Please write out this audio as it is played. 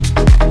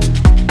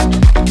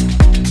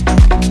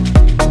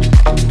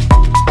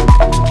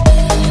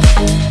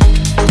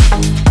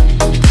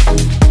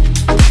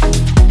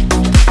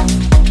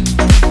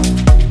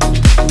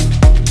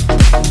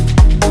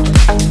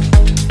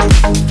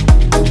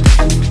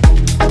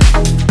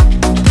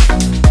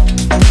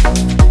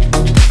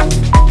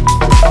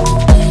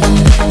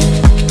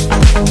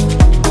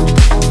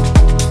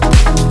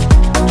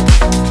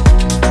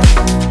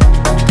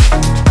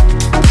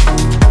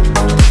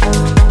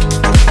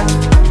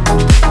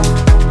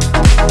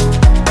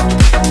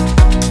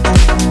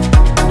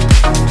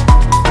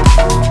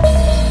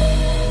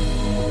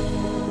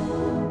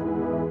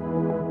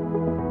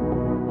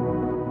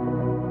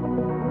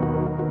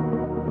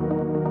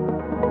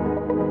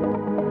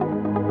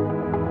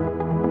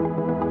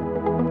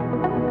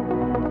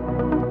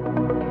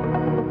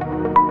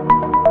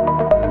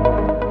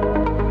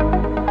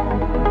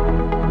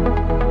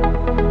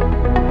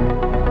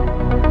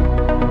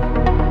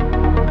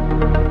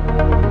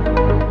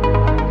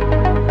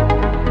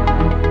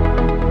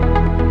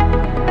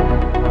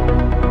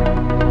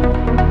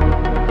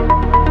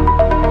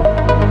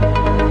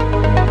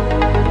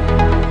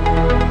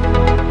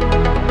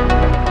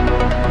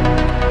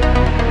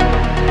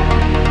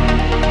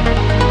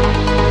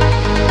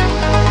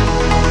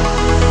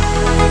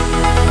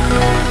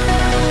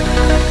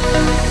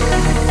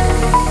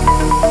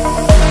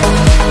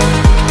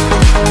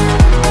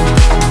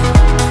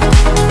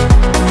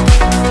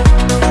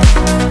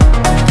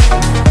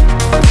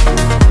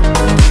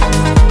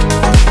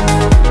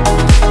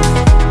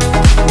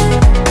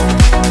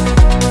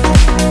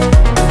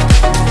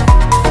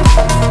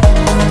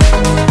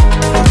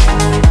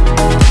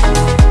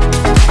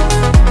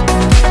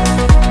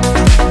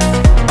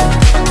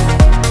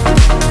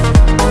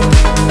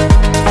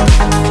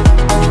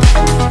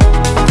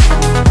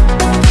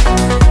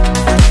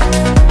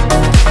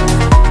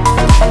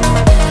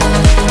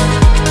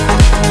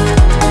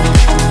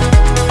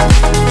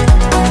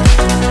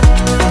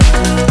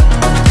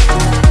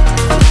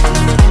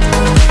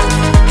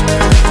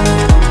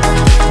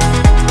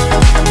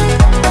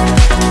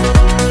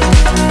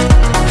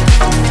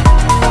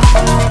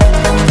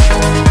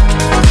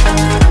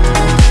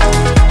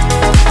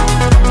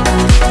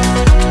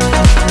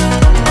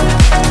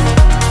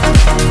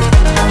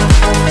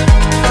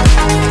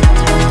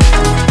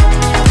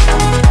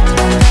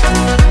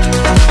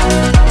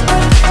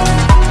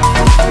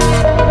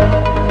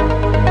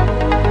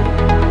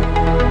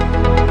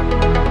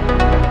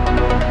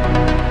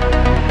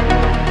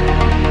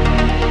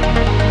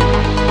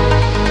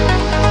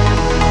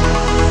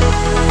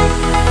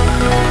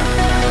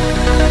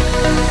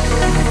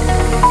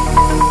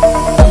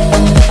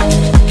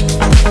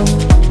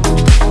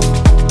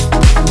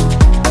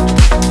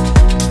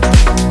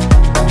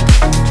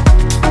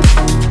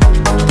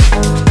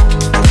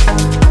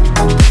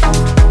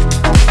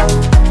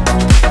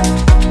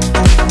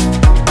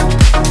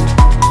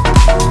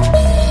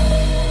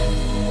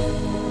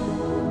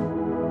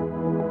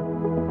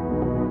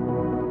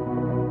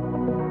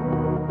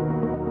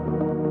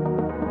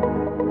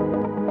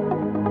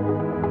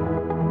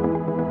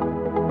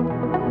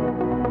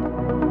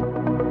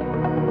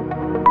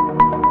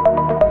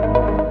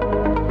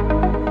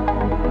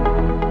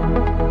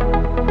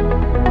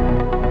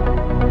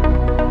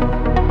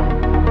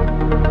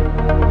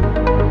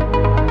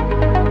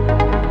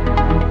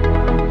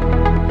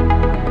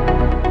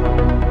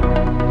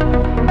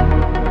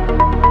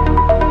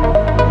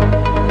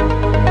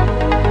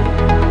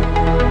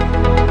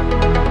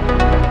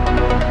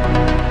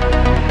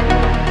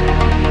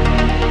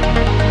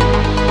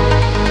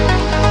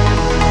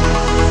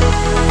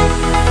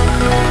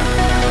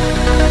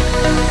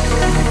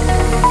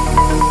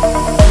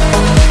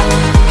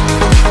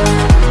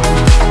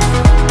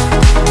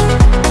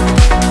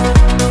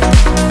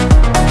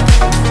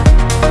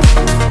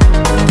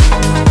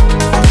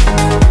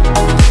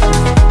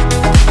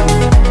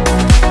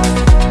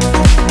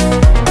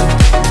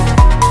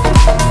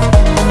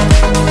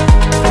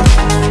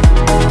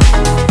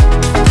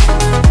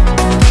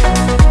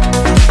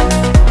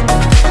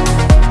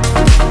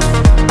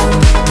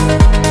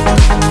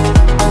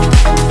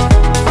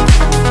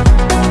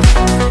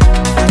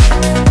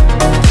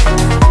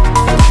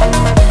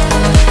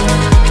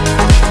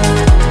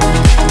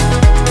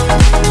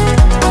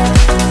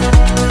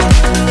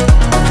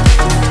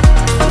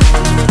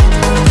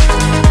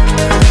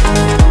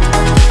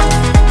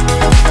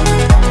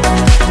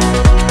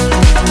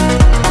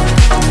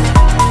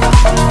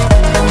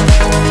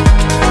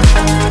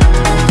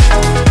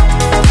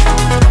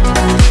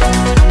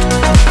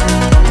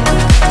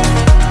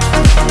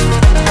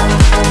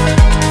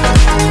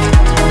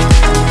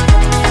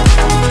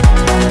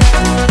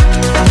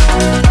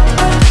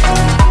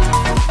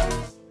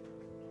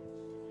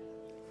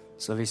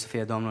Slăvit să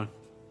fie Domnul!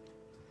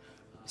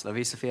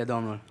 Slăvit să fie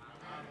Domnul!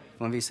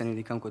 Vă invit să ne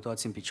ridicăm cu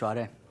toți în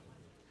picioare.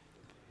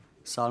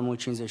 Psalmul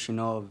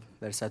 59,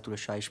 versetul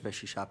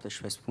 16 și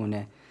 17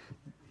 spune: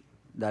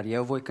 Dar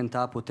eu voi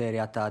cânta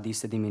puterea ta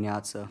disă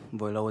dimineață,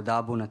 voi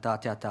lăuda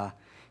bunătatea ta,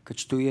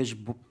 căci tu ești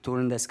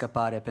turn de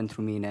scăpare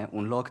pentru mine,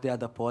 un loc de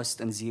adăpost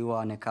în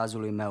ziua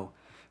necazului meu.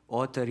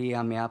 O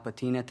tăria mea, pe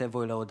tine te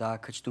voi lăuda,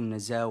 căci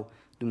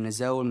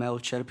Dumnezeul meu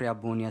cel prea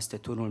bun este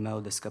turnul meu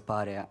de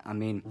scăpare.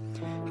 Amin.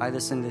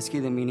 Haideți să ne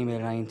deschidem inimile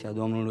înaintea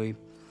Domnului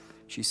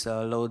și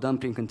să lăudăm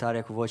prin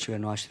cântare cu vocile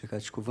noastre,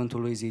 căci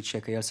cuvântul lui zice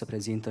că El se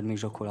prezintă în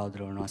mijlocul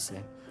laudelor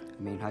noastre.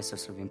 Amin. Hai să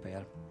slăvim pe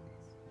El.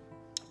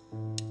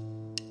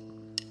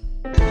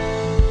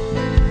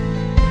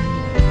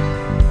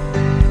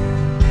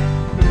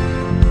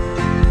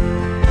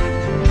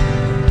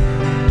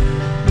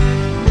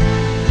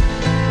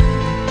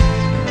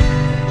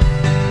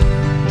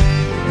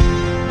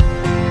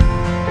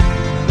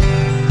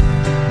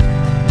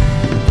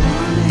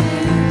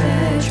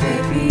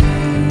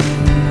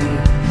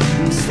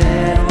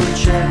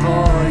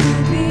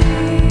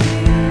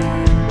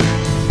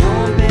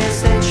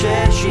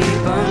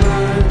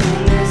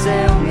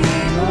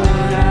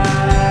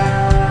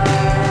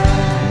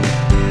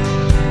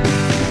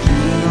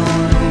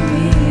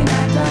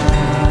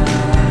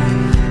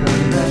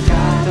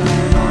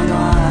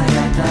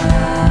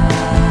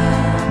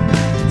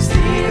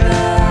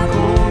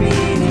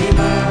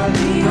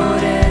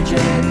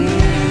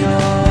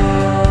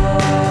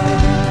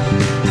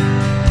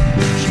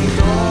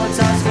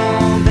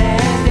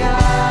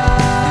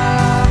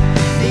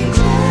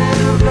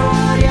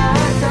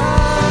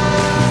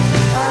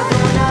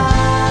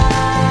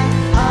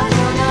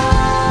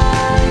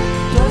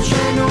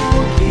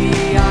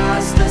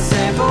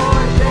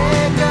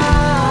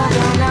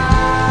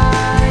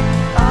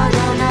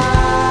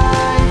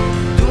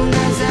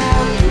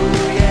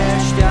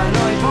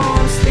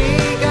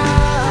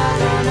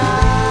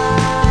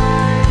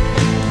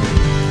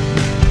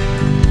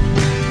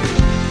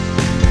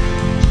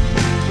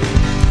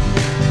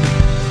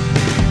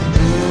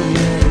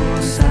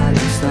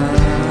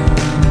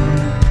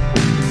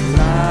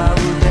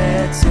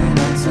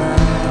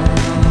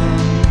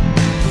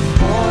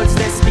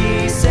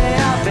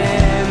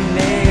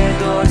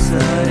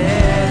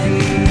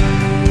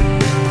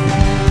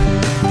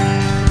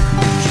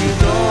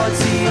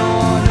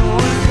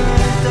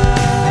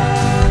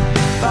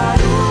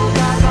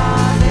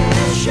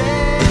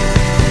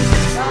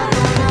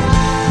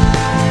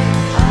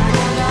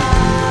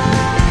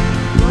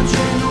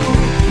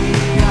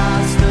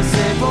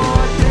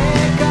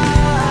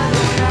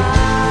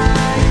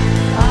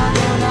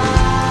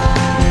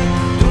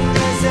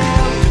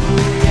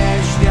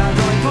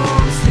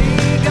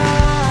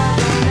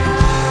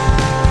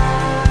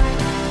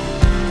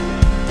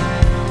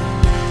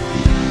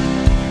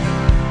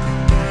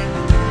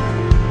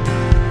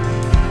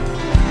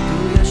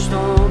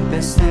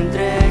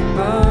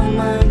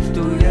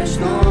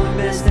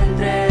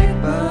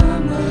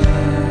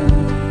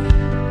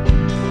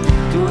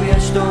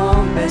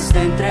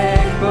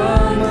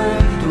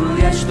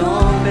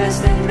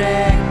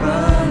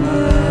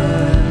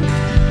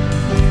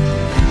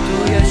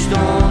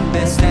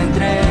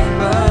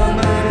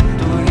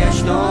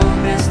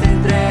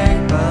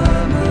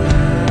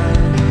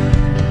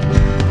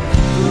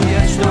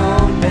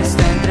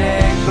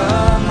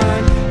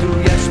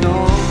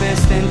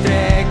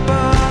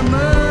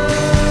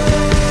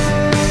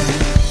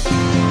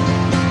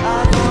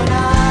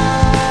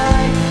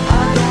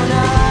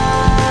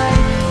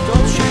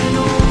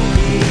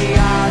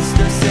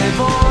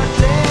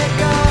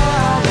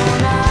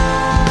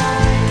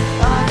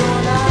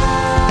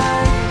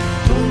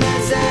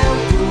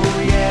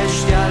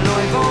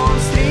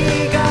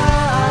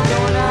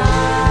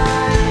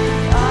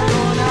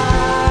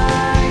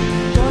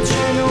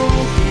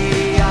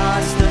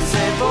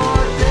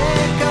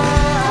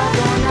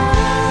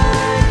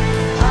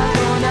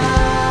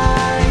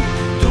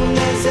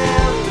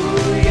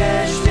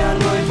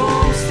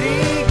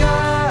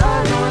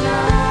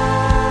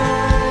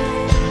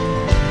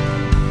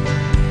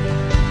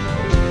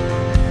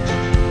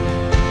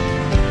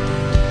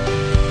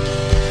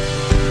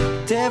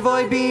 Te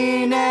voi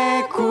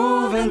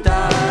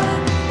binecuvânta,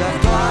 dar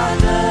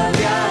toată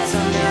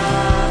viața mea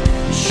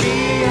și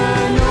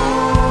în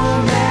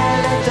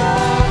numele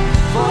Tău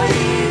voi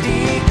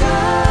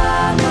ridica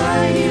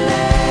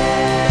mâinile.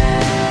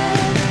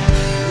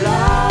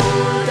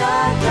 Lauda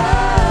Ta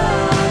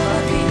va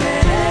fi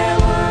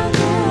mereu în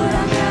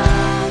gura mea,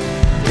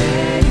 Te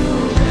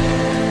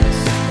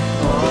iubesc,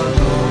 o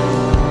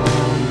Domnule.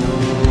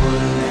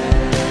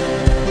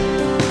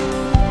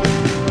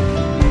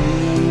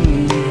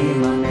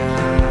 Inima mea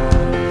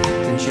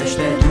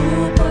tânjește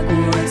după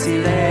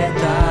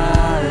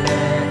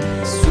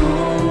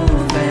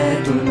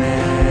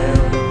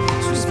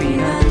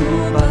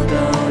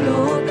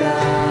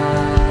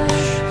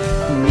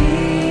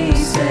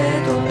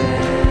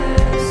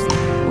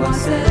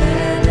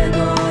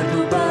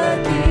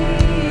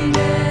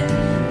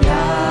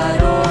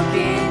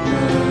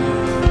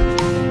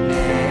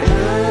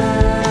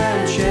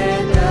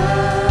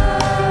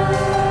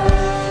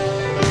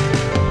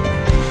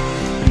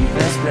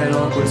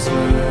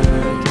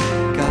Sfânt,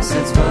 ca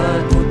să-ți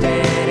văd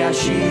puterea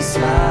și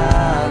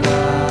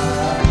slava.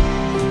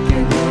 E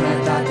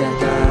bunătatea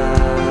ta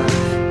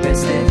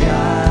peste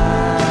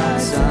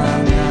viața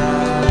mea.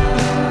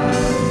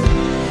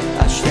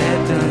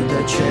 Aștept în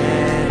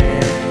tăcere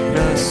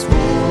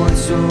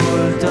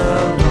răspunsul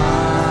tău,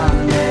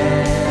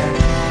 Doamne.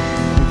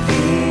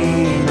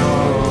 Vino,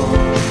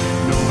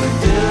 nu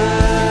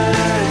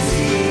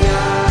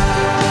întârzia.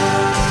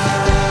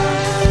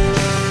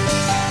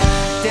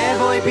 Te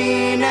voi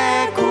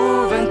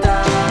binecuvânta,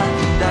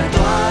 dar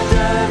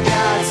toată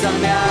viața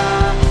mea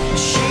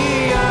și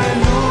în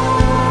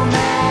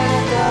numele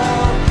tău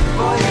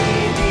voi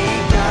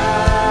ridica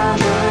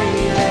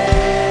mâinile.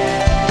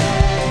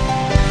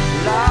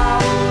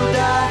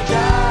 Lauda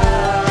ta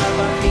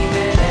va fi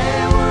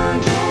mereu în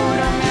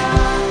gura mea.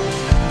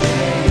 Te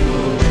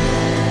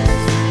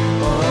iubesc,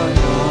 o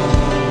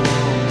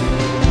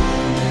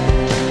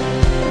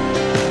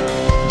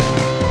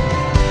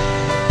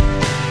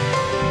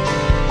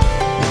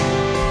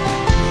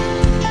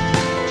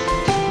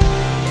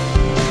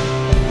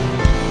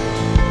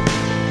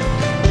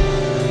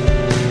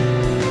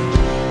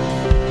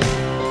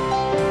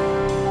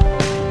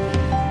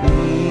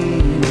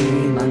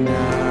inima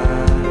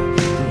mea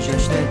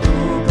tungește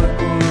după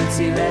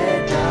curțile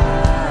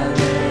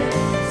tale.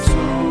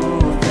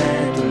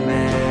 Sufletul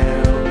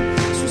meu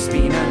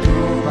suspină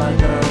după al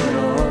tău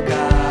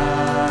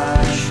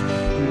locaș.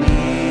 Mi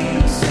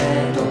se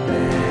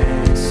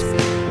topesc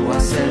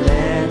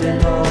oasele de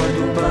tot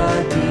după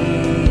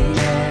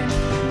tine,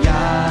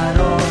 iar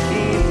o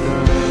fi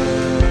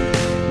cânt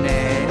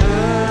neîncetat.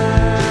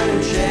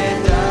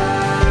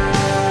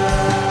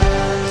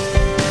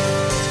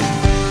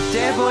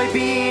 Te voi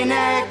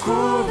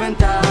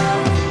binecuvânta,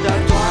 dar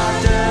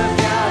toată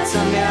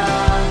viața mea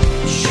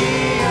și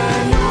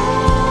în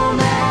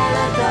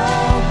numele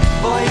tău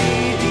voi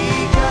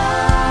ridica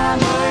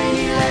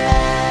mâinile.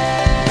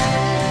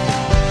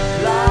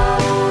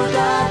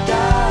 Lauda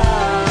ta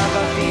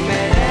va fi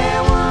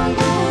mereu în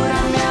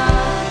gura mea.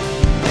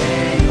 Te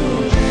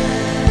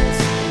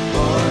iubesc, o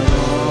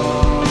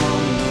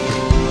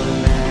Domnul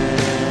meu.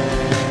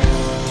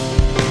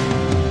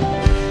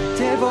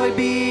 Te voi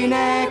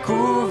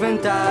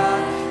binecuvânta,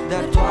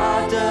 dar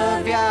toată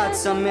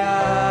viața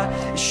mea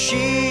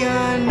și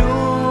în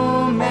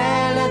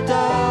numele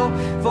tău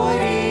voi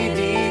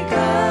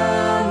ridica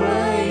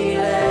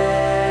mâinile.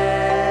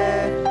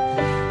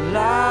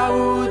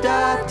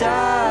 Lauda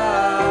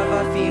ta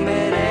va fi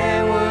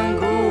mereu în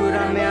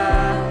gura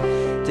mea.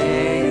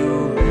 Te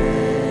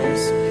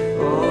iubesc,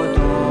 o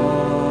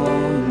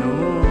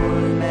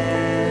Domnul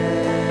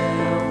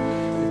meu.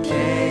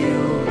 Te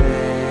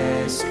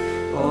iubesc,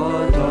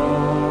 o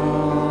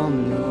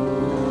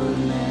Domnul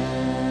meu.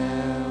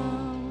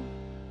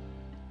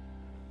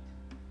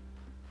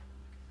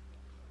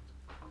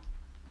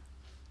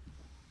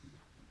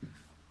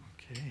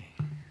 Okay.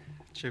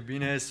 Ce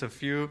bine să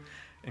fiu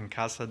în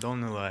casa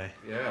Domnului.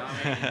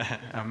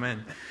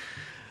 Amen.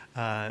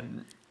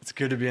 It's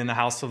good to be in the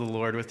house of the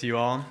Lord with you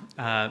all.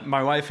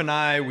 My wife and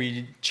I,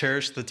 we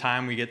cherish the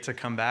time we get to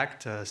come back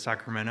to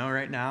Sacramento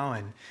right now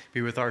and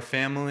be with our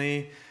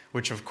family,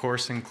 which of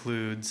course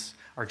includes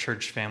our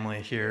church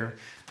family here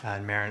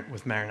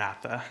with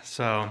Maranatha.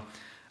 So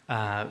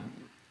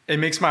it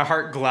makes my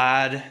heart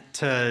glad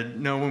to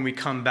know when we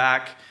come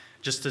back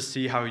just to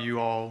see how you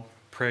all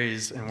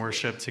praise and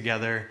worship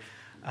together,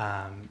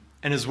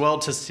 and as well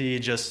to see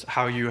just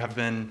how you have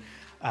been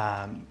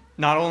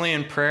not only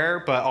in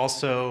prayer but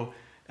also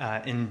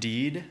in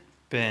deed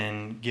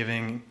been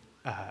giving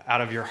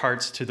out of your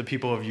hearts to the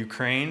people of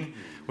Ukraine,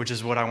 which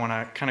is what I want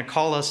to kind of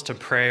call us to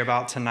pray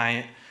about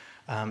tonight,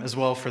 as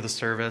well for the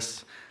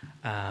service.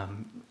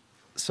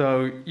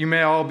 So you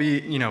may all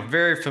be,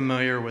 very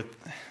familiar with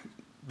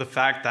the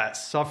fact that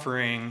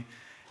suffering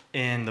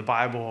in the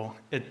Bible,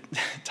 it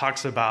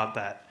talks about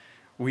that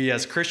we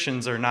as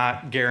Christians are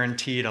not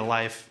guaranteed a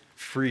life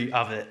free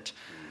of it.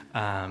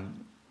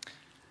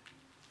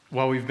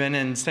 While we've been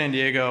in San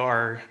Diego,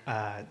 our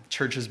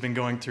church has been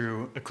going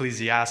through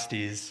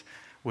Ecclesiastes,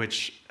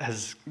 which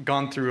has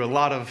gone through a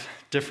lot of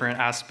different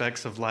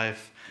aspects of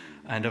life,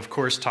 and of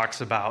course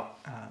talks about,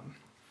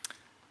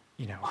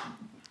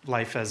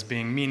 life as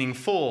being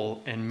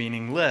meaningful and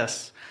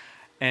meaningless.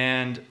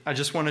 And I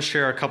just want to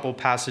share a couple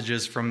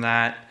passages from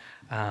that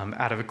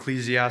out of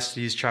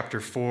Ecclesiastes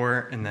chapter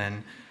 4, and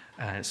then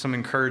some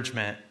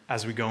encouragement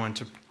as we go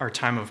into our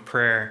time of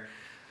prayer.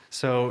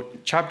 So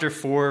chapter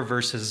 4,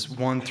 verses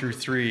 1 through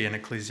 3 in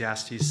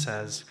Ecclesiastes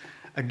says,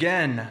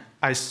 "Again,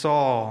 I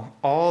saw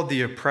all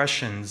the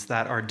oppressions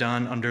that are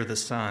done under the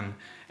sun,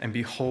 and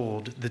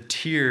behold, the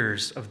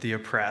tears of the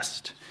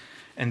oppressed.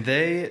 And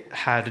they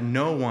had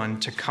no one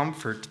to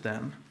comfort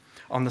them.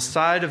 On the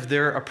side of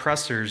their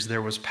oppressors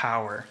there was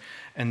power,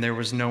 and there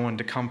was no one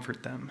to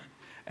comfort them.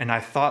 And I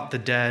thought the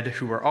dead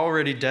who are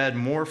already dead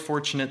more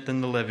fortunate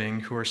than the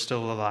living who are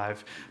still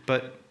alive.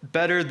 But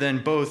better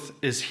than both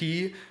is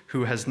he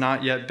who has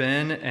not yet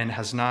been and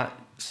has not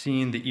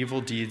seen the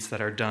evil deeds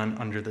that are done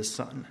under the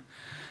sun."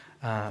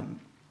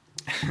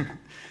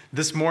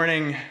 This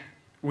morning,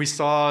 we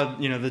saw,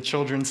 the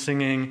children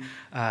singing,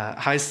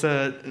 Hai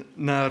să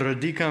ne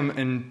ridicăm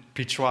în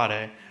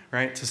picioare,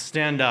 right? To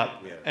stand up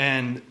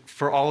and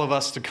for all of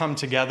us to come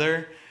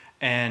together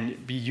and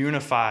be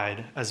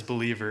unified as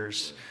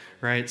believers,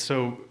 right?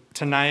 So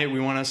tonight we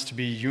want us to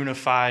be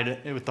unified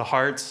with the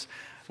hearts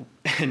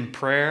in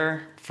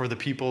prayer for the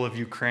people of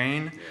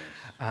Ukraine.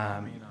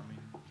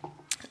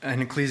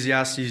 In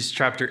Ecclesiastes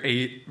chapter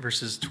 8,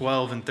 verses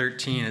 12 and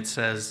 13, it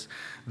says,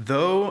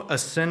 "Though a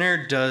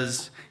sinner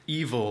does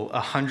evil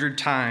 100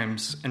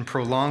 times and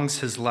prolongs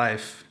his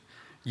life,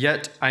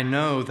 yet I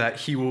know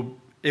that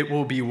it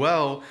will be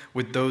well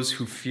with those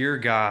who fear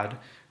God,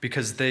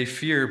 because they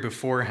fear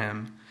before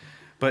him.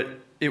 But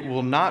it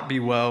will not be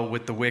well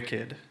with the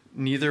wicked,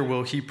 neither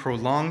will he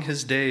prolong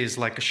his days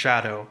like a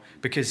shadow,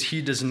 because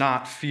he does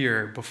not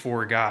fear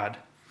before God."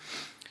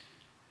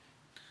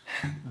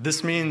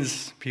 This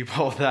means,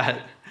 people, that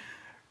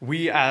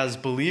we as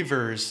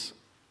believers,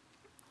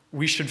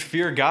 we should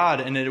fear God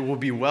and it will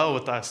be well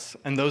with us.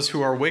 And those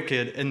who are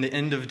wicked, in the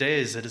end of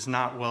days, it is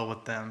not well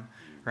with them,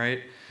 right?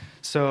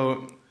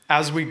 So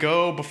as we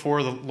go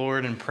before the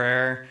Lord in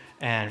prayer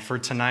and for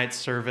tonight's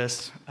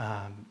service,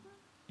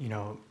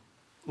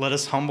 let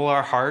us humble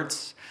our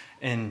hearts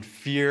in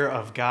fear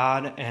of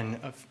God and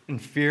in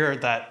fear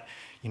that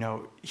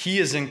he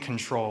is in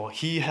control.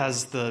 He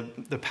has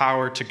the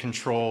power to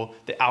control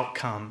the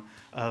outcome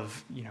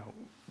of,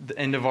 the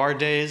end of our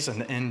days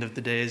and the end of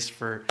the days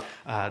for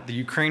the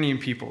Ukrainian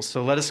people.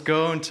 So let us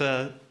go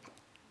into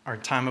our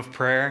time of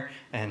prayer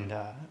and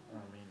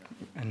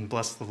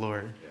bless the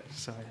Lord.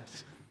 So,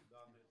 yes.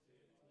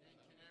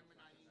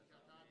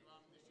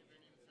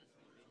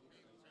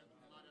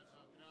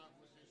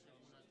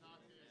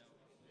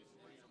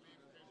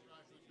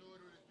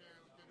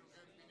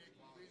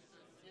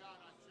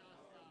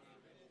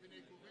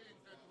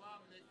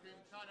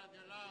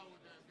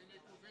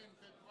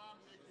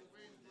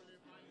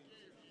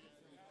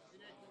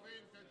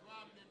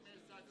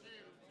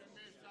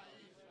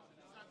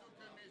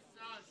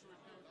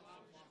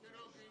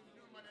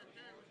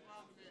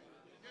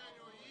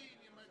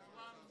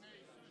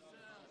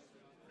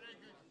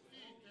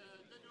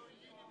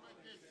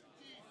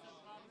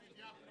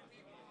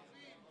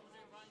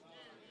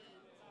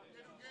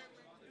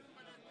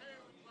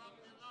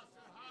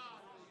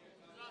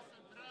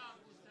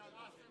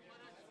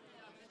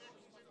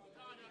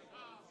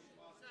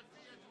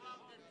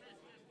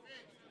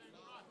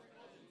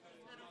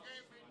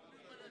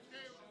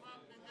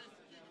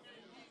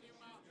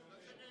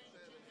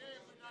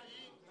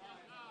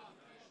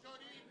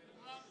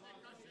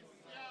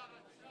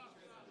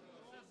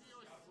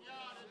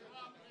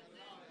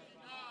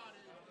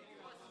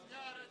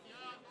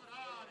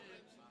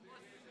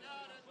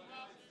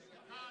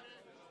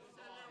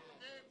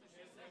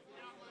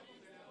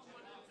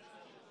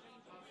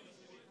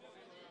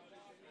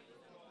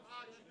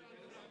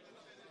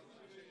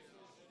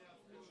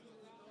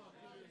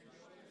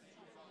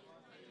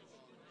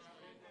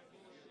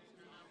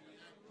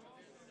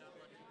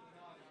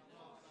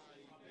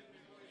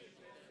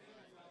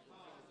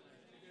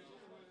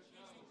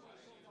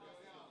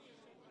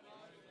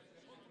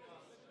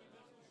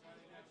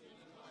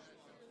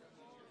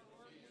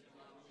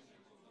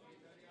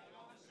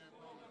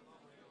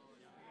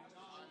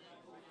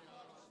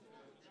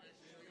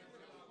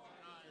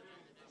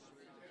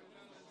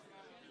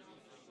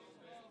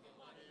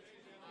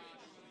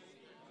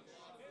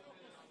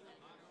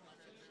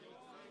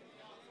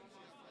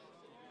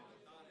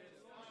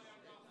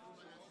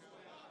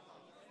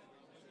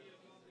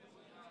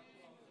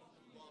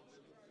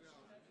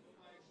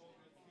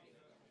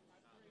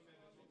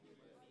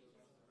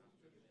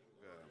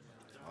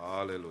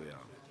 Aleluia.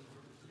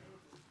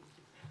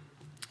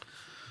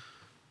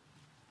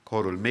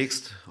 Corul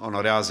mixt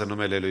onorează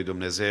numele lui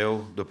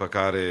Dumnezeu, după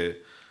care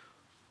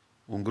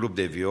un grup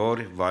de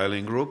viori,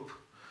 violin group,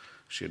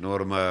 și în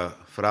urmă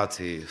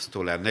frații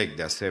Stuleanec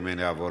de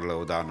asemenea vor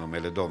lăuda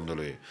numele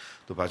Domnului.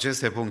 După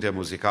aceste puncte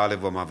muzicale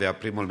vom avea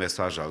primul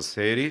mesaj al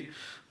serii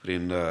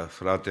prin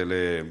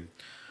fratele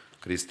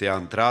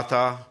Cristian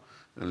Trata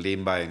în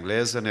limba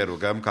engleză. Ne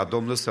rugăm ca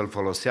Domnul să-l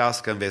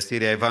folosească în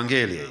vestirea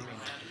Evangheliei.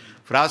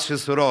 Frați și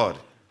surori,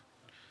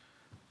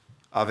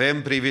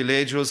 avem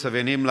privilegiul să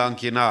venim la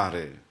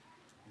închinare.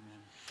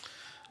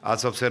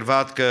 Ați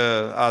observat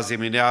că azi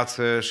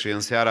dimineață și în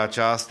seara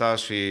aceasta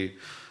și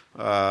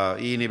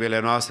inimile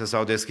noastre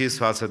s-au deschis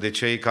față de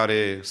cei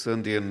care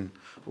sunt din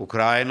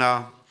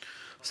Ucraina.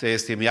 Se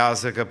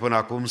estimează că până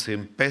acum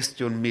sunt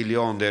peste 1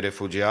 milion de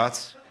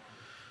refugiați,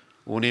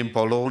 unii în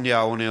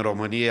Polonia, unii în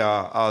România,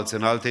 alții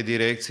în alte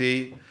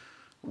direcții,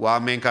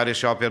 oameni care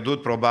și-au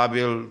pierdut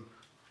probabil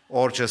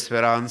orice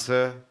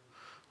speranță,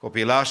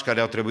 copilași care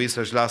au trebuit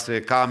să-și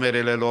lase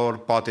camerele lor,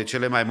 poate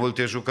cele mai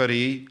multe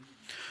jucării,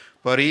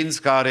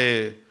 părinți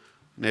care,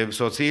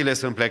 soțiile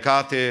sunt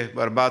plecate,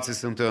 bărbații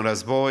sunt în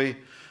război.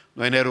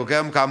 Noi ne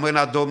rugăm ca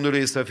mâna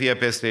Domnului să fie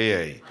peste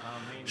ei.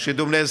 Amin. Și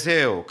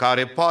Dumnezeu,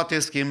 care poate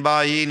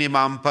schimba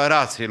inima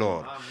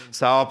împăraților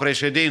sau a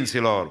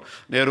președinților,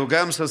 ne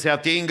rugăm să se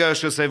atingă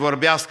și să-i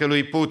vorbească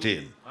lui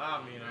Putin.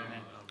 Amin.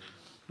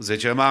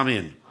 Zicem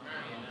amin.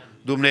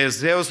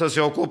 Dumnezeu să se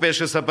ocupe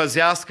și să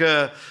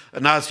păzească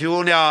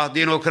națiunea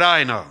din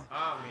Ucraina.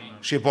 Amin.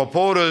 Și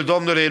poporul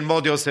Domnului în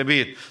mod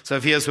deosebit să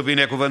fie sub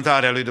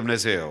binecuvântarea lui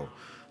Dumnezeu.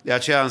 De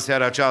aceea în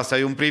seara aceasta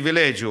e un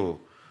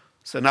privilegiu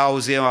să nu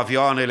auzim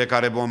avioanele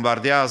care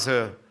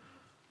bombardează,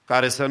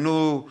 care să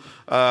nu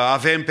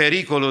avem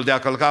pericolul de a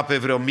călca pe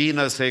vreo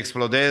mină să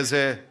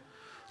explodeze.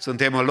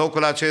 Suntem în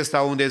locul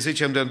acesta unde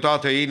zicem din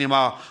toată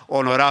inima,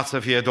 onorat să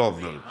fie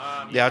Domnul.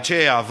 Amin. De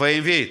aceea vă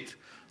invit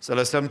să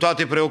lăsăm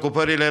toate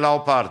preocupările la o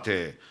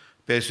parte.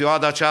 Pe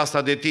perioada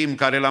aceasta de timp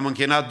care l-am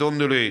închinat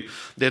Domnului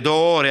de 2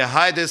 ore,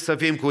 haideți să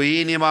fim cu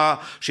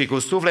inima și cu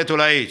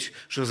sufletul aici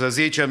și să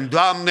zicem,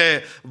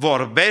 Doamne,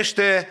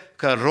 vorbește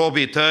că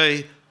robii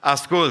tăi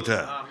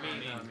ascultă.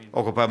 Amin.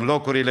 Ocupăm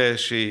locurile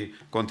și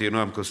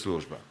continuăm cu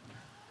slujba.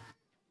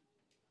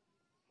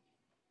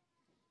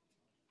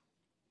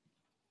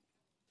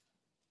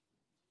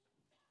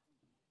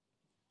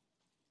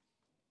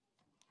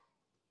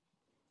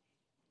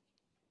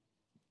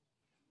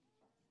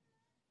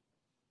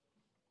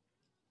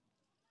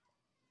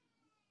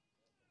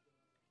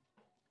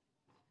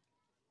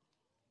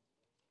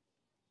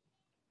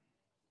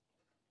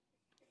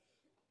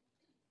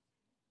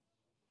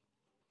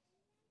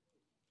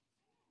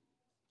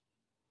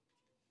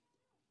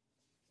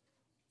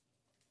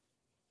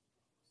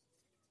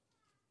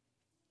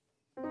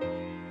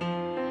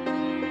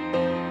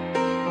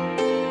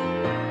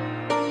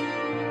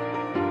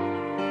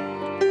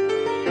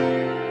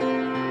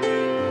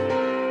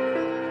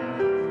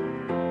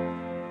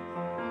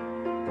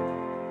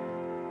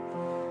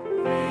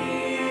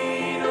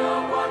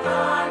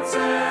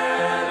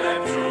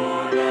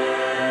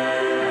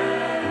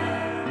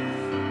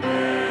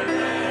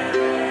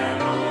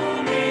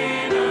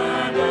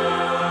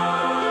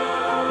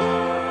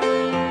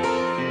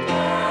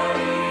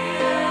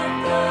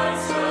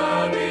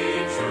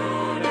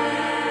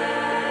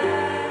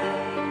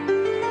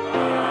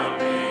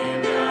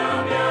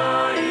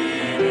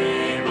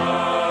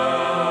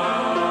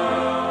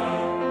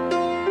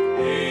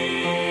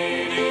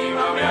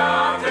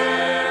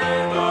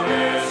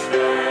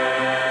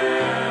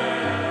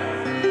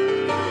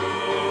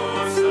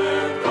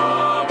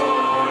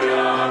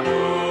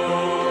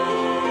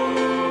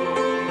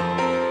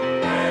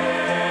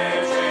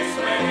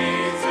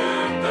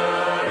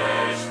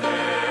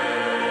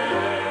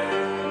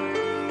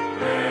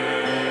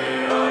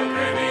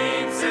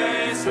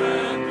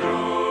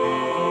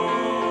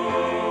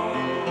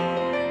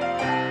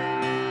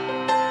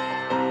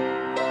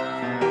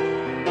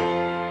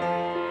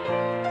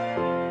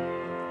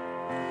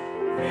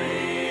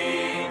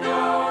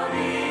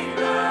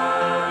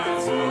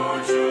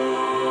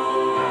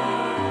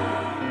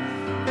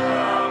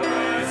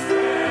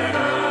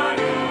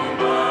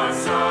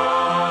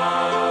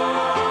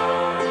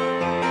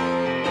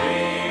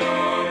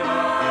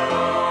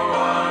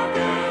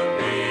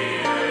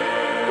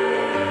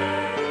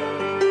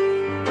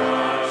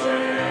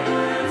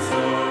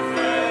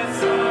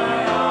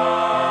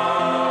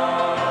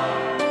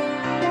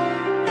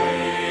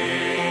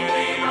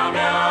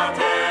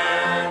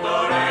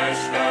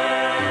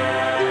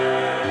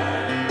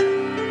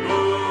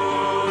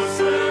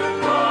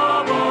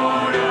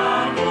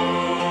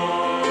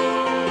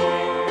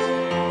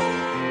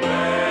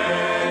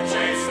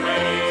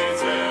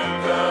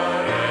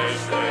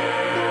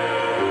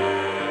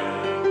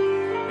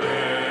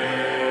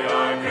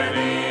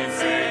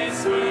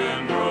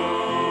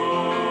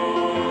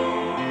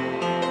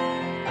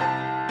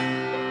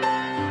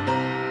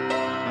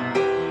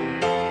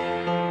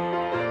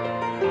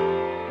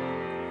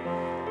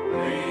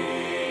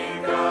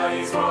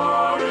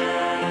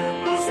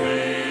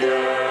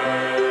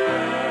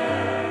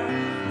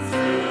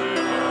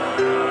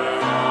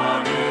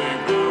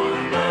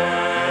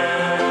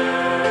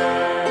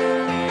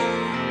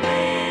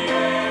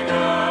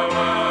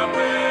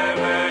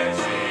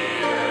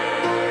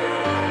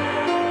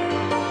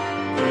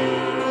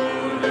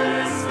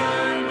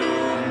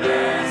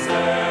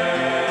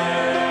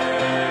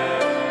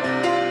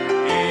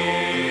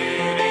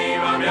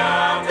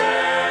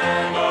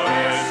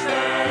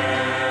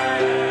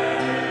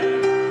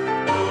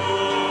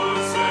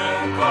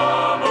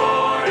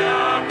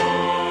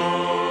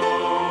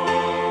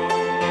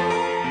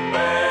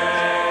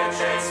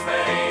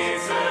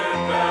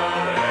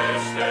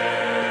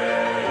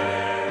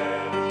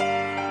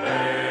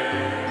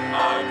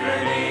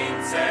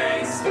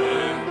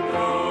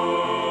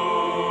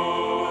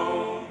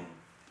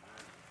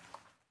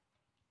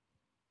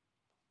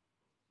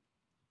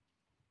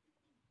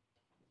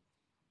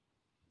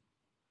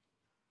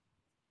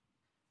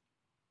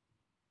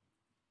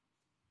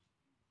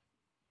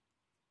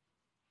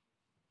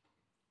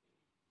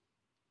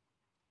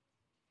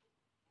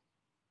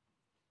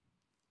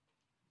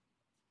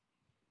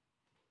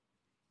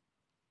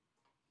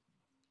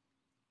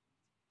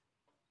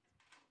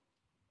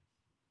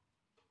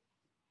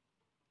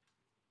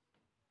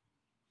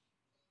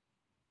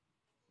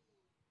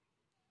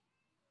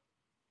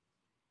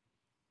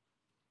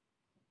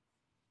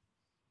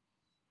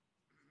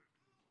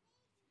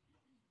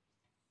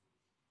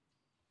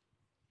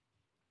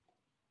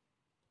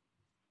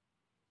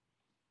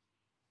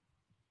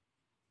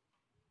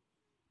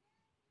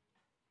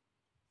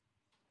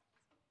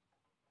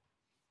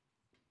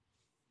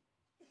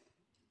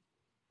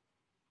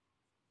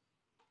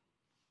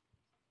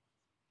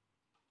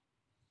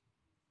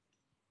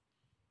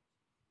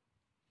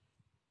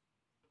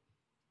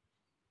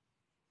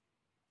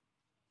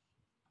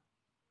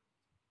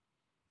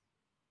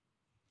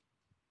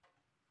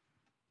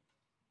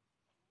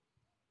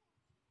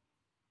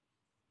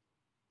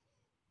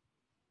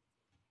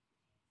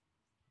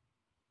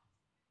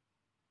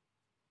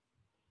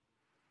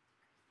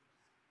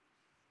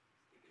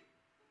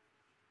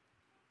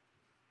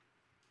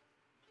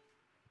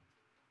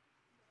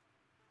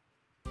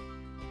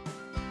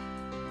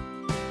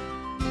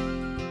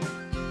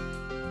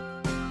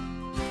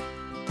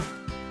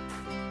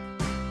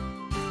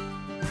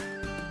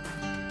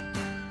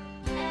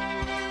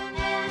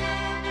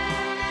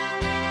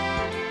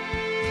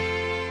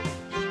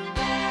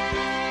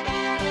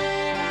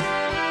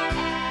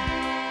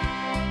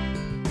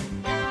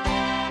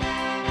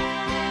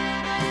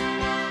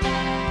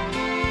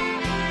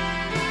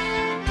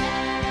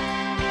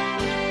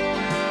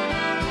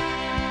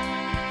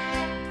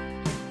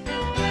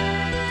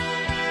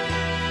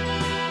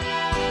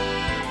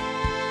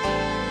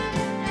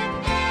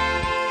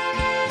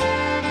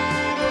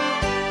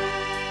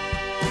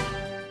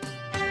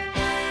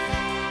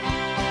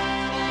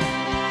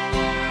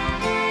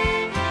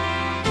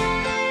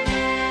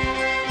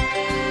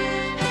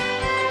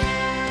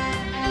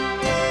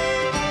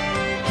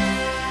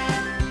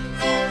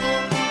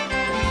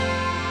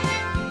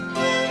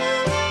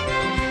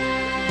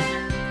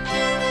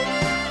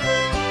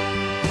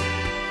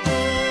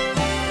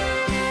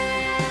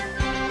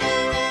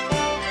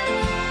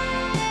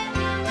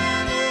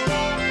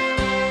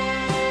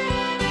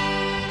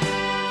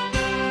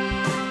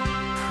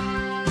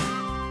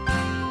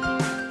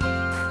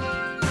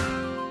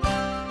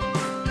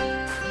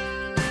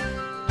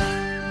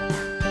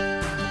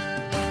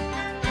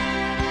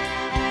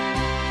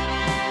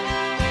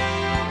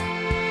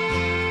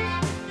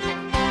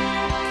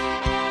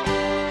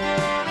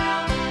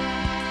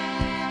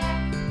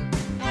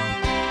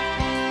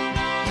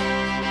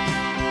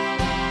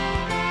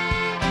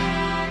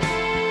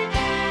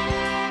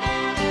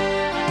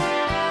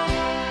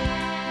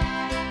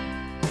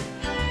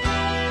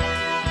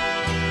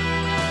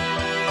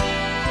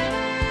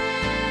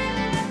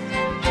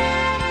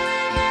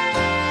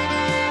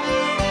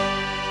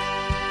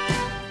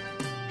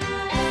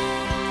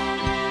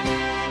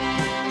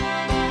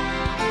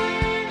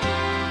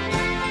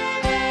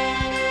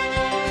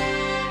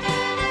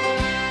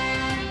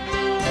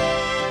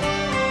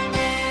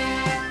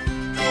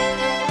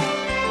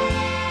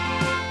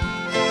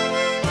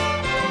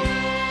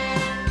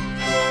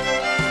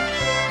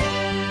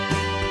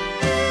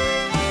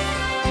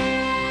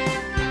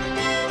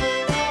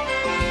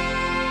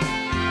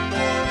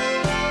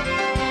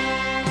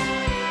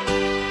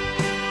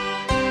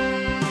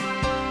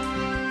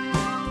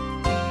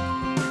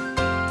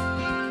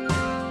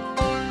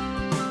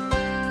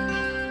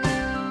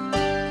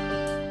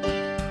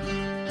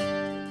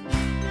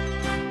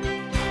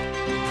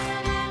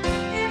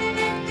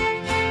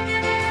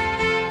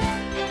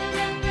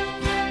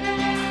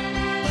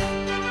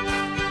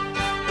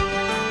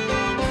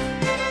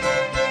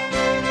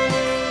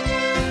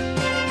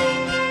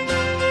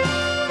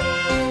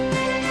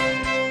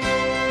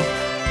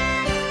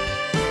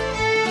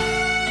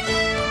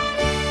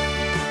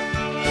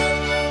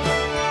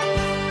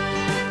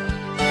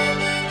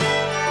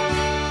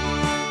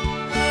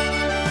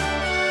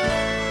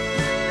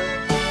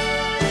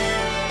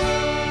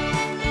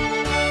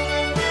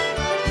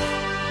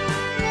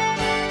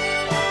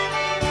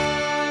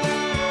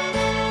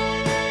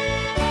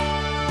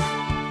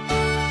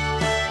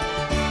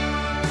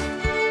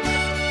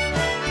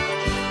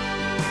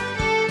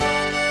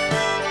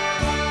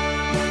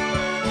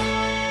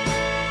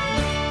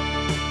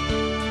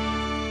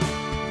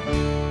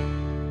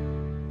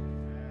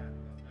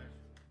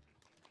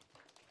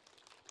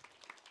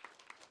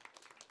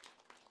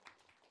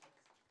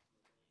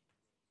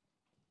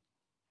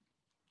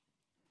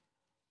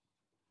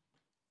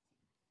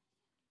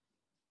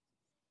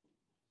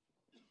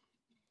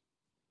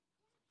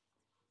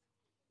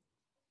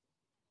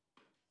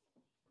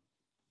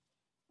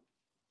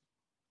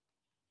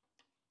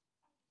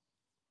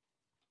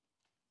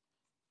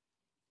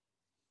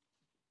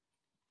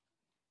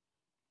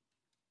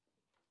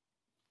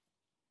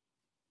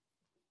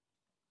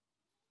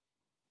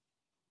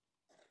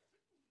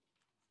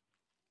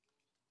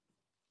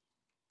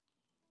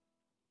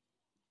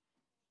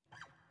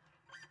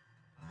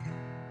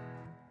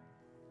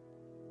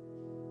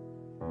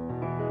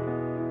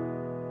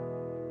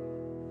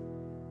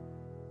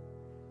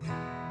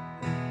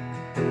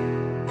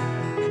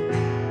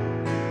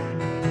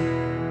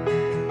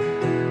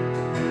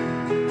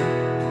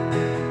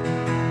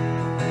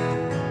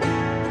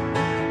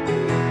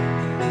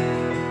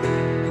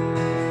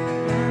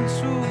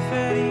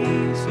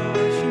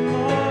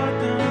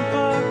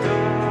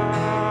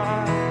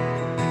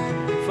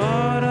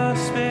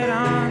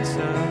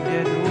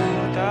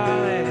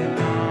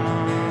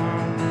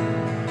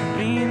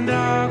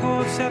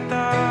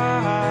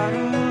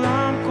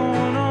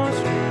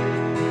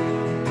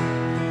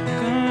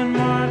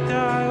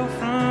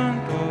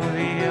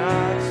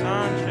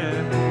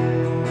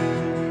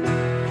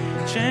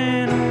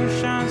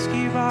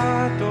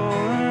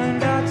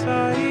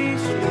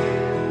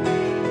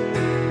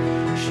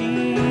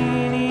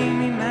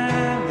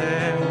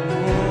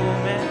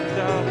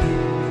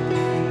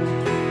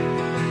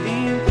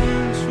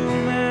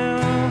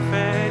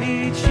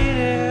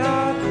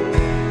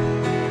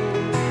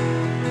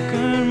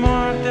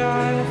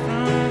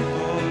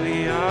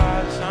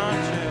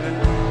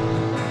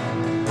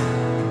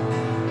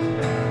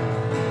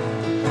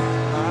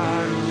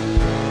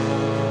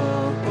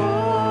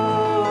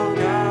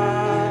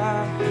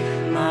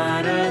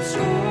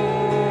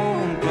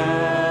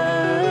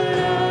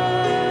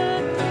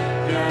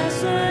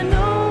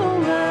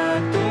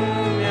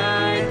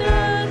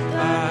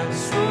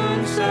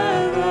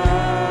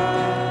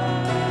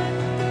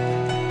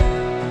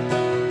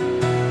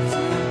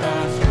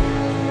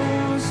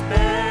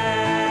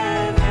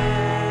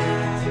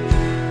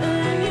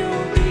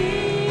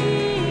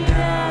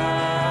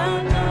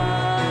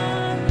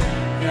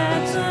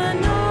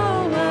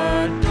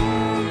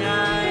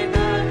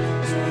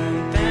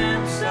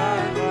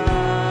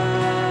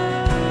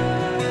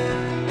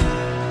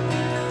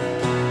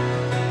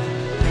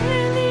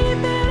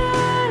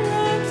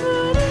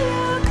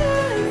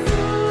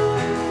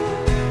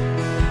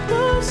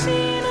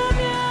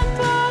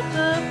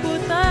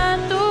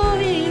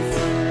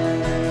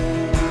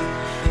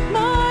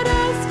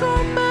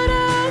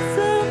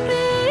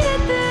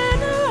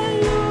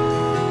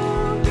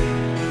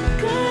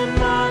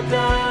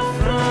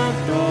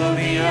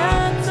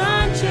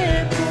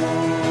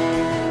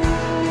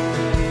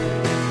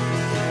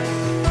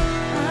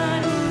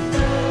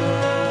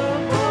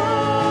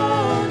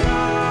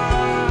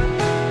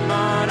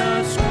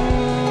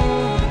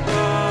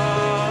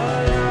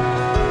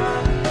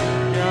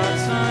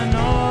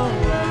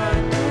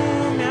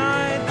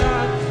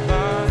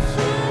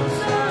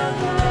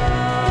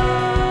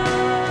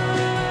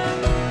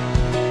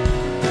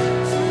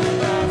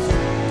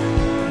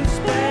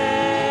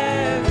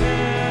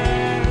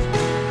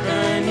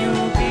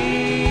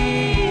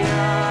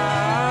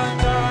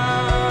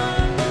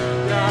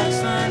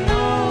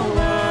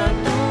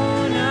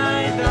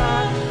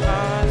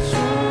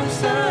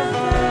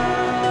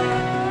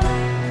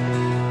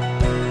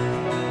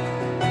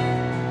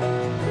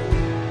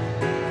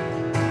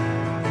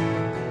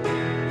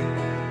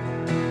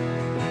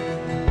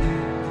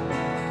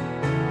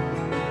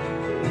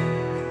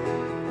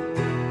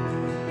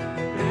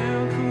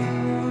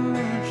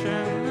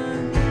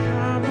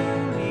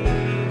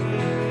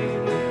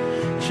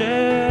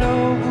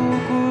 cerul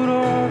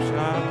bucuros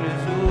a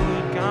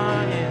crezut ca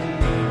în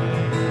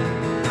mine.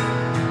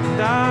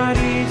 Dar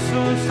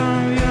Iisus a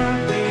înviat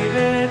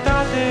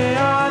libertate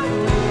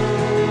adus,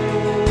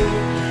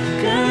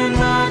 când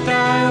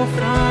n-ai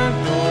ofrat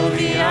o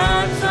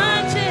viață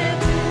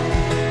început.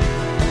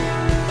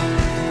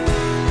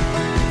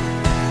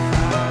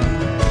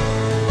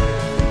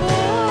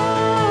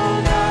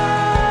 Bogat,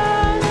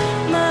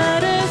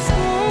 mare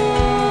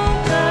scumpărat,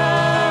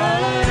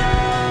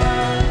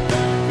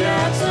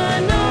 viață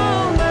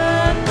nouă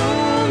Tu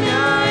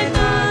mi-ai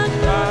dat,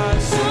 ca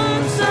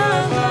sunt să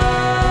văd.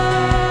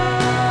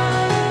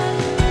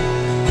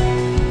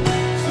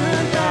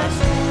 Sunt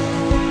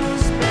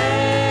ascuns pe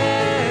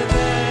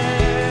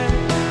veci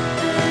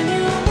în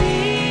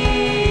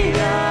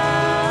iubirea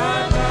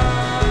Ta,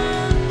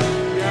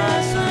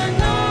 viață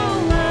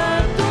nouă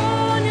Tu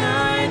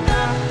ne-ai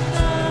dat,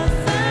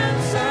 suntem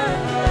să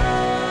văd.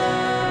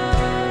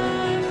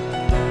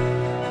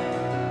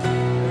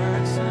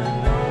 Viață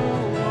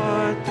nouă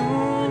Tu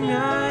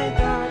ne-ai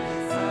dat,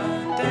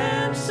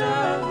 suntem să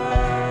văd.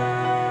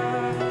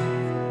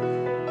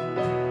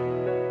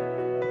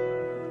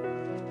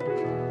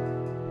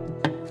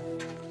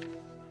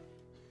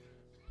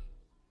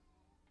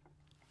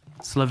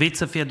 Slăvit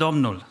să fie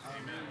Domnul!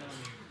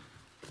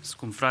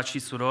 Scumpi frați și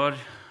surori,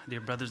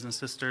 dear brothers and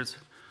sisters,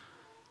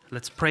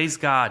 let's praise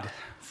God,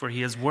 for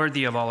He is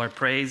worthy of all our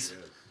praise.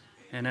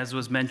 And as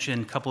was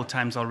mentioned a couple of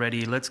times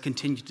already, let's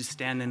continue to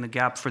stand in the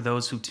gap for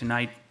those who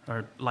tonight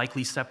are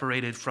likely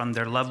separated from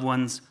their loved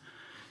ones.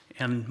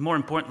 And more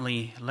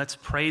importantly, let's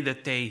pray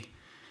that they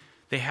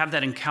have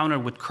that encounter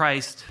with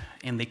Christ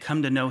and they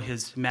come to know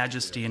His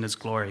majesty and His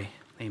glory.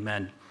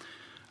 Amen.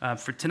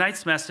 For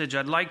tonight's message,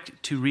 I'd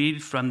like to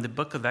read from the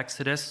book of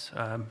Exodus,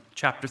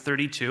 chapter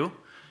 32,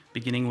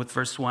 beginning with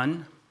verse 1.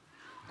 And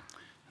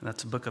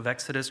that's the book of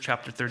Exodus,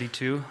 chapter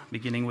 32,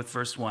 beginning with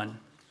verse 1.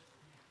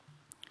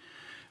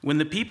 When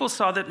the people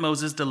saw that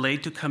Moses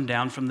delayed to come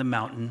down from the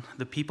mountain,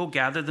 the people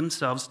gathered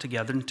themselves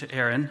together to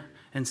Aaron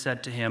and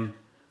said to him,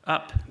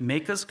 "Up,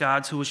 make us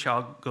gods who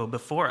shall go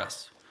before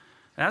us.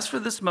 As for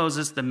this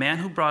Moses, the man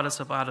who brought us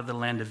up out of the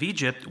land of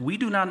Egypt, we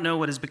do not know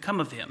what has become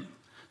of him."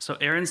 So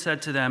Aaron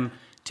said to them,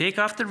 "Take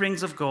off the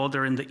rings of gold that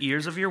are in the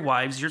ears of your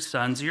wives, your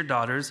sons, your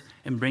daughters,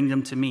 and bring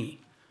them to me."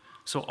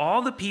 So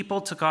all the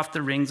people took off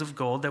the rings of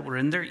gold that were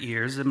in their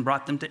ears and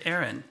brought them to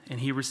Aaron. And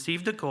he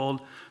received the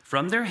gold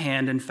from their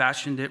hand and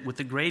fashioned it with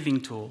a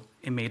graving tool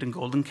and made a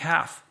golden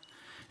calf.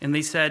 And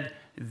they said,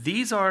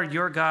 "These are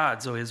your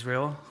gods, O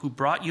Israel, who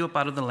brought you up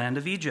out of the land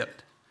of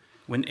Egypt."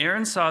 When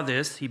Aaron saw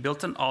this, he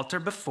built an altar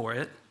before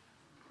it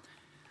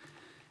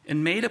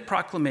and made a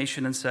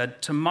proclamation and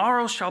said,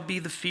 "Tomorrow shall be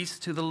a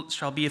feast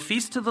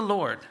to the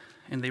Lord."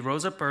 And they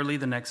rose up early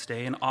the next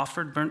day and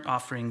offered burnt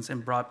offerings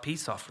and brought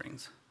peace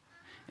offerings.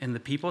 And the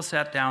people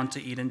sat down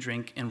to eat and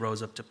drink and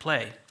rose up to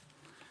play.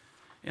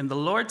 And the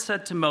Lord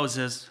said to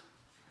Moses,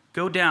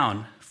 "Go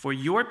down, for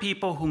your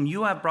people whom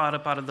you have brought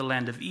up out of the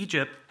land of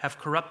Egypt have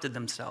corrupted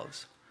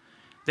themselves.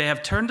 They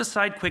have turned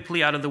aside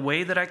quickly out of the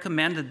way that I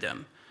commanded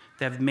them.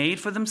 They have made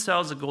for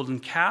themselves a golden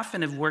calf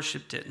and have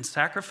worshipped it and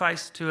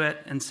sacrificed to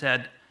it and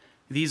said,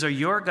 'These are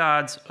your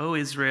gods, O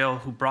Israel,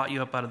 who brought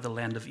you up out of the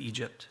land of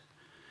Egypt.'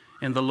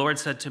 And the Lord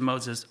said to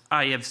Moses,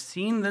 'I have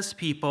seen this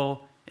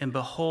people, and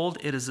behold,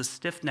 it is a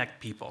stiff-necked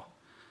people.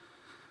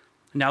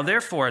 Now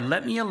therefore,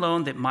 let me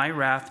alone that my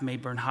wrath may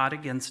burn hot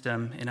against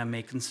them, and I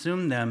may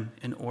consume them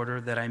in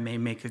order that I may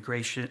make a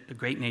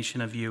great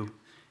nation of you.'"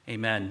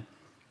 Amen.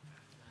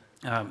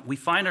 We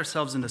find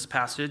ourselves in this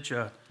passage,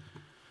 a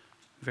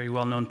very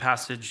well-known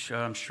passage.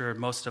 I'm sure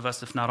most of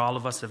us, if not all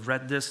of us, have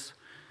read this.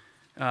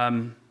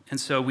 And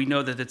so we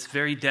know that it's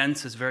very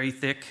dense, it's very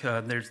thick.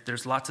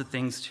 There's lots of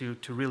things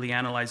to really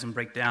analyze and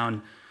break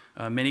down.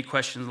 Many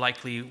questions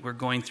likely were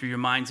going through your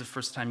minds the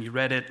first time you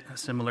read it,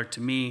 similar to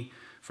me.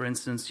 For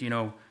instance,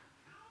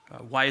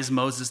 why is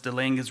Moses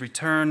delaying his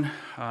return?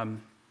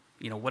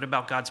 What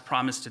about God's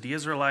promise to the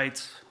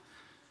Israelites?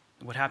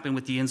 What happened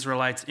with the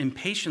Israelites'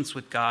 impatience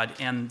with God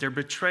and their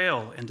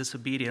betrayal and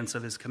disobedience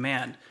of His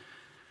command?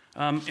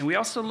 And we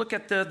also look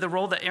at the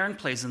role that Aaron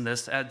plays in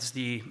this as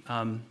the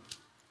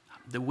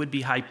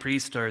would-be high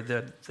priest, or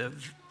the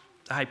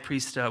high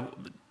priest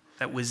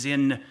that was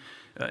in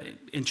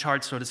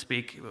charge, so to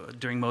speak,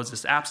 during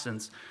Moses'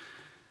 absence.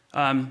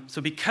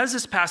 So because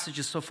this passage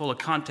is so full of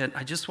content,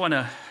 I just want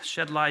to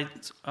shed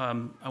light.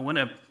 I want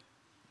to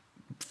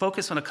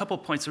focus on a couple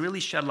points to really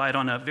shed light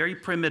on a very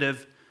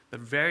primitive but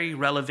very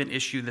relevant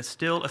issue that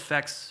still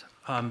affects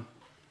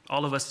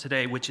all of us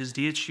today, which is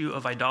the issue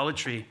of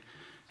idolatry,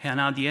 and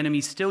how the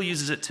enemy still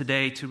uses it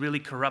today to really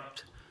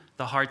corrupt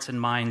the hearts and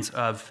minds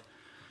of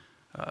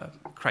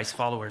Christ's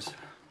followers.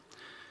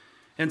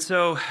 And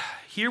so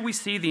here we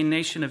see the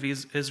nation of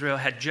Israel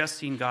had just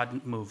seen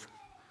God move.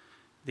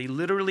 They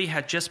literally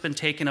had just been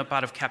taken up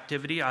out of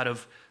captivity, out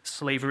of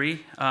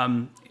slavery,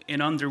 and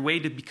on their way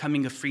to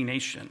becoming a free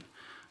nation,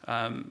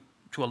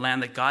 to a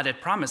land that God had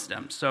promised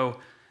them.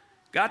 So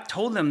God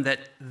told them that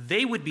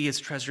they would be His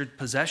treasured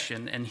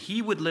possession, and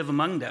He would live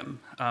among them.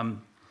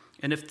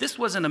 And if this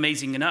wasn't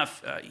amazing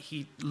enough,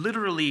 he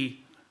literally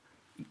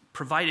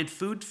provided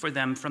food for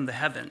them from the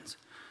heavens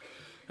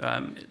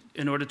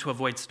in order to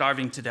avoid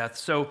starving to death.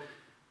 So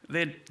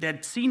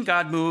they'd seen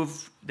God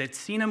move, they'd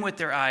seen him with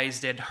their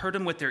eyes, they'd heard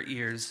him with their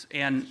ears,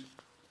 and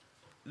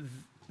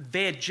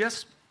they had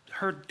just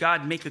heard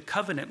God make a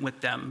covenant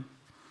with them.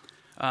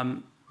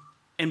 And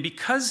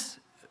because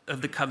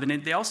of the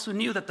covenant, they also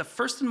knew that the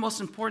first and most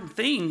important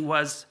thing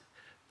was,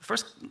 the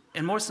first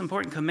and most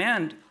important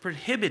command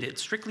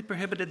strictly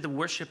prohibited the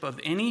worship of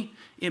any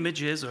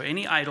images or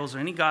any idols or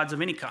any gods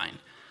of any kind.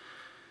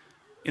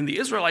 And the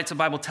Israelites, the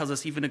Bible tells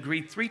us, even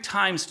agreed 3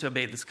 times to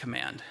obey this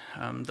command.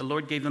 The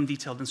Lord gave them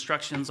detailed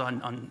instructions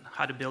on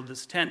how to build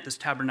this tent, this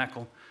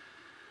tabernacle,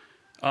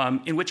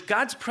 in which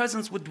God's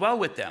presence would dwell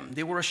with them.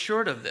 They were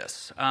assured of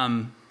this,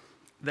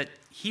 that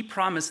he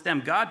promised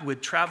them God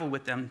would travel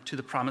with them to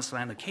the promised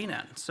land of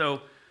Canaan.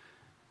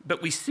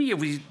 But we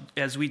see,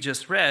 as we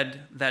just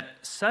read, that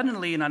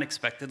suddenly and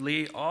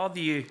unexpectedly, all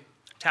the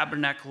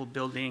tabernacle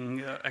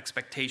building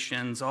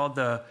expectations, all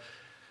the,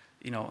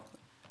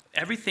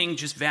 everything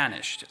just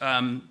vanished.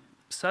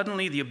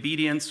 Suddenly, the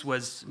obedience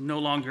was no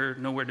longer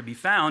nowhere to be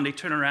found. They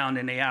turn around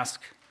and they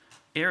ask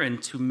Aaron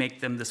to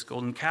make them this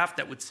golden calf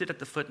that would sit at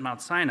the foot of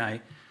Mount Sinai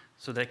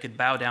so they could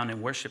bow down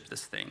and worship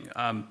this thing.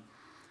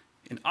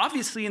 And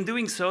obviously, in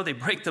doing so, they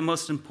break the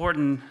most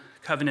important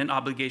covenant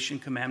obligation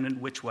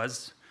commandment, which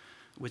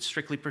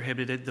strictly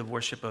prohibited the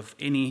worship of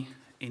any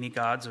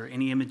gods or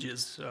any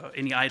images,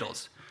 any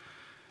idols.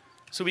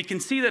 So we can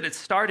see that it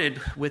started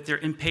with their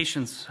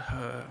impatience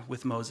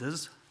with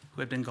Moses,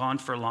 who had been gone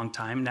for a long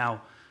time.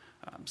 Now,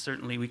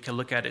 certainly we can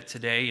look at it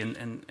today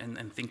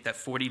and think that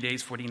 40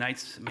 days, 40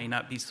 nights may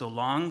not be so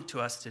long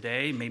to us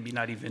today, maybe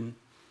not even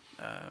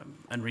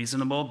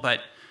unreasonable,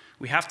 but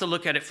we have to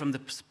look at it from the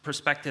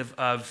perspective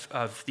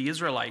of the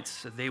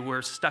Israelites. They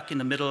were stuck in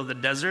the middle of the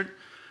desert.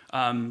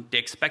 They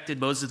expected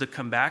Moses to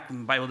come back. The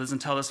Bible doesn't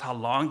tell us how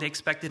long they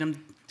expected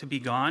him to be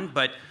gone,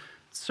 but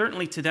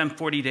certainly to them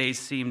 40 days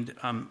seemed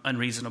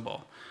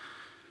unreasonable.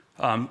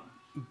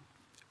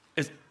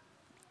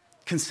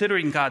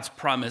 Considering God's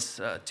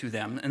promise to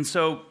them. And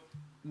so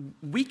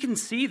we can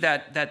see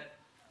that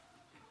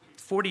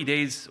 40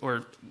 days,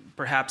 or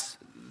perhaps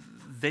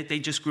they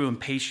just grew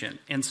impatient.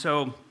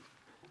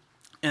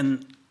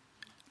 And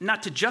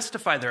not to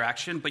justify their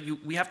action, but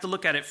we have to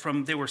look at it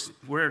from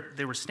where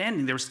they were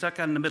standing. They were stuck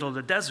out in the middle of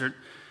the desert.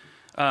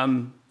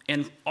 And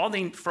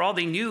for all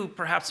they knew,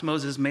 perhaps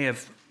Moses may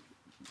have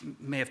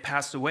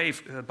passed away.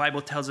 The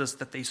Bible tells us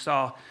that they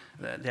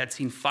had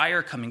seen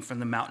fire coming from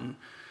the mountain.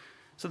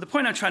 So the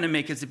point I'm trying to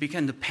make is they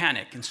began to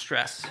panic and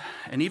stress.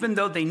 And even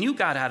though they knew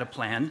God had a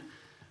plan,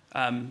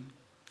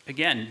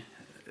 again,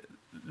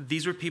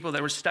 these were people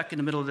that were stuck in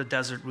the middle of the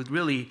desert with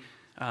really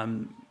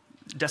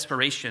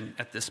desperation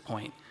at this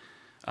point.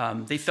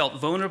 They felt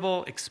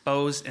vulnerable,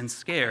 exposed, and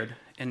scared.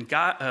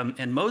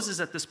 And Moses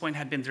at this point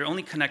had been their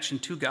only connection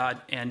to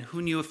God, and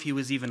who knew if he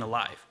was even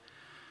alive.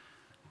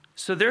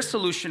 So their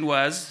solution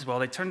was,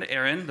 they turned to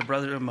Aaron, the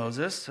brother of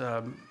Moses,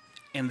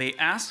 and they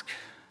asked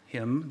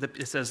him,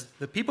 it says,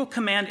 the people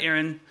command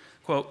Aaron,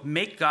 quote,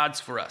 make gods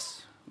for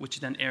us, which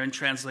then Aaron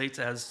translates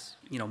as,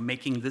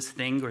 making this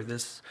thing or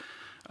this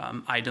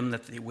item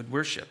that they would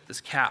worship, this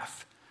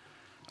calf.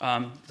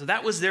 So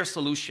that was their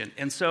solution.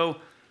 And so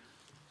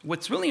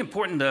what's really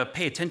important to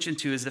pay attention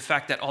to is the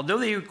fact that although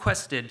they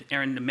requested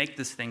Aaron to make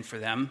this thing for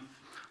them,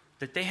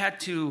 that they had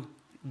to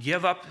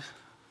give up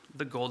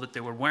the gold that they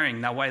were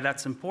wearing. Now, why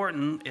that's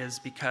important is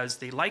because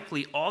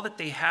all that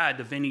they had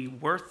of any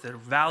worth or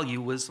value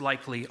was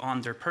likely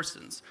on their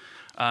persons.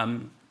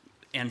 And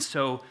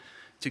so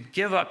to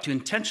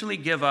intentionally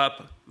give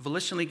up,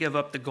 volitionally give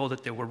up the gold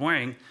that they were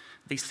wearing,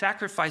 they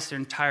sacrificed their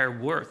entire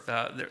worth,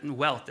 their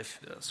wealth,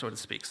 so to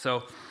speak.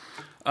 So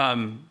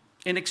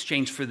in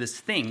exchange for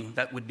this thing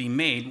that would be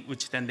made,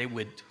 which then they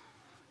would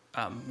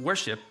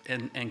worship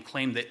and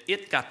claim that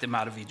it got them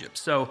out of Egypt.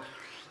 So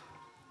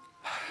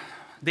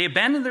they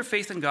abandoned their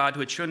faith in God, who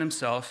had shown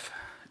himself,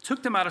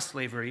 took them out of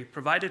slavery,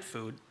 provided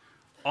food,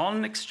 all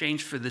in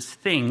exchange for this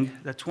thing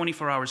that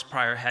 24 hours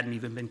prior hadn't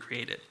even been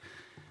created.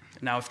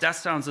 Now, if that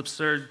sounds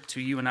absurd to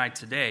you and I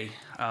today,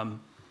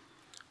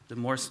 the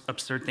more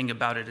absurd thing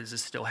about it is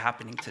it's still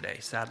happening today,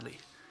 sadly.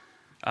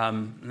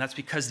 And that's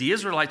because the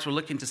Israelites were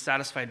looking to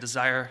satisfy a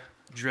desire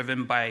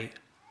driven by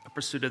a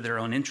pursuit of their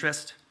own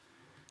interest.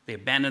 They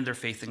abandoned their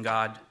faith in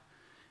God.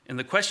 And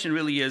the question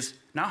really is,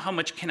 not how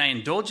much can I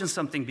indulge in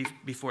something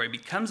before it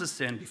becomes a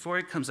sin, before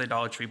it becomes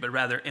idolatry, but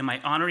rather, am I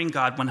honoring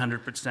God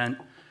 100%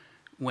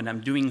 when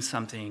I'm doing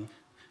something?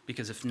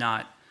 Because if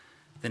not,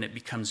 then it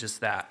becomes just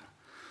that.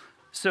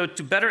 So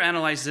to better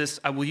analyze this,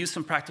 I will use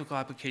some practical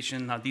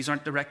application. Now, these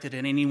aren't directed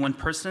at any one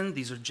person.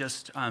 These are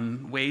just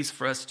ways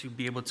for us to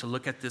be able to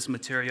look at this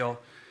material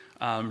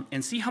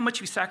and see how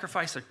much we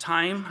sacrifice our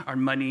time, our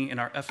money,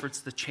 and our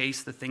efforts to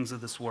chase the things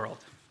of this world.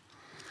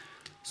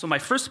 So my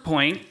first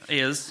point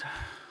is,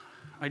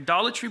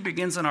 idolatry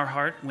begins in our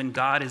heart when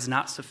God is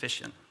not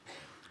sufficient.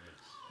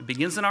 It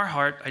begins in our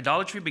heart.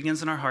 Idolatry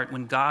begins in our heart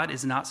when God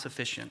is not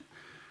sufficient.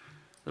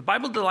 The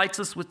Bible delights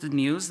us with the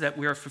news that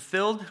we are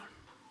fulfilled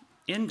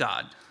in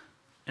God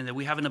and that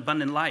we have an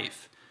abundant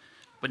life,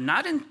 but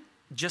not in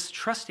just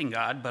trusting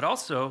God, but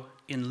also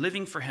in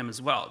living for him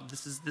as well.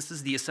 This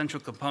is the essential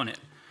component.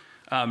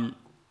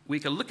 We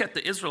could look at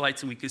the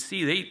Israelites and we could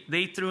see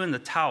they threw in the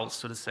towel,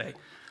 so to say,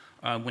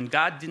 when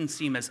God didn't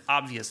seem as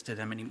obvious to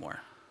them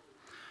anymore.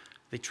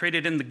 They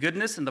traded in the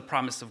goodness and the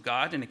promise of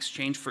God in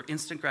exchange for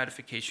instant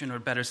gratification, or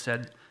better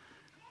said,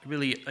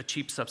 really a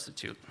cheap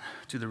substitute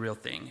to the real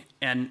thing.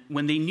 And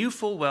when they knew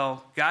full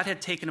well God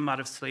had taken them out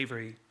of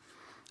slavery,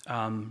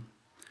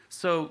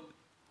 so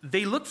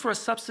they looked for a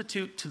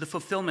substitute to the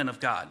fulfillment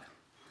of God.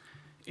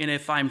 And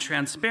if I'm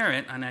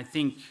transparent, and I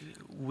think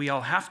we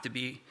all have to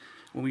be,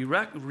 when we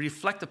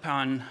reflect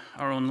upon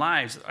our own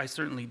lives, I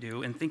certainly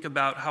do, and think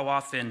about how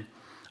often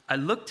I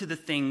look to the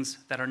things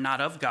that are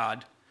not of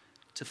God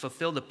to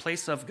fulfill the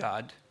place of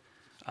God,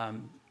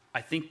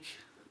 I think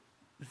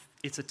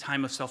it's a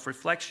time of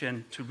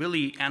self-reflection to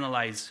really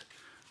analyze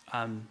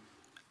an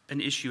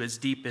issue as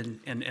deep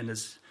and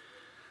as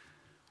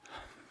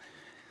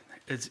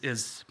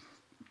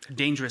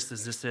dangerous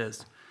as this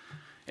is.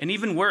 And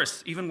even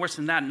worse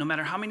than that, no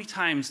matter how many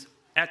times,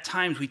 at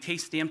times we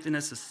taste the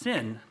emptiness of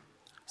sin,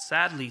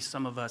 sadly,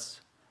 some of us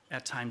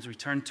at times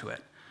return to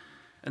it.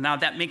 And now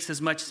that makes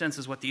as much sense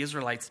as what the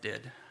Israelites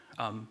did,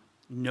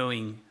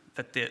 knowing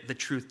that the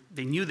truth,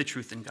 they knew the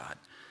truth in God.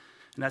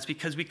 And that's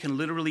because we can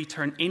literally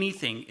turn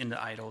anything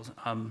into idols.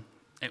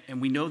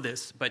 And we know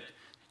this, but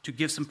to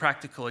give some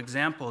practical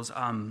examples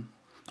on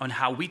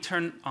how we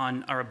turn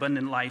on our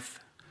abundant life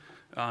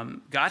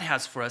God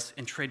has for us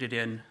and trade it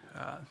in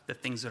the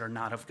things that are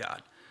not of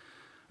God.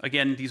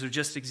 Again, these are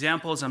just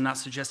examples. I'm not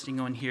suggesting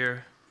anyone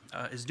here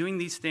is doing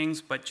these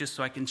things, but just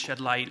so I can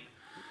shed light.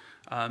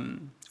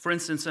 For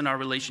instance, in our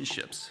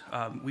relationships,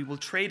 we will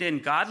trade in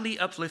godly,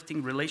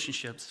 uplifting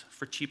relationships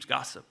for cheap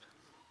gossip.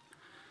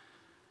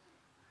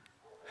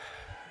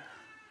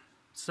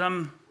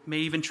 Some may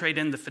even trade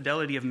in the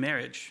fidelity of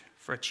marriage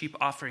for a cheap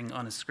offering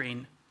on a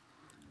screen.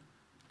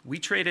 We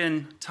trade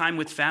in time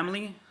with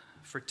family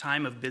for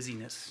time of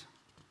busyness.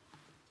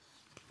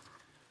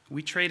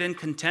 We trade in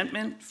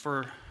contentment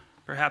for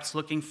perhaps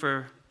looking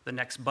for the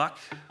next buck,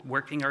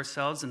 working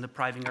ourselves and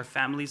depriving our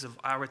families of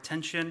our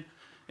attention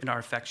and our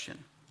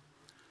affection.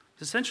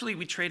 Essentially,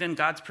 we trade in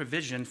God's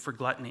provision for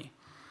gluttony.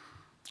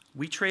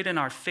 We trade in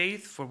our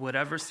faith for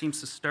whatever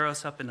seems to stir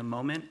us up in a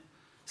moment,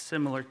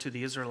 similar to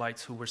the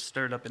Israelites who were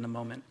stirred up in a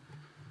moment.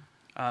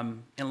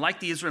 And like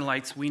the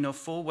Israelites, we know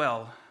full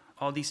well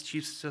all these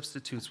cheap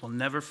substitutes will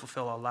never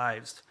fulfill our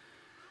lives.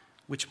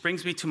 Which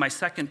brings me to my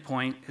second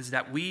point, is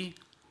that we,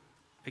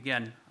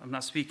 again, I'm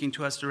not speaking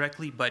to us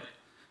directly, but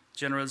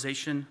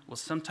generalization, will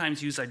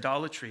sometimes use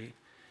idolatry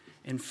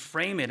and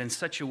frame it in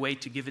such a way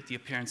to give it the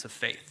appearance of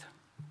faith.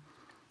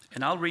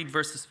 And I'll read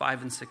verses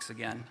 5 and 6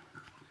 again.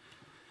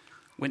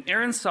 When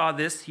Aaron saw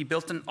this, he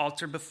built an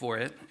altar before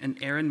it,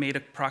 and Aaron made a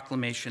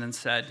proclamation and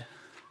said,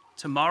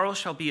 "Tomorrow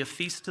shall be a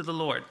feast to the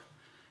Lord."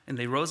 And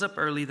they rose up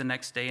early the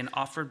next day and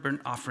offered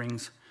burnt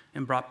offerings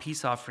and brought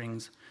peace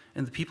offerings.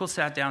 And the people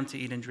sat down to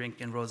eat and drink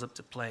and rose up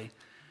to play.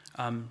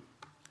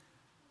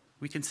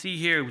 We can see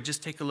here, we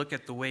just take a look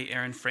at the way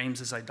Aaron frames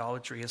his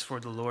idolatry as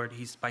for the Lord.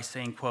 He's by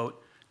saying,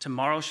 quote,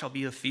 "Tomorrow shall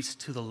be a feast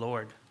to the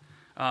Lord."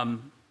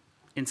 And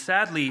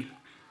sadly,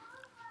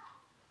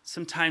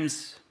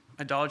 sometimes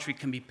idolatry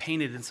can be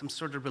painted in some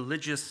sort of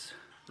religious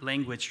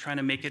language, trying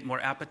to make it more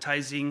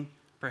appetizing,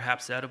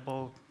 perhaps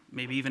edible,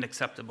 maybe even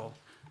acceptable.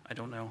 I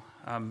don't know.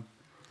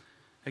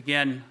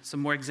 Again, some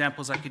more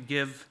examples I could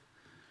give.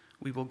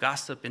 We will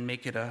gossip and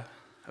make it a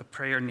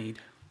prayer need,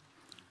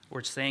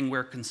 or saying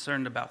we're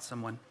concerned about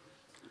someone.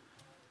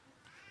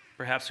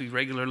 Perhaps we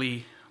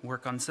regularly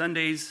work on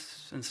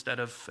Sundays instead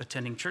of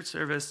attending church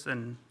service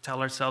and tell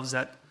ourselves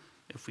that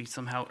if we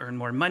somehow earn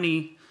more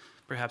money,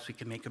 perhaps we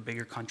can make a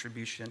bigger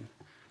contribution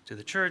to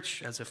the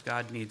church, as if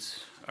God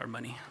needs our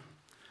money.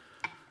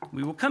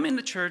 We will come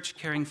into church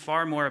caring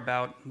far more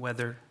about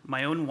whether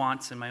my own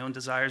wants and my own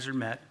desires are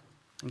met,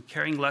 and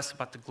caring less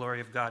about the glory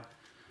of God.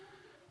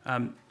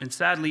 And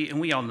sadly, and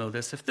we all know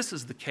this, if this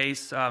is the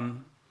case,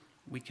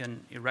 we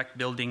can erect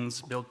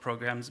buildings, build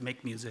programs,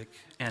 make music,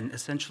 and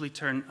essentially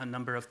turn a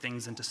number of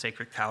things into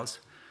sacred cows.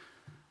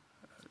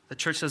 The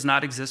church does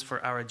not exist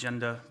for our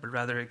agenda, but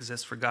rather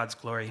exists for God's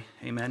glory.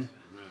 Amen.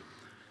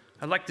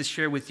 I'd like to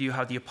share with you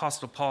how the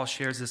Apostle Paul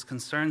shares his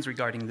concerns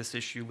regarding this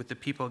issue with the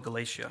people of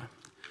Galatia.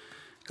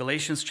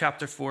 Galatians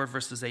chapter 4,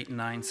 verses 8 and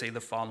 9 say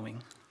the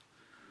following.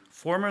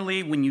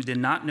 "Formerly, when you did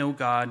not know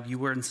God, you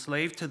were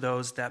enslaved to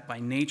those that by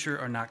nature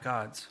are not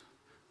God's.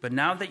 But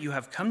now that you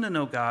have come to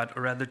know God,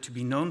 or rather to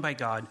be known by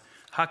God,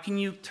 how can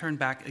you turn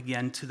back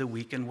again to the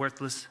weak and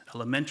worthless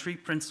elementary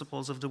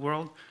principles of the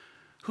world?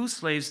 Whose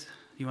slaves do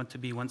you want to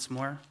be once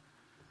more?"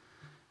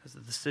 That's a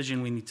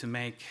decision we need to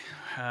make.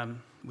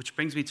 Which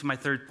brings me to my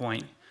third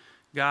point.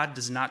 God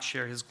does not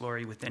share his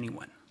glory with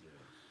anyone.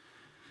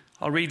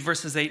 I'll read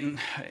verses 8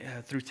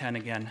 through 10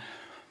 again.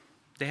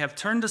 "They have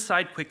turned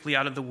aside quickly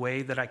out of the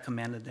way that I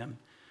commanded them.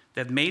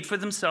 They have made for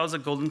themselves a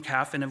golden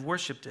calf and have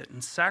worshipped it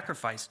and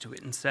sacrificed to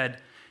it and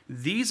said,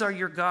 These are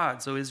your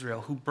gods, O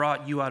Israel, who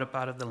brought you out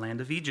of the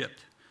land of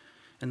Egypt.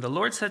 And the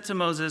Lord said to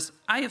Moses,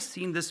 I have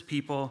seen this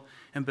people,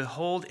 and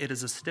behold, it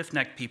is a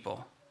stiff-necked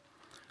people.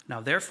 Now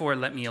therefore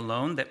let me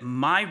alone, that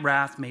my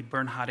wrath may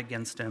burn hot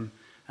against them.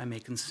 I may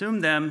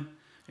consume them,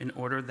 in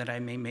order that I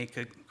may make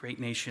a great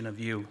nation of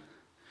you.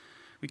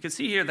 We can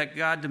see here that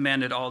God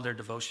demanded all their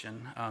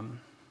devotion,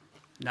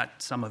 not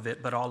some of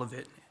it, but all of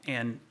it.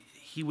 And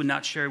he would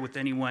not share it with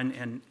anyone,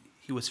 and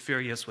he was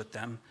furious with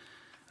them.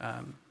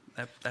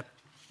 That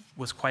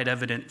was quite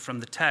evident from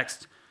the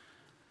text.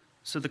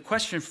 So the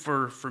question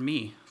for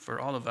me, for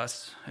all of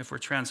us, if we're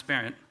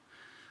transparent,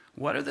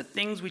 what are the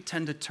things we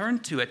tend to turn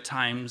to at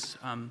times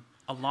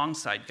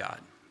alongside God?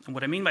 And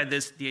what I mean by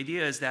this, the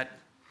idea is that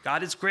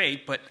God is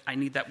great, but I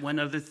need that one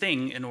other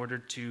thing in order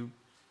to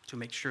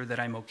make sure that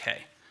I'm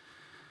okay.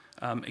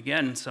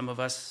 Again, some of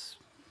us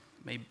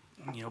may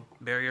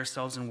bury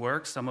ourselves in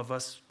work. Some of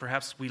us,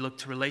 perhaps we look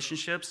to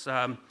relationships.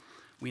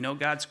 We know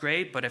God's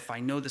great, but if I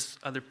know this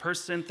other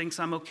person thinks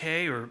I'm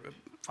okay or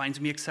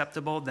finds me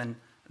acceptable, then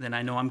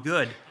I know I'm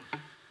good.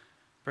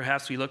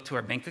 Perhaps we look to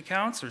our bank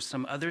accounts or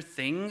some other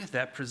thing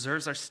that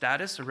preserves our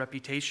status or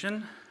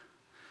reputation.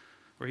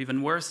 Or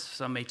even worse,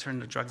 some may turn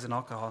to drugs and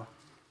alcohol.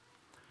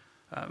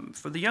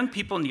 For the young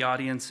people in the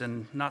audience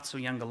and not so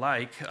young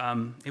alike,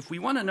 if we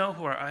want to know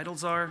who our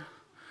idols are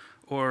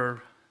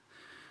or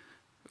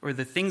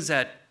the things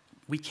that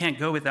we can't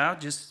go without,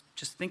 just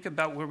think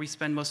about where we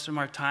spend most of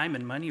our time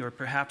and money, or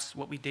perhaps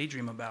what we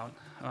daydream about.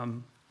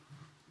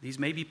 These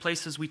may be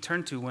places we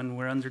turn to when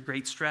we're under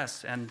great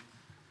stress. And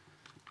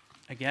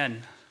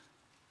again,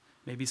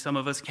 maybe some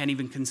of us can't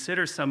even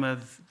consider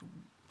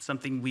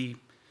something we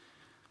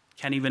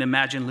can't even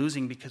imagine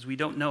losing because we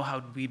don't know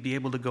how we'd be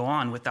able to go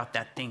on without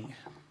that thing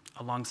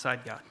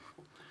alongside God.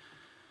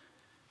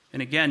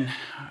 And again,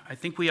 I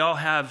think we all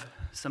have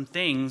some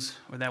things,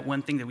 or that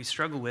one thing that we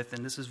struggle with,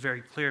 and this is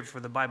very clear, for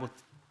the Bible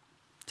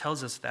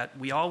tells us that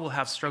we all will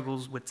have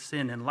struggles with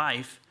sin in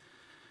life.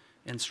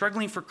 And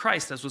struggling for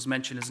Christ, as was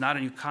mentioned, is not a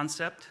new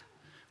concept,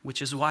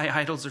 which is why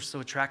idols are so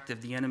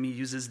attractive. The enemy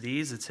uses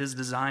these. It's his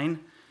design.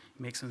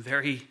 He makes them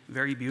very,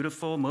 very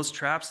beautiful. Most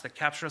traps that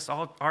capture us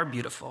all are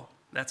beautiful.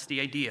 That's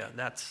the idea.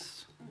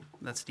 That's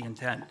the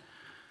intent.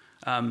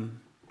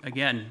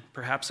 Again,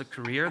 perhaps a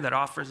career that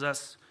offers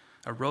us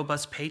a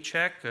robust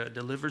paycheck,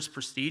 delivers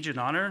prestige and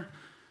honor,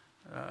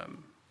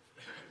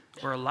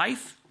 or a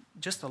life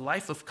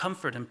of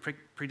comfort and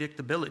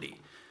predictability.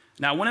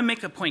 Now, I want to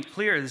make a point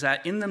clear is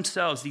that in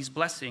themselves, these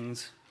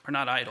blessings are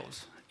not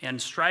idols,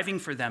 and striving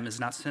for them is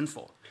not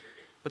sinful.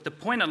 But the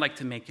point I'd like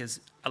to make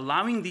is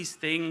allowing these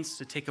things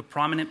to take a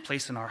prominent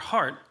place in our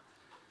heart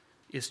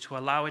is to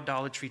allow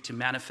idolatry to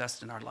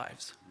manifest in our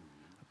lives.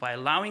 By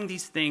allowing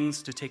these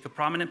things to take a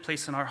prominent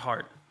place in our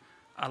heart,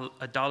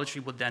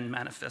 idolatry will then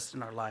manifest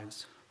in our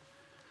lives.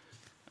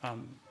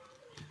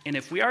 And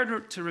if we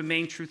are to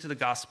remain true to the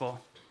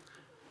gospel,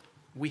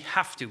 we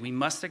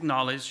must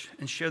acknowledge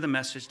and share the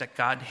message that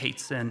God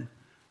hates sin.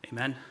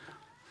 Amen?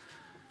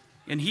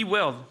 And he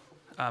will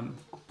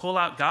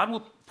God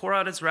will pour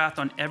out his wrath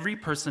on every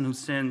person who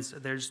sins.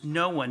 There's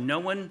no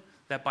one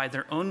that by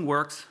their own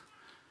works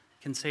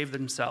can save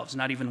themselves,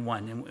 not even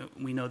one.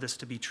 And we know this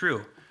to be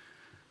true.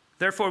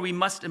 Therefore, we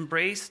must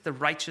embrace the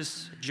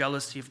righteous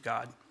jealousy of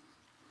God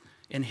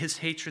and his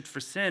hatred for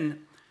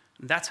sin.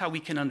 That's how we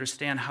can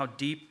understand how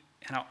deep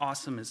and how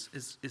awesome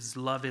his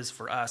love is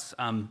for us.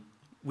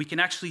 We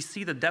can actually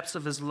see the depths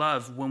of his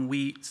love when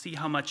we see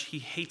how much he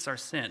hates our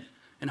sin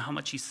and how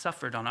much he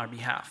suffered on our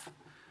behalf.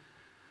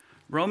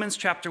 Romans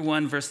chapter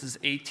 1, verses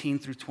 18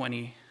 through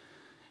 20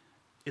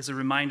 is a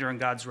reminder on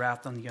God's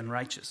wrath on the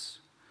unrighteous.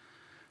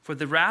 For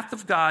the wrath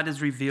of God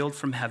is revealed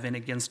from heaven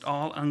against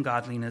all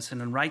ungodliness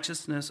and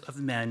unrighteousness of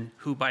men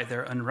who by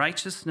their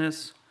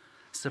unrighteousness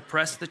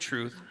suppress the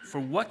truth. For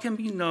what can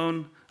be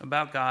known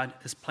about God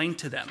is plain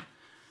to them,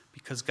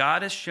 because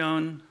God has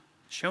shown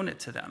it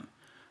to them.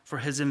 For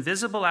his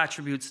invisible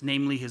attributes,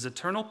 namely his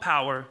eternal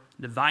power,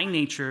 divine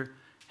nature,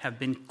 have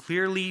been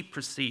clearly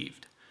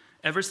perceived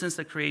ever since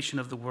the creation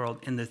of the world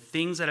in the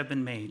things that have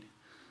been made.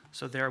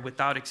 So they are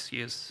without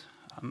excuse.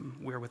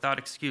 We're without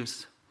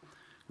excuse.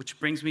 Which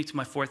brings me to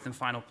my fourth and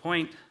final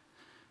point,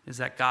 is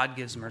that God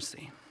gives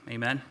mercy.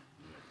 Amen?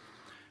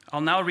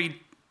 I'll now read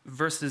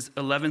verses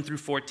 11 through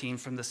 14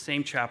 from the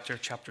same chapter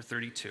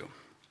 32.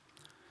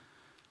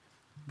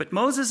 But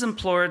Moses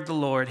implored the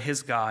Lord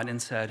his God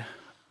and said,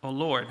 O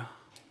Lord,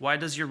 why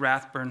does your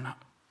wrath burn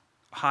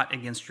hot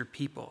against your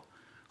people,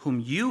 whom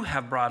you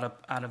have brought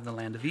up out of the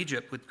land of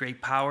Egypt with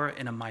great power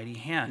and a mighty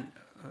hand?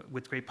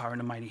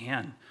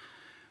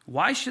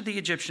 Why should the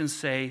Egyptians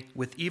say,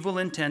 with evil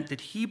intent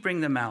did he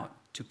bring them out,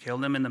 to kill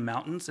them in the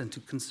mountains and to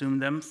consume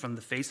them from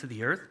the face of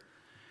the earth?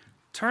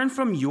 Turn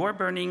from your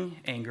burning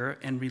anger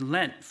and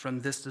relent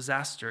from this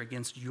disaster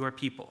against your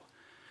people.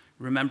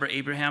 Remember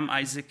Abraham,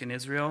 Isaac, and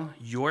Israel,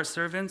 your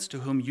servants, to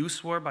whom you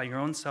swore by your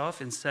own self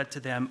and said to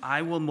them,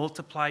 I will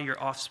multiply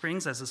your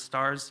offsprings as the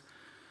stars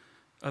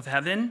of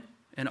heaven,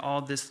 and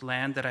all this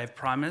land that I have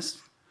promised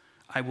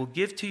I will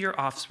give to your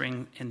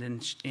offspring,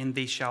 and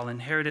they shall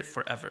inherit it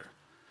forever.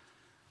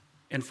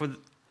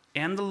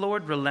 And the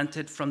Lord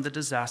relented from the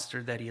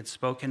disaster that he had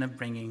spoken of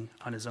bringing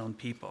on his own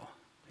people.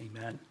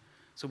 Amen.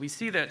 So we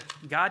see that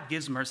God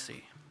gives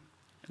mercy,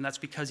 and that's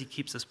because he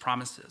keeps his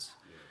promises.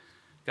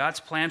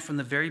 God's plan from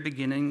the very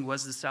beginning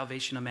was the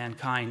salvation of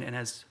mankind, and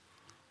as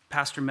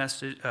Pastor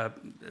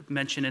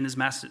mentioned in his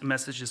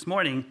message this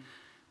morning,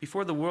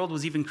 before the world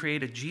was even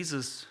created,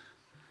 Jesus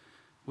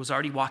was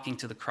already walking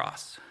to the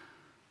cross.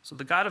 So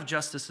the God of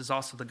justice is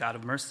also the God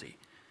of mercy.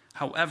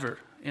 However,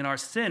 in our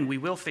sin, we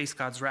will face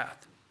God's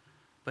wrath.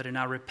 But in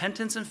our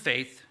repentance and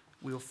faith,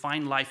 we will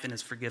find life in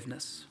his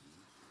forgiveness.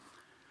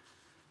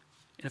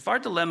 And if our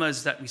dilemma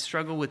is that we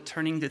struggle with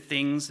turning to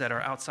things that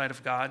are outside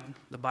of God,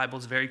 the Bible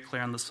is very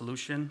clear on the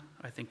solution.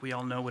 I think we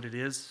all know what it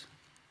is.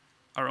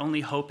 Our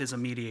only hope is a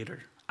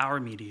mediator, our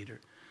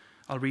mediator.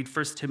 I'll read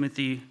 1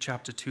 Timothy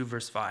chapter 2,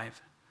 verse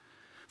 5.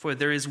 For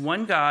there is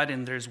one God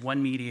and there is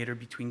one mediator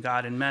between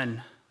God and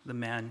men, the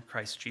man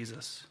Christ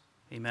Jesus.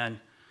 Amen.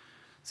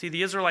 See,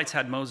 the Israelites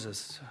had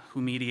Moses,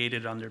 who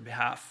mediated on their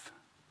behalf,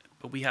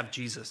 but we have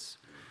Jesus.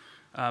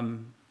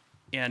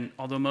 And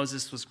although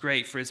Moses was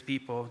great for his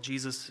people,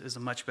 Jesus is a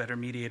much better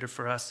mediator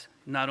for us.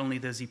 Not only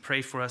does he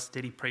pray for us,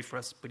 did he pray for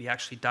us, but he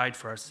actually died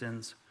for our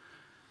sins.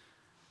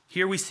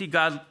 Here we see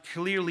God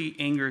clearly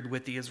angered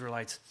with the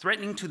Israelites,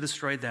 threatening to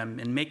destroy them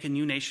and make a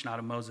new nation out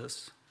of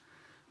Moses.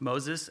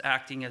 Moses,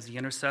 acting as the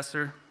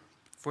intercessor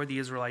for the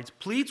Israelites,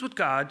 pleads with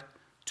God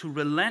to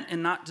relent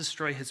and not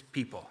destroy his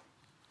people.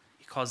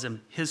 He calls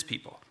them his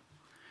people.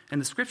 And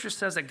the scripture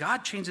says that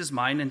God changed his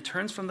mind and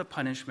turns from the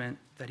punishment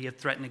that he had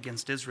threatened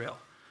against Israel.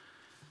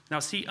 Now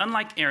see,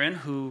 unlike Aaron,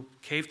 who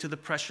caved to the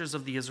pressures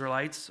of the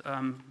Israelites,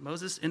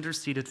 Moses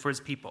interceded for his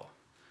people.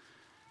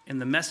 And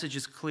the message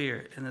is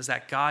clear, and is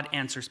that God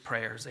answers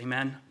prayers.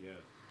 Amen? Yeah.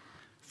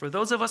 For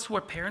those of us who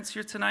are parents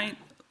here tonight,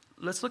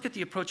 let's look at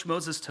the approach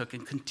Moses took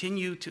and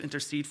continue to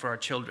intercede for our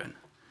children.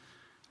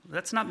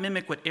 Let's not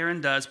mimic what Aaron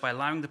does by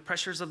allowing the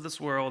pressures of this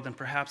world and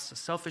perhaps a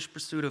selfish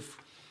pursuit of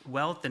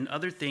wealth and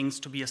other things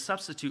to be a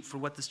substitute for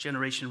what this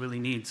generation really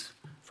needs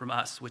from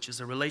us, which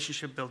is a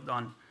relationship built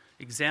on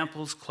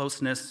examples,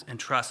 closeness, and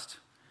trust.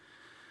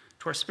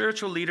 To our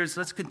spiritual leaders,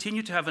 let's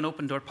continue to have an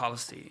open door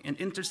policy and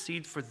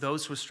intercede for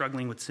those who are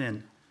struggling with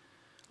sin.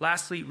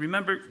 Lastly,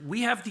 remember,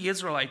 we have the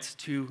Israelites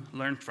to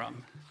learn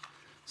from.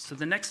 So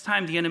the next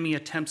time the enemy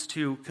attempts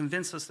to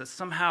convince us that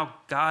somehow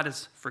God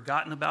has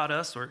forgotten about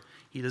us or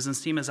he doesn't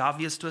seem as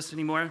obvious to us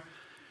anymore,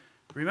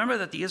 remember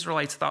that the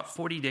Israelites thought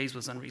 40 days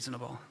was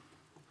unreasonable.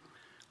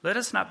 Let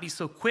us not be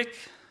so quick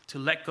to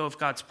let go of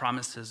God's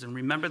promises and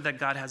remember that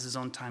God has his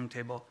own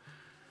timetable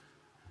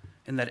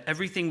and that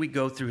everything we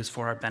go through is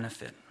for our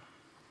benefit.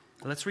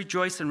 Let's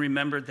rejoice and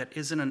remember that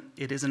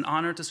it is an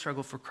honor to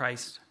struggle for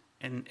Christ.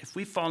 And if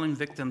we've fallen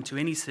victim to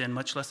any sin,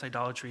 much less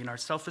idolatry, in our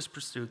selfish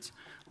pursuits,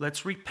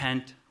 let's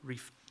repent,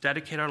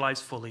 dedicate our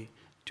lives fully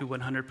to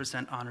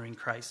 100% honoring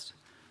Christ.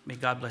 May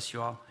God bless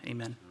you all.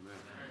 Amen.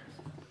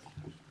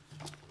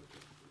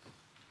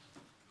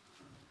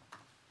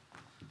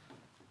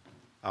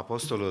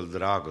 Apostolul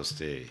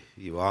dragostei,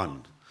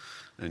 Ioan,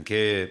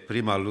 încheie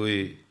prima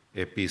lui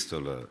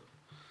epistolă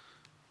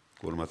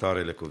cu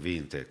următoarele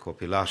cuvinte: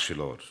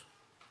 copilașilor,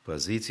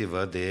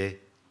 păziți-vă de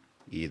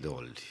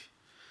idoli.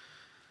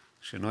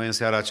 Și noi în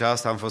seara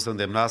aceasta am fost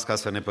îndemnați ca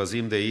să ne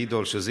păzim de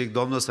idoli și zic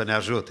Domnul să ne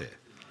ajute.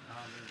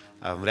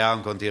 Am vrea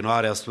în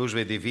continuarea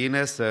slujbei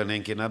divine să ne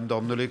închinăm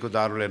Domnului cu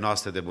darurile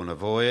noastre de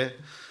bunăvoie.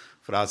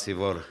 Frații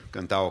vor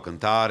cânta o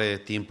cântare,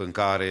 timp în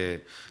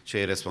care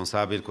cei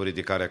responsabili cu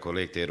ridicarea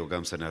colectei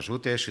rugăm să ne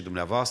ajute și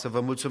dumneavoastră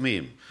vă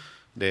mulțumim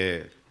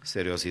de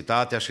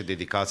seriozitatea și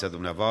dedicația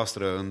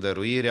dumneavoastră în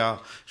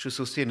dăruirea și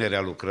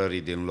susținerea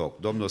lucrării din loc.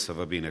 Domnul să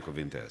vă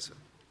binecuvinteze.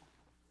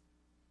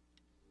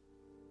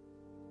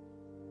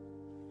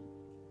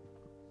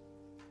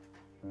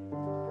 Thank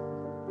you.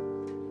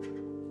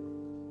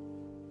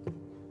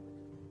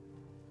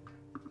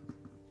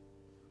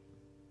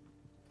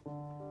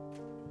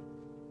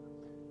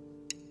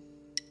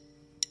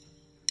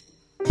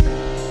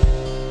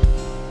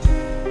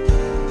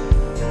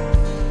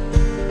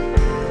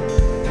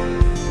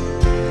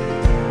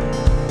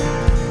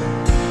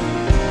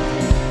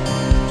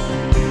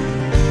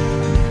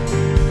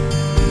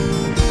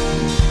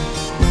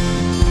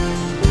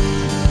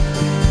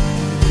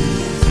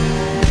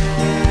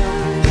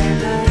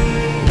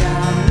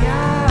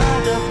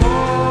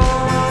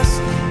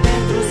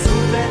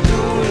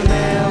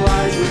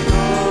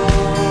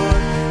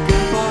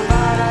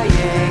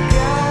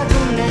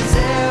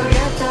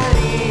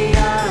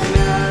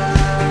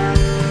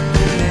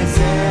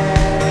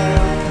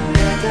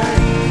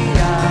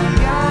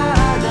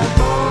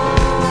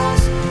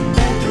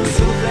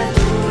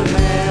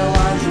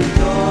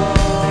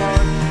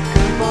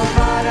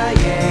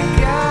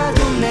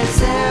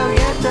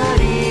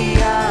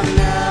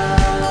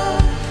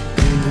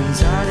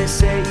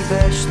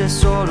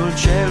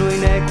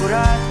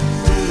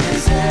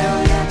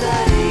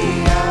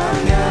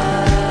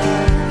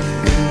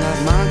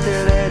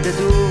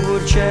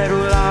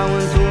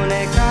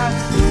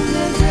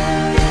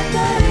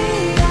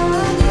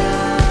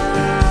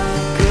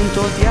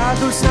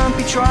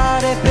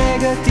 picioare,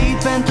 pregătit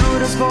pentru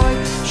război.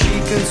 Și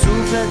când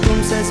sufletul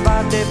se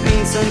zbate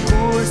prins în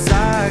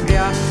cursa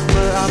grea,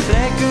 mă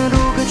aplec în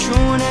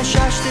rugăciune și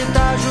aștept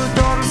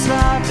ajutorul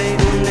slavei.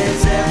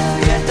 Dumnezeu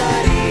e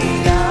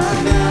tăria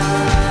mea,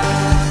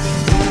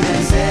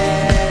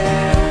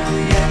 Dumnezeu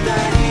e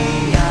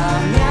tăria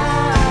mea,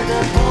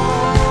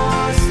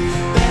 adăpost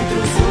pentru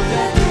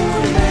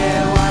sufletul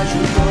meu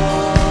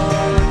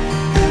ajutor.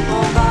 Când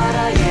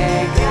povara e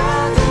grea,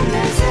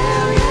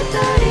 Dumnezeu e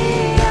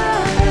tăria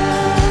mea,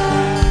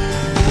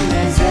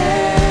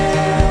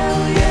 Dumnezeu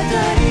e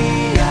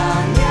tăria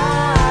mea,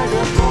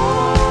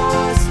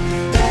 adăpost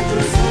pentru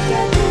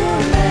sufletul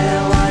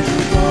meu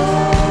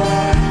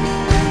ajutor.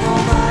 Când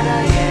povara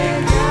e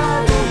grea,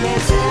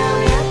 Dumnezeu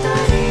e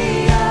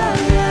tăria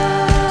mea.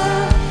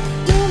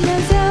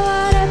 Dumnezeu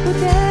are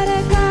putere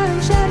ca în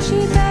cer și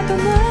pe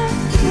pământ.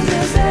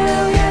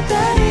 Dumnezeu e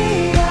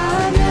tăria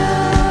mea.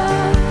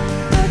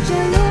 Orice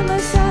lume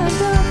se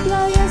întâmplă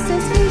este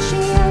scris și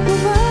în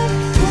cuvânt.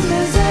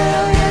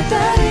 Dumnezeu e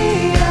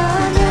tăria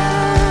mea.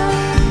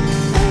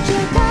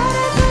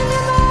 Încercare când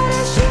e mare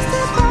și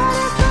se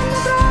pare când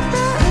e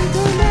groapă,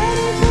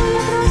 întunericul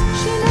e prost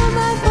și nu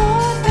mai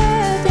pot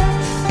vedea.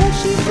 Dar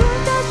și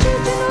fruntea și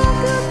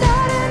genunchiul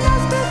tare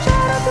n-ați pe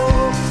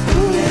cerul.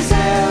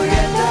 Dumnezeu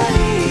e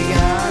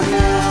tăria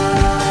mea.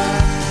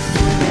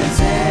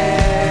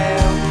 Dumnezeu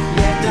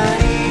e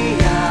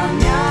tăria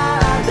mea,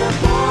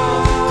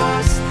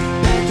 adăpost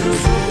pentru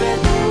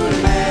sufletul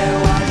meu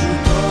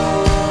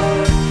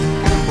ajutor.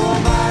 Când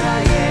povara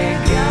e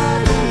grea,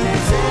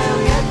 Dumnezeu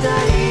e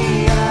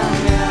tăria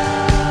mea.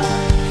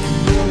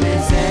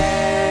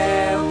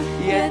 Dumnezeu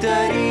e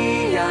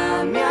tăria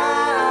mea,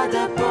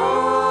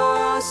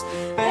 adăpost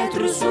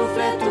pentru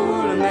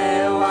sufletul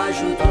meu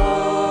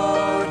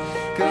ajutor.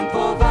 Când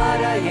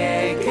povara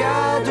e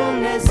grea,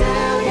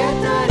 Dumnezeu e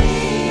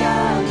tăria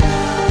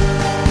mea.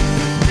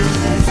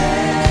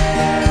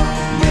 Dumnezeu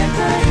e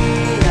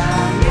tăria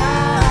mea,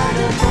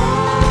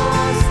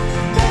 adăpost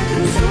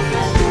pentru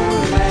sufletul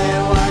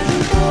meu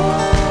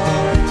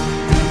ajutor.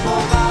 Când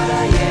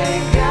povara e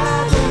grea,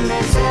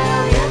 Dumnezeu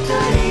e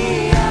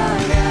tăria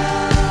mea.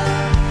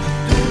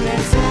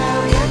 Dumnezeu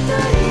e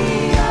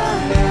tăria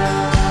mea.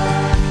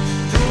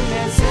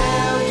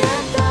 Dumnezeu e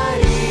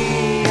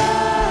tăria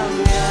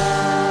mea.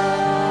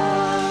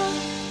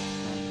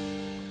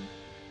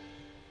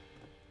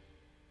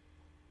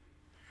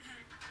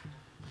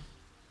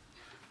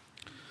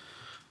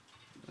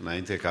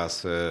 Înainte ca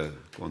să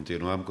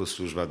continuăm cu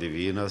slujba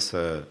divină,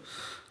 să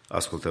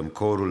ascultăm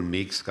corul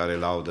mix care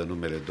laudă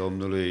numele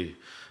Domnului,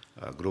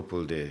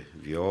 grupul de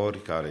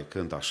viori care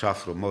cântă așa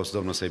frumos,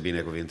 Domnul să-i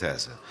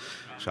binecuvinteze.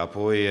 Și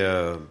apoi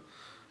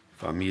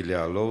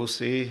familia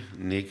Losey,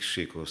 Nick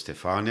și cu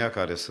Stefania,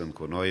 care sunt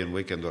cu noi în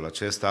weekendul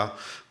acesta,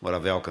 vor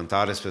avea o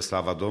cântare spre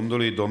slava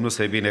Domnului, Domnul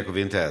să-i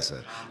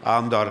binecuvinteze.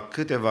 Am doar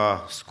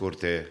câteva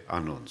scurte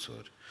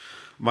anunțuri.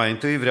 Mai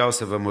întâi vreau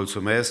să vă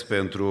mulțumesc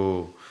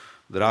pentru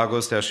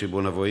dragostea și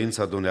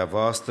bunăvoința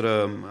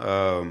dumneavoastră,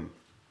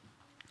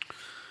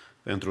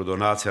 pentru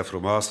donația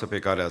frumoasă pe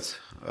care ați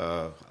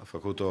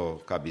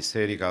făcut-o ca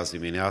biserică azi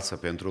dimineață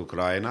pentru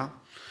Ucraina.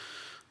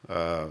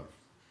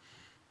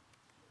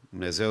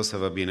 Dumnezeu să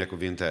vă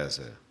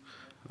binecuvinteze.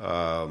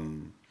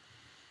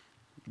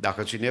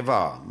 Dacă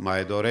cineva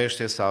mai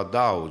dorește să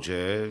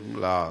adauge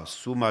la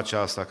suma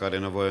aceasta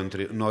care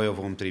noi o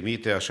vom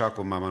trimite, așa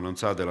cum am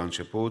anunțat de la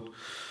început,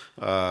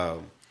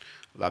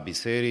 la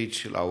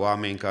biserici, la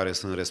oameni care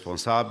sunt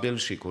responsabili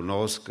și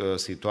cunosc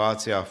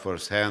situația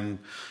first hand,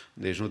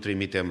 deci nu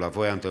trimitem la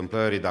voia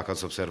întâmplării. Dacă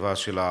ați observat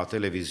și la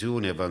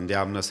televiziune, vă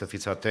îndeamnă să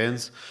fiți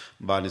atenți,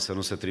 banii să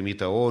nu se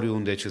trimită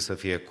oriunde, ci să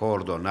fie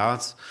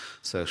coordonați,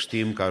 să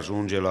știm că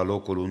ajunge la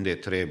locul unde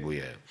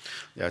trebuie.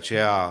 De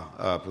aceea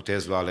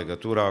puteți lua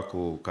legătura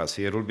cu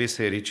casierul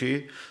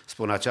bisericii,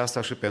 spun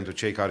aceasta și pentru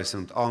cei care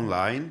sunt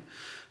online,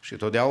 și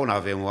totdeauna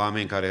avem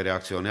oameni care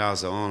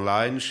reacționează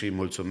online și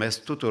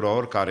mulțumesc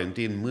tuturor care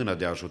întind mână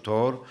de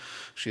ajutor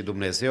și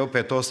Dumnezeu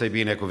pe toți să-i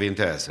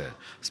binecuvinteze.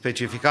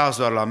 Specificați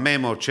doar la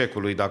memo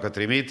check-ului dacă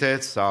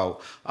trimiteți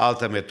sau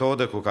altă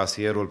metodă cu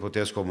casierul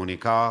puteți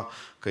comunica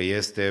că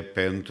este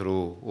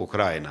pentru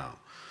Ucraina.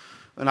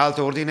 În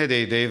altă ordine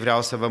de idei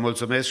vreau să vă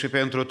mulțumesc și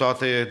pentru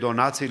toate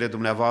donațiile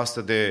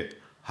dumneavoastră de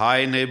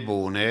haine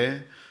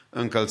bune,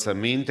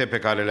 încălțăminte pe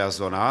care le-ați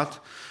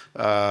donat.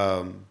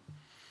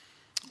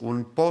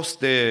 Un post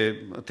de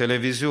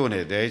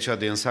televiziune de aici,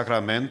 din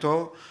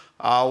Sacramento,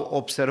 au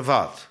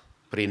observat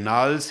prin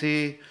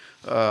alții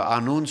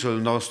anunțul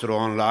nostru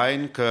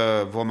online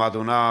că vom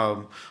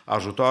aduna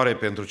ajutoare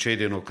pentru cei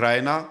din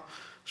Ucraina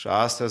și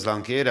astăzi, la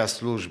încheierea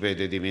slujbei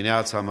de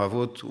dimineață, am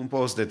avut un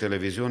post de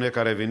televiziune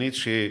care a venit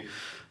și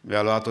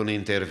mi-a luat un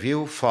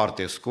interviu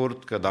foarte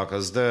scurt, că dacă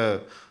îți dă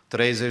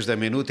 30 de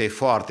minute e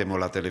foarte mult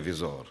la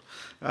televizor.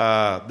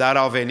 Dar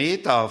au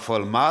venit, au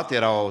filmat,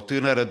 era o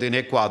tânără din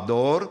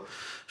Ecuador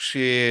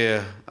și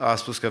a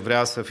spus că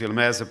vrea să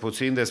filmeze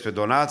puțin despre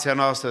donația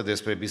noastră,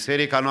 despre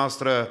biserica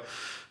noastră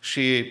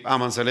și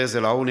am înțeles de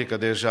la unii că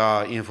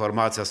deja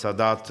informația s-a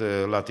dat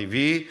la TV.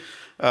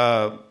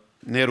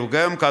 ne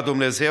rugăm ca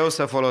Dumnezeu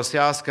să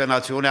folosească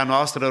națiunea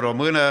noastră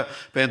română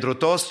pentru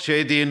toți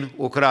cei din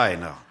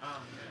Ucraina.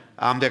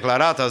 Am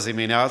declarat azi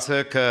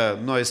dimineață că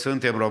noi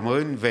suntem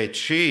români,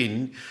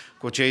 vecini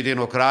cu cei din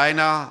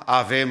Ucraina,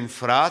 avem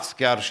frați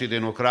chiar și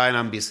din Ucraina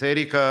în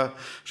biserică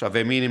și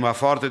avem inima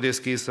foarte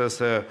deschisă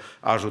să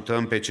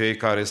ajutăm pe cei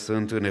care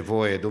sunt în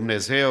nevoie.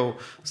 Dumnezeu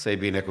să-i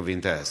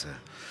binecuvinteze.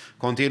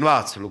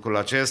 Continuați lucrul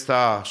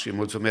acesta și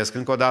mulțumesc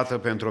încă o dată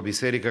pentru o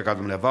biserică ca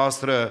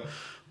dumneavoastră,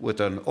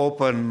 with an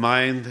open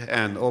mind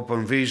and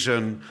open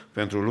vision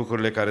pentru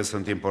lucrurile care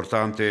sunt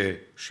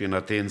importante și în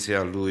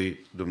atenția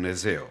lui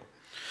Dumnezeu.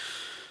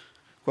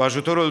 Cu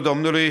ajutorul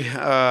Domnului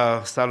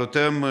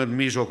salutăm în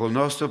mijlocul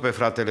nostru pe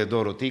fratele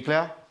Doru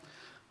Ticlea.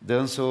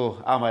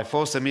 Dânsul a mai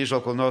fost în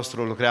mijlocul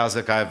nostru,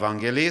 lucrează ca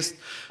evanghelist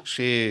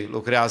și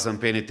lucrează în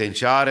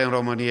penitenciare în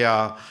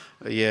România.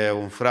 E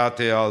un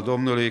frate al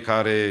Domnului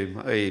care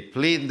e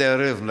plin de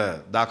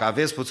râvnă. Dacă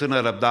aveți puțină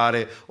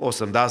răbdare, o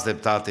să-mi dați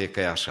dreptate că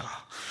e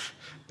așa.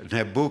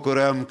 Ne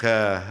bucurăm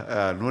că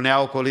nu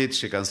ne-a ocolit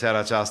și că în seara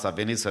aceasta a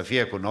venit să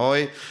fie cu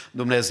noi.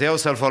 Dumnezeu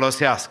să-l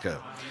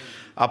folosească.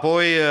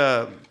 Apoi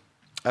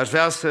aș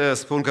vrea să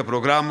spun că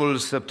programul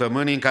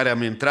săptămânii în care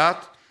am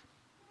intrat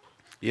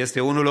este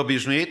unul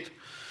obișnuit.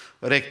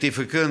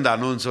 Rectificând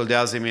anunțul de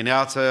azi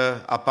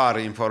dimineață, apar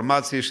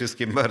informații și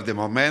schimbări de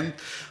moment.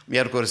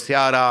 Miercuri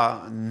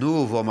seara nu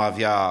vom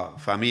avea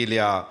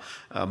familia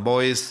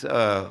Mois,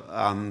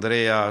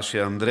 Andreea și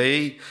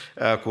Andrei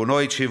cu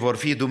noi, ci vor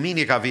fi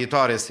duminica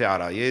viitoare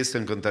seara. Ei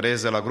sunt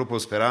cântărezi de la grupul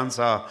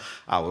Speranța,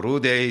 au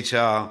rude aici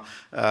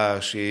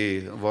și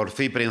vor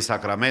fi prin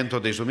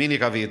sacramentul. Deci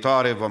duminica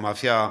viitoare vom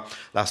avea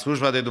la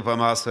slujba de după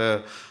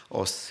masă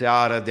o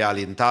seară de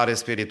alintare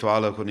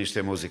spirituală cu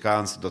niște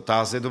muzicanți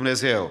dotați de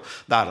Dumnezeu.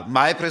 Dar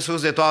mai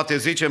presus de toate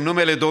zicem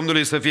numele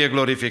Domnului să fie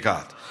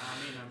glorificat.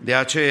 De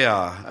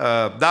aceea,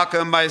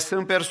 dacă mai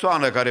sunt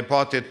persoane care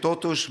poate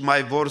totuși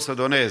mai vor să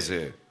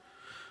doneze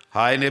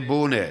haine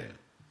bune,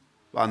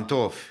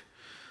 pantofi,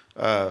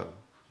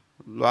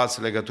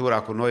 luați legătura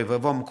cu noi, vă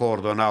vom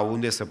coordona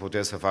unde să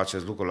puteți să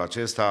faceți lucrul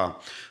acesta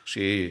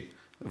și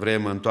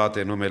vrem în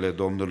toate numele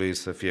Domnului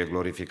să fie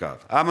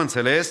glorificat. Am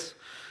înțeles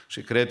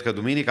și cred că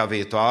duminica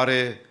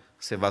viitoare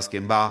se va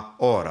schimba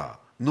ora.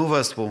 Nu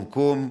vă spun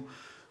cum,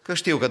 că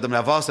știu că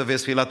dumneavoastră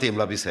veți fi la timp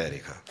la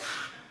biserică.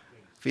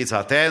 Fiți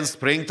atenți,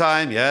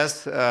 springtime,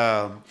 yes,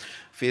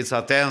 fiți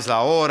atenți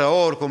la oră,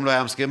 oricum noi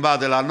am schimbat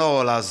de la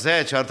 9 la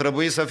 10, ar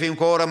trebui să fim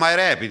cu o oră mai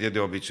repede de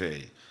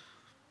obicei.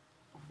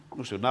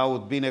 Nu știu,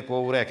 n-aud bine cu o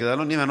ureche, dar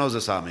nimeni nu o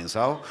să amin,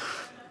 sau?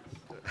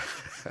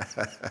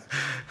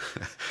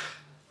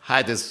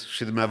 Haideți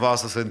și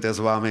dumneavoastră sunteți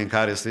oameni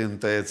care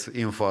sunteți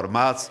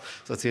informați,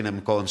 să ținem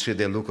cont și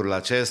de lucrul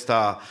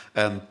acesta.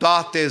 În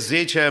toate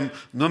zicem,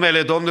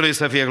 numele Domnului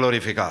să fie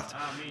glorificat.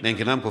 Amin. Ne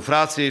închinăm cu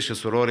frații și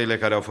surorile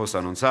care au fost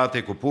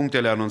anunțate, cu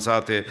punctele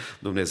anunțate,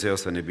 Dumnezeu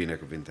să ne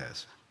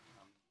binecuvinteze.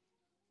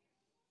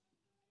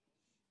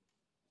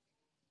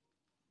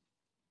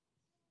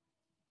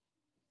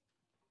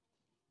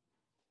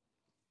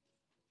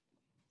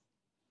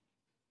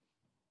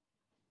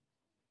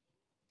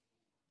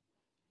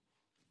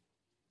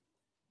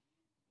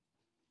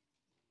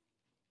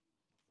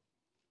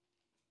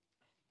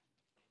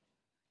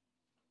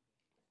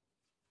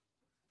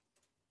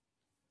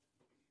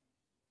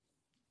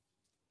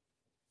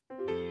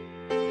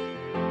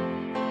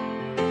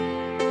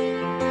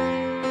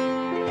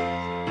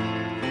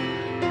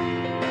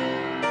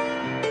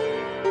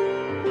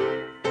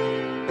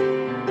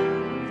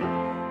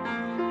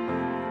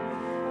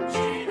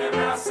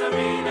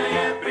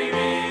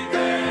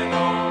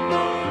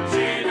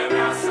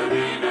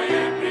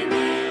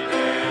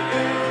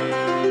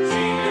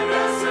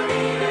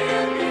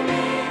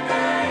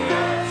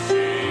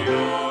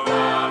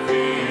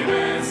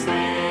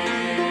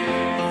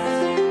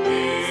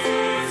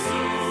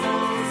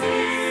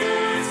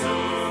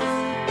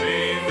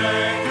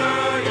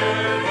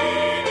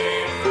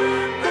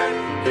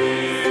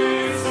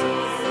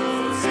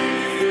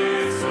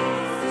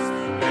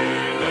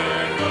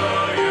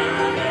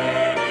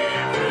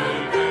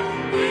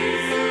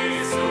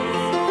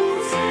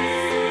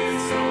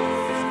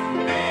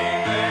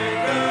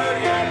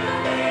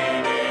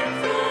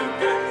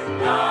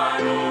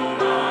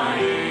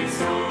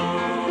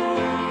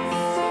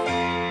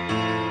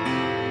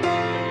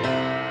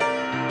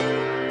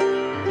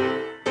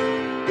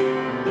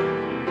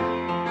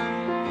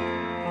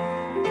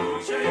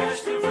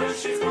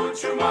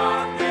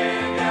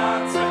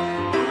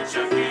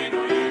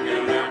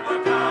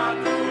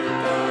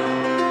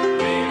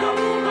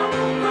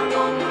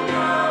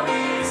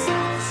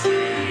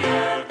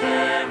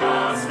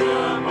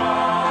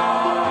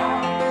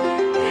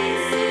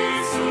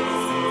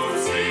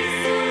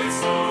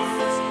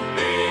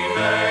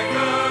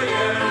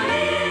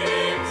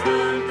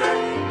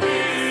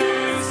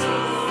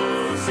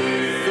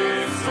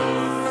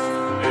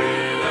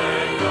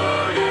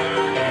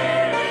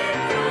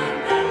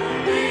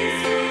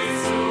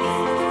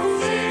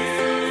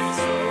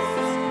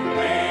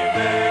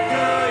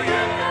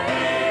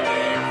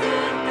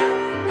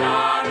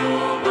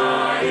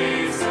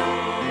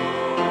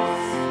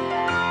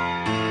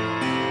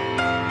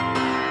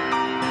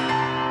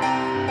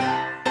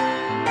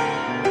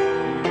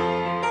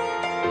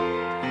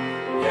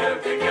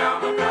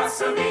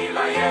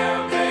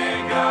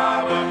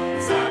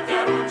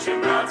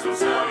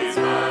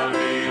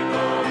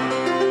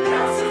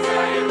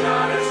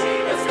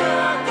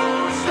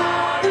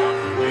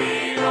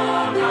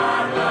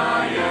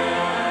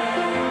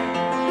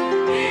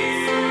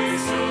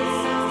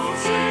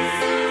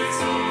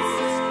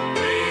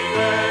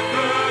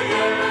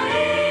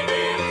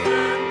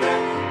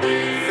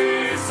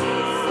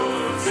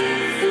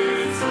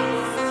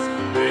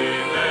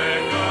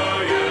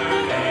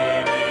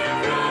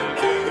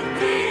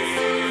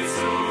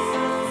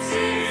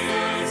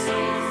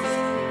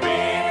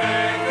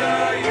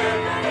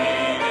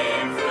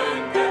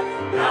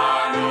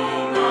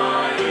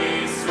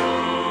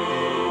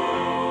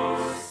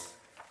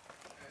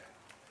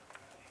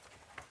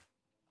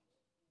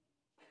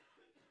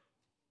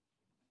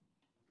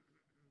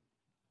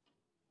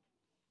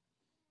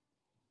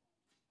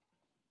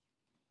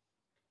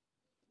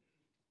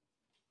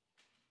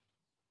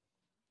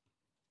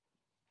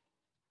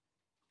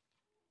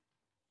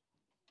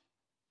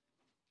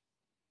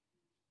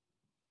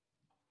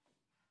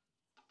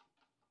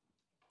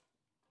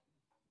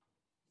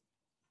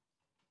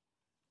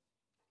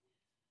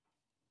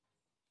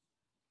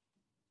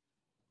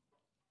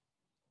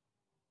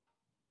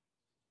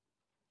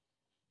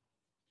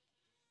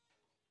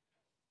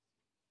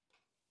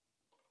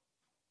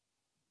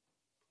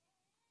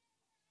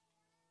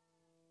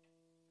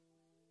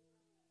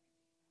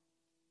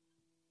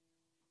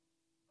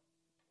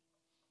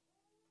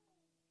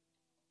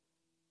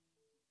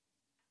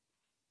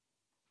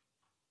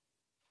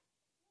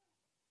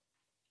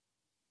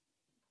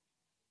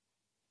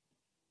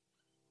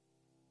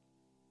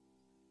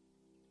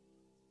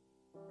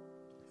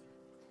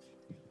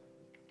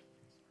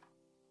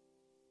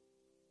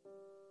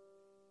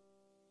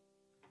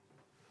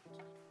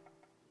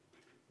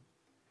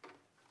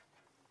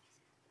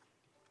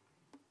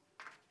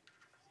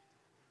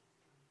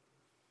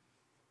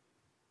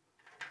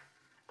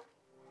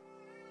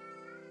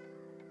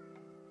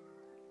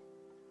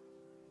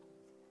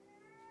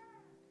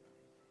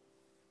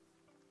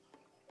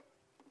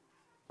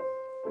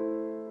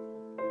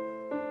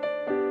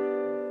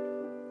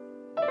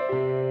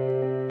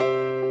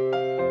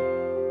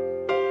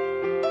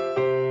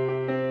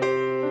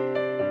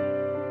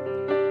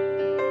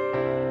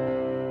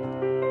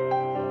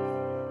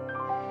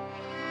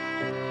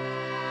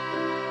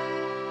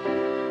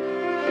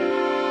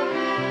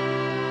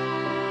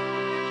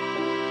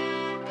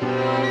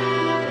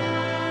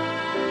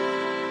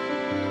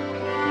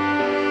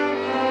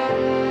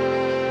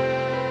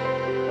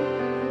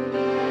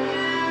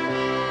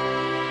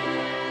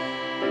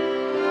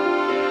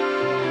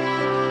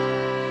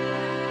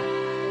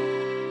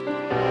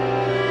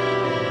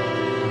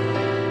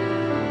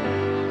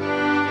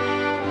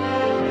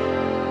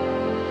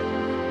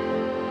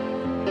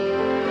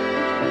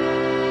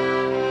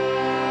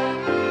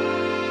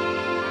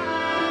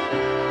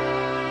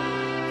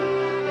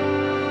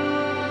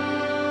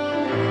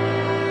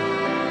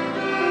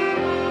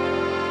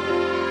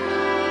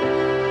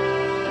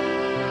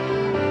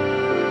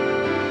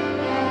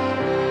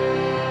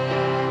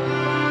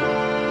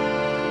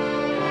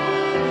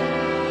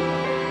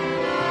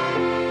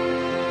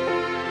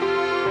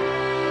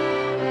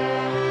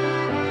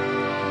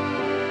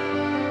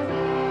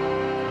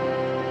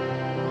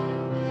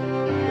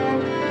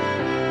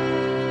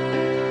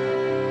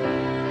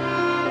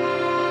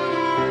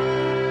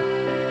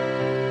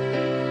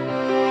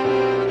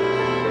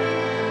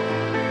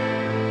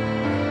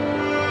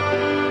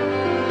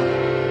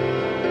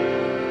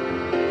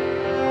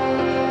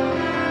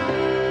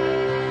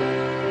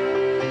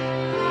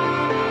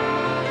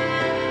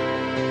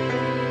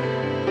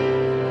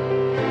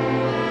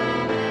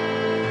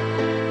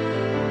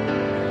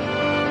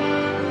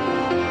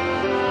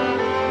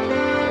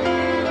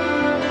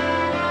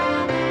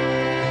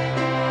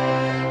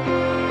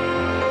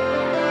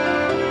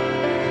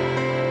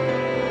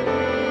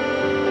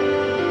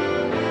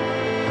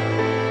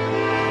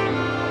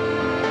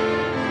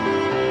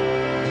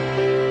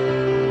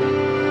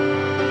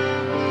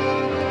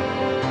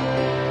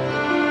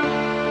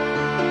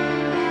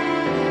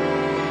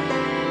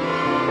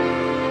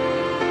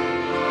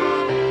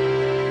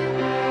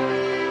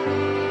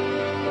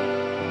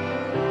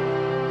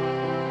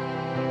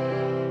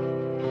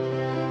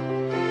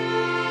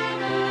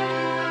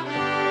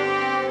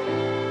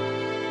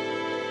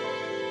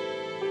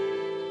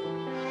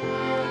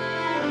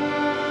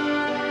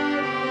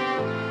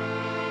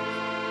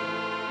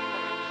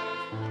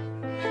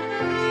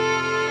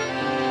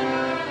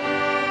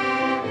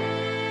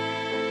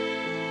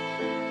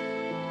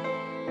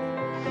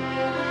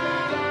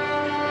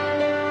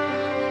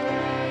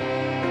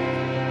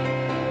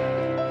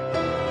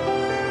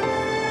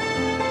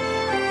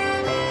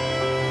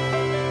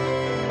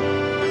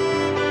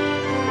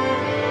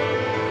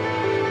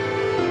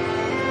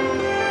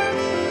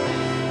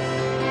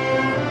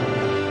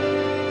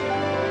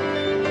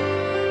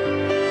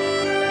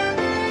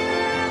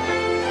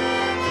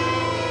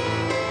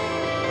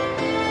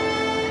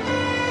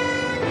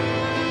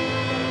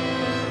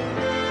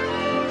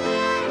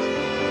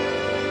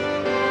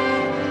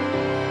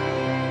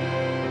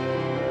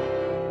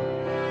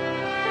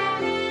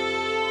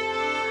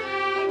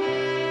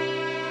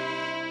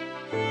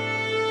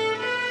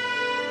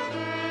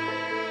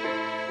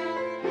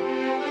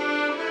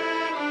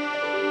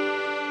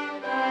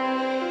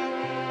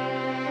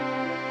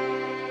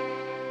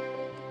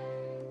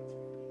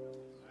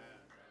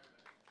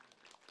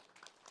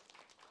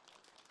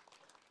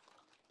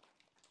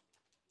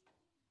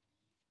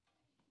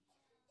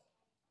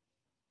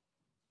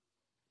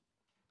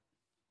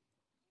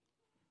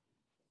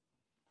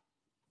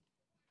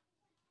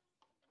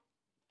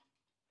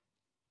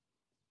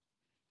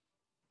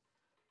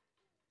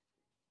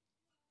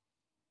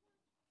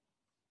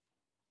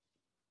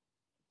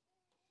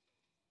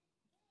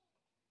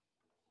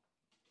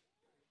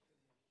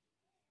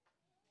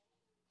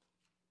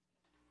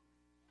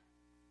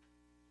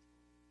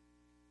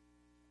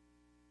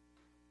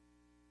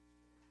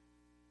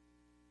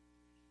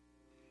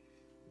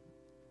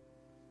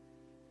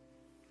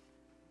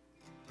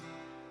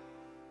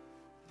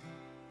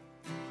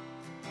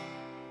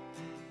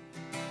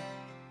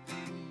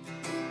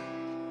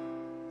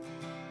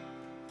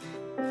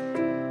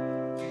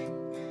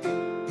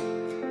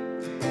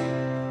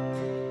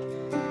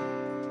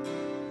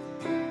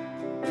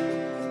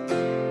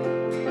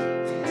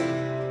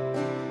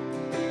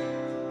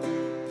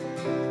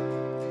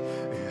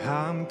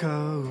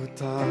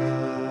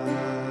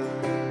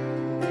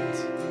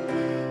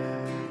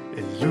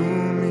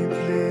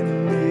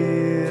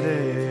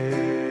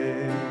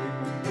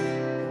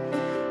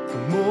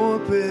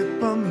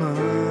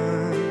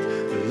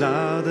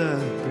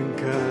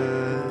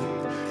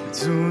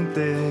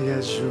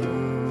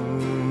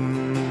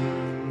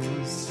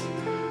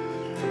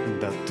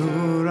 dar tu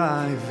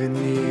ai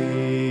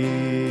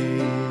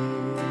venit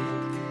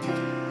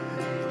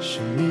și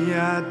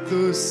mi-a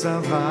dus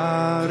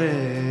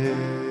salvare.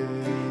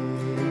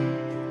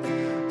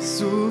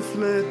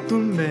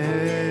 Sufletul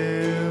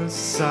meu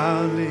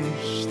s-a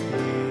liniștit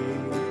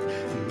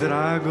în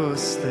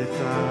dragoste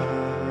ta.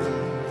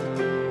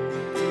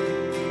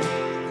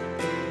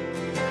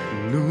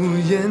 Nu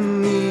e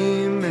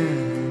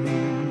nimeni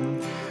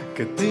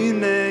ca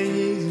tine,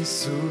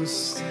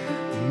 Iisus,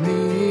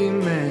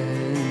 nimeni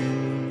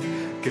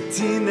ca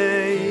tine,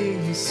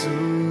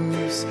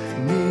 Iisus,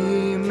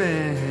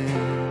 nimeni,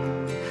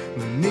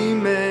 nu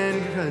nimeni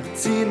ca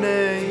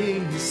tine,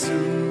 Iisus.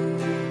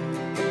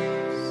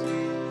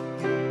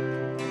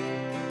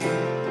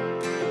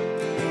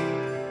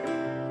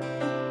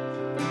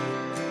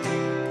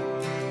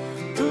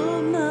 Tu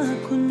mă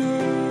cunoști,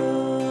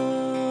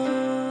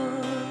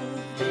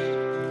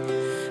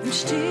 îmi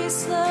știi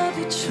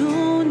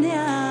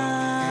slăbiciunea,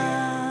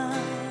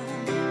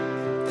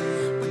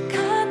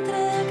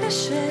 păcate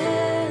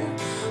greșeli,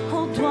 o,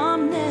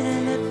 Doamne,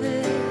 le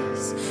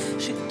vezi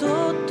și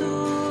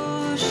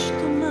totuși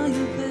Tu mă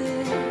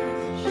iubești.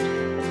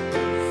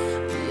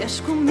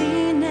 Ești cu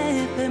mine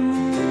pe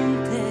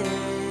munte,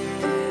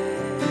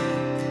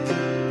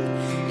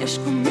 ești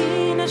cu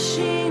mine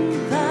și-n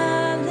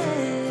vale.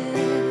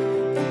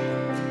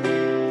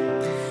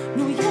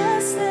 Nu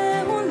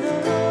este un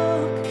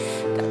loc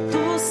ca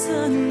Tu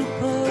să nu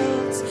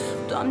poți,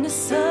 Doamne,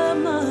 să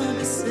mă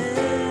găsești.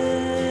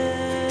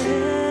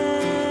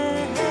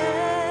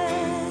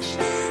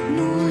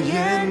 Nu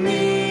e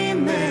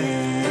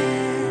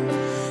nimeni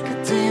ca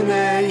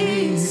Tine,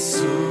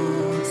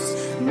 Iisus,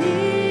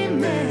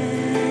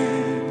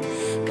 nimeni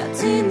ca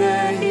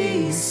Tine,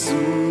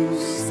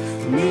 Iisus,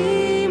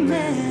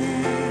 nimeni,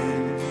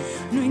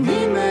 nu-i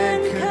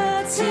nimeni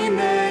ca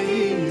Tine,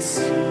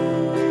 Iisus.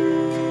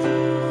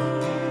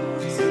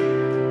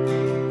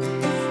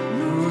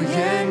 Nu e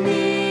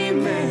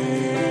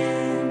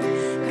nimeni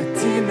ca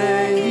Tine,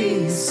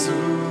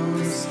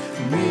 Iisus,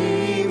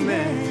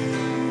 nimeni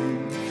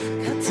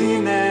ca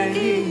Tine,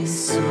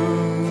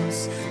 Iisus,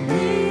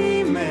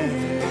 nimeni,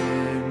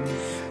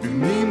 nu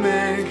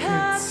nimeni ca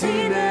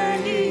Tine,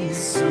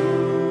 Iisus.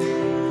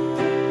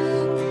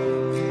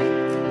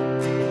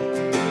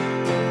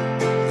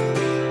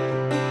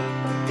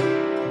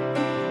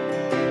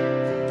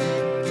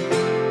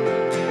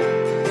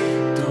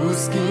 Tu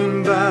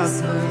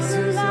schimbați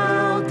în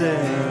laude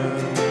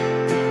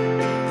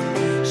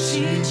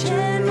și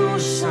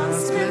cenușa în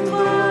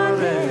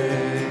splendoare,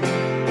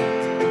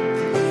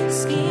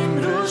 schimb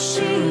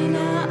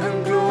rușinea în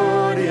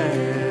glorie.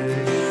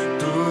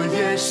 Tu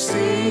ești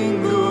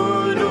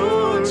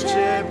singurul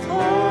ce poți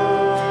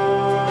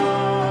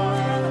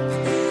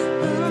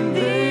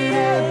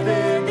învie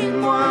pe din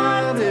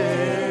moarte,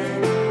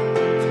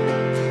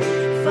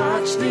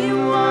 faci din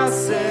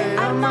oase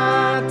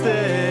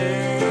armate,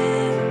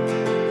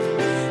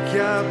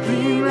 chiar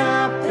prin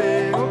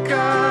ape o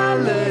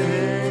cale.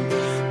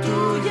 Tu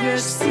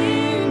ești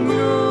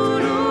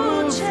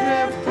singurul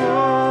ce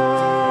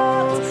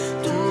poți,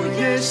 Tu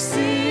ești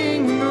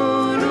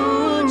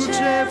singurul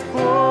ce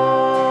poți.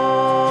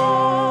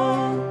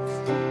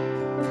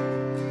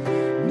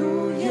 Nu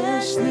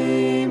ești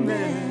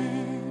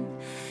nimeni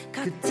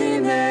ca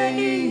Tine,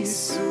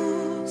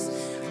 Iisus,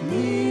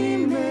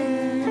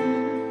 nimeni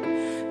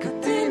ca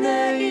Tine,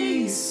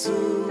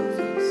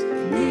 Iisus,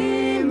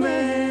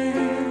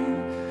 nimeni,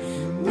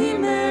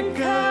 nimeni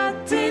ca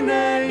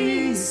Tine,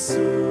 Iisus.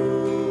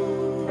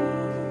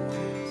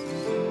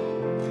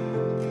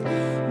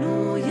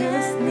 Nu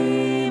ești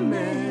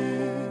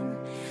nimeni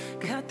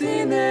ca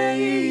Tine,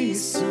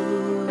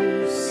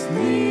 Iisus,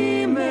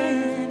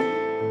 nimeni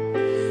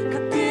ca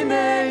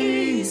Tine,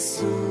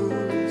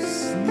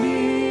 Iisus,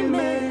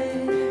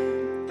 nimeni,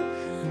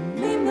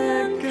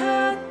 nimeni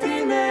ca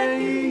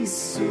Tine,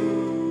 Iisus.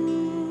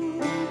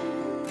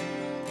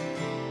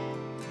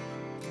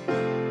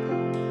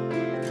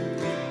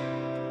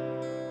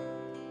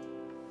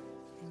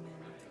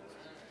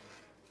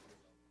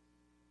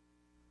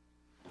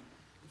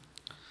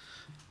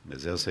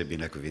 Dumnezeu să-i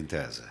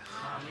binecuvinteze.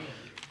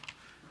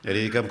 Ne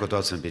ridicăm cu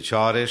toți în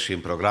picioare și în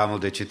programul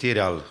de citire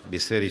al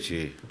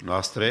bisericii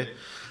noastre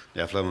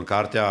ne aflăm în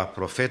cartea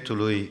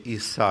profetului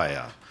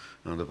Isaia.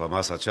 În după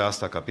masa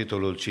aceasta,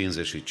 capitolul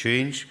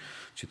 55,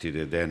 citit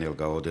de Daniel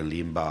Gaud în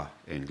limba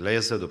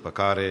engleză, după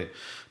care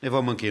ne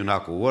vom închina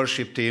cu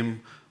worship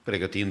team,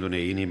 pregătindu-ne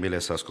inimile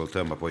să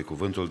ascultăm apoi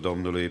cuvântul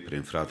Domnului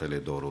prin fratele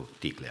Doru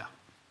Ticlea.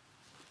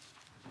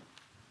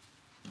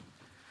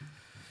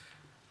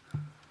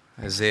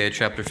 Isaiah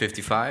chapter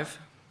 55.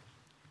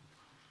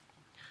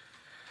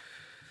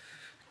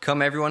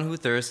 Come, everyone who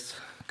thirsts,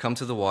 come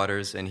to the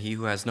waters, and he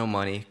who has no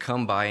money,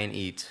 come buy and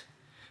eat.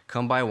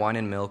 Come buy wine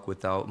and milk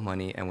without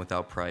money and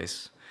without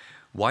price.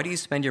 Why do you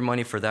spend your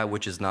money for that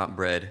which is not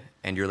bread,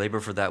 and your labor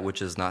for that which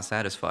does not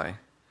satisfy?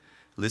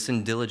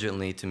 Listen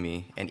diligently to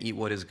me, and eat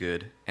what is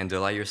good, and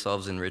delight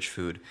yourselves in rich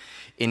food.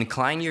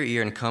 Incline your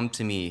ear and come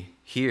to me,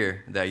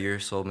 hear that your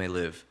soul may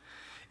live.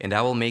 and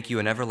I will make you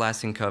an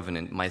everlasting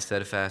covenant, my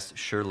steadfast,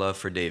 sure love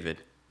for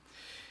David.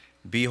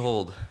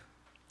 Behold,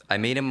 I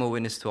made him a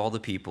witness to all the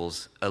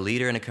peoples, a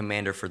leader and a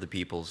commander for the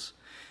peoples.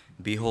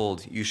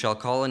 Behold, you shall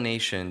call a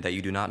nation that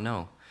you do not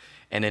know,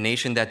 and a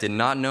nation that did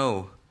not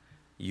know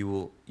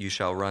you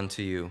shall run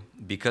to you,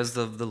 because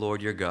of the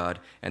Lord your God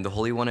and the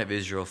Holy One of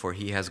Israel, for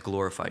he has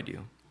glorified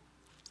you.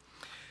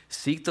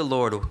 Seek the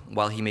Lord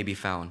while he may be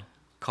found.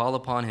 Call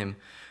upon him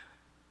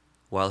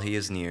while he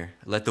is near.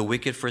 Let the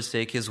wicked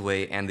forsake his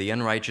way, and the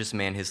unrighteous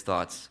man his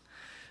thoughts.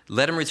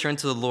 Let him return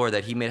to the Lord,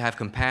 that he may have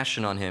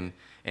compassion on him,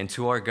 and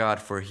to our God,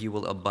 for he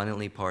will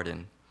abundantly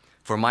pardon.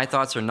 For my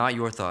thoughts are not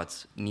your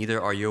thoughts, neither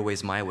are your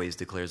ways my ways,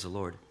 declares the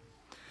Lord.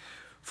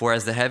 For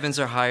as the heavens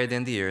are higher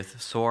than the earth,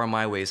 so are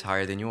my ways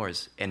higher than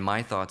yours, and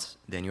my thoughts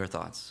than your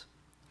thoughts.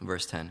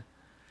 Verse 10.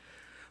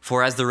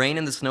 For as the rain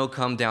and the snow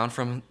come down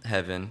from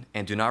heaven,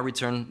 and do not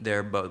return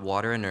there but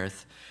water and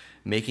earth,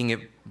 making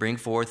it bring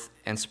forth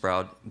and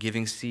sprout,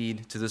 giving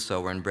seed to the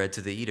sower and bread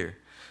to the eater,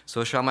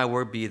 so shall my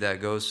word be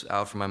that goes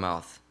out from my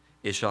mouth.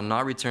 It shall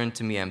not return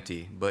to me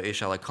empty, but it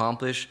shall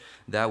accomplish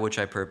that which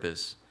I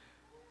purpose,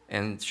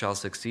 and shall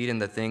succeed in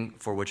the thing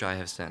for which I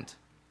have sent.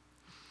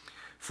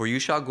 For you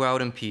shall go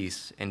out in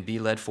peace, and be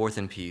led forth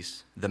in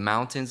peace. The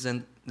mountains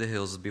and the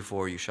hills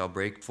before you shall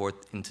break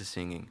forth into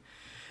singing.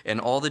 And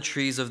all the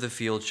trees of the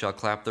field shall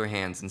clap their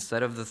hands.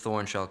 Instead of the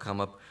thorn shall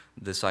come up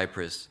the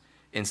cypress.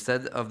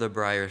 Instead of the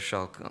brier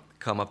shall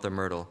come up the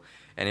myrtle.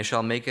 And it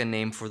shall make a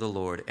name for the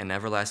Lord, an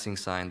everlasting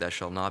sign that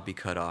shall not be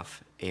cut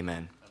off.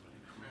 Amen.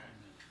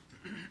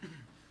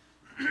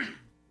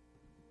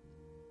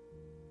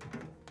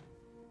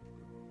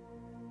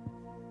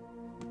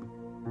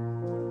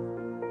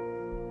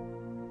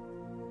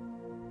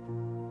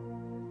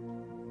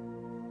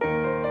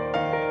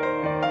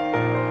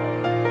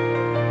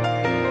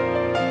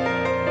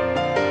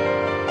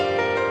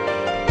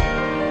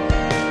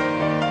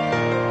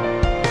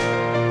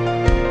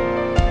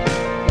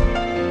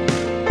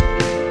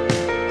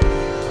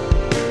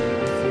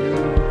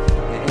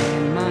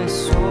 And my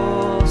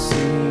soul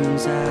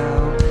sings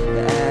out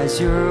as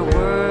your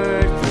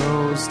word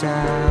flows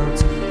out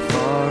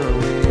far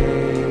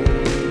away.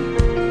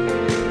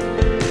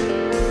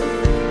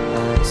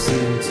 I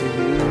sing to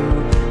you,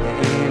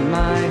 and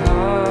my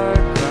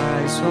heart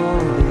cries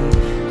holy,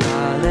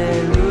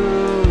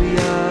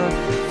 hallelujah,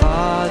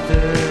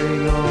 Father,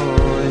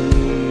 you're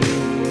near.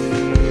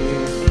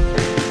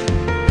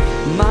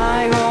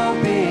 My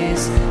hope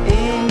is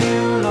in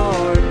you,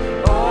 Lord,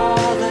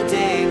 all the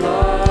day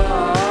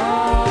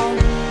long.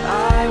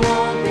 I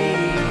won't be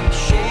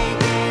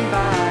shaken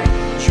by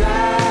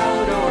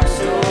drought or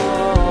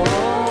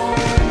storm.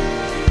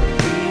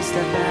 Peace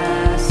that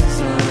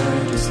passes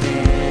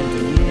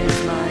understanding is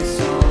my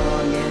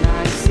song, and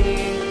I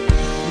sing.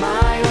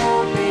 My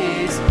hope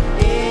is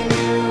in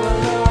you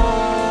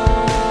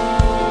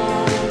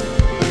alone.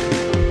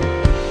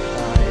 I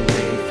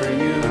wait for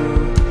you,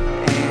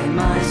 and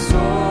my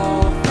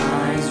soul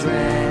finds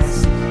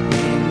rest.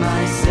 In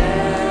my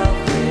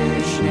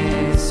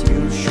selfishness,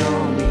 you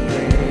show me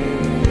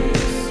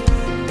grace.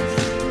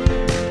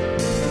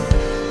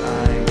 I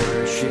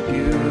worship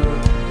you,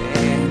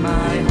 and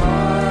my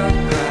heart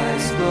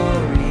cries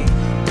glory.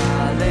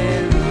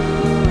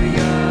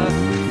 Hallelujah,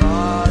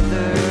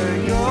 Father,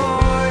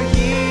 you're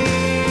here.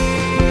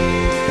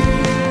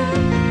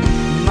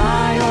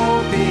 My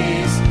hope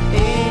is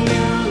in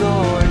you,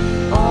 Lord,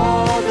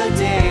 all the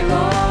day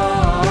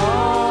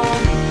long.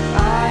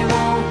 I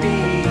won't be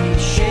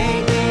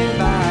shaken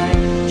by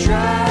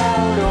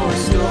drought or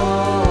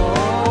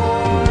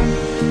storm.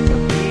 The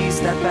peace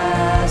that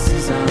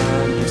passes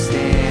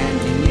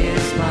understanding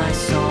is my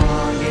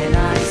song, and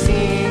I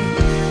sing.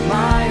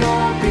 My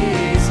hope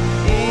is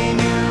in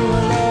you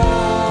alone.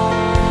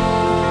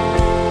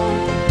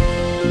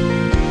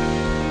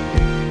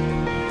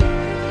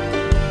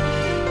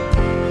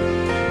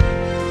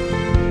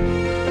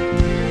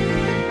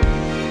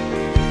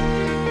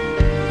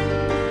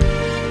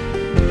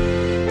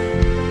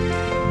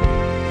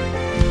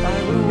 I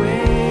will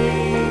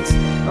wait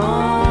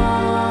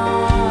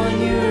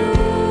on you.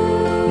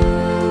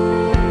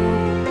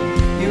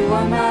 You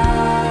are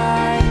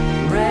my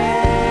refuge.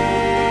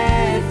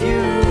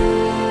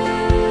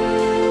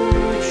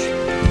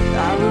 I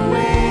will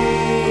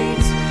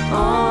wait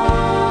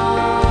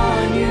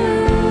on you.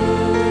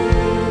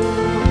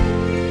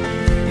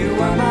 You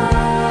are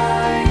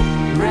my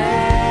refuge.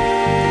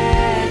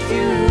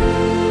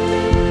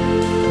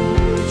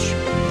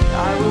 I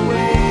will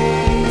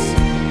wait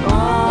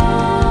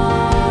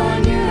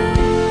on you.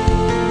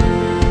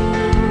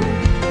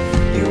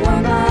 You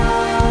are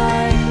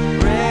my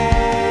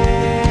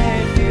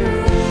refuge.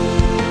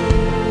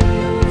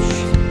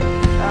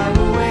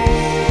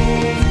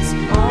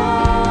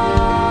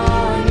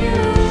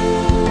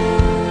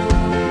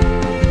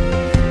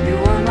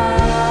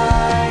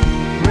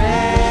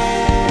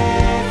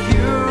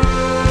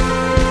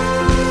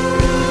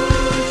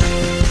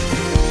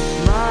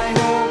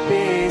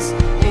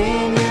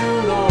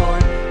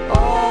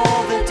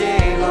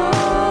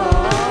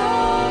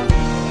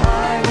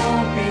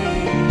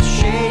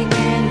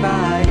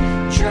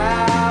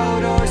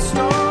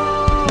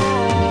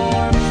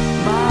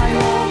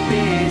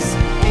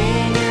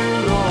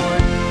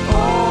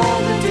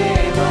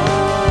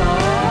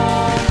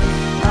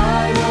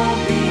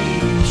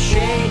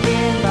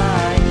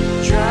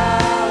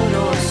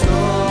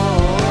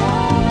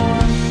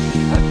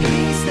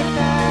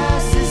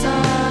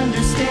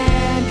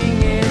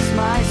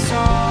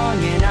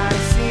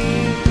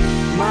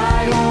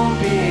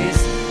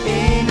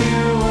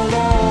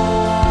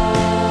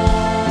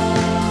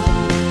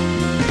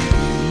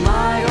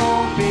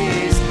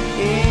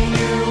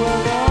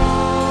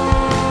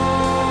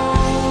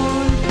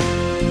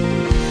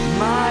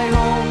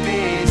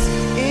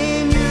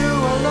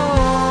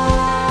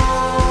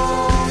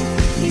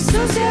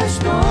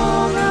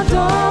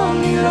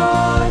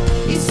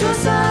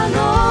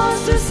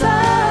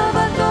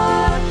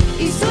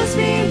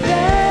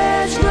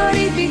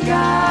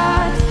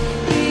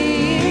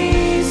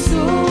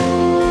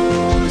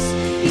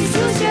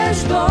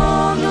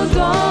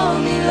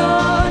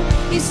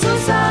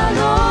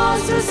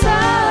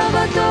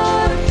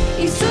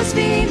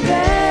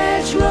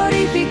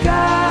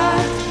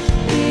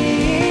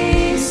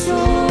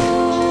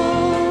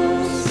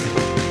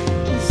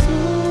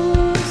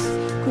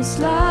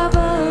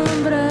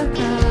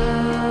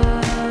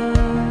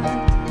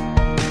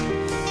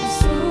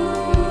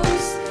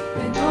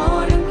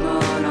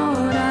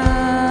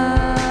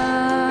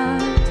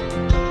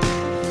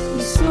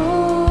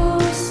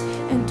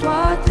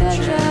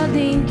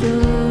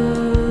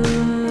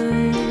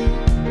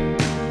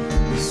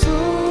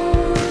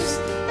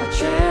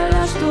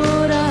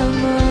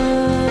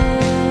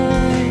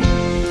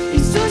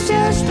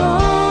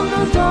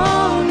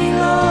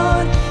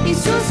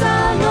 Isus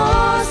al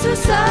nostru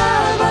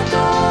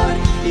Salvator,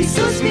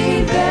 Isus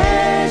vin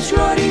veci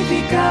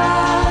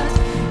glorificat.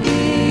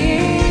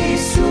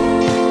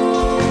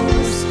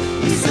 Isus,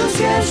 Isus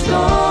ești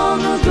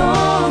Domnul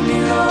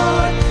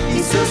domnilor,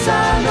 Isus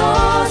al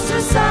nostru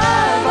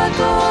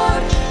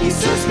Salvator,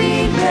 Isus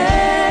vin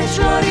veci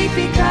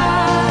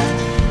glorificat.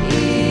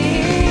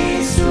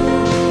 Isus,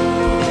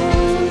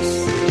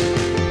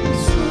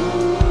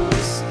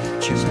 Isus,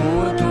 ce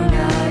mult Tu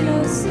ne-ai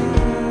lăsat.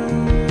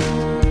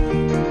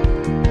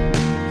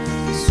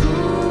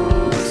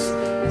 Isus,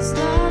 îți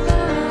dată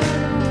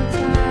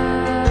înălțat.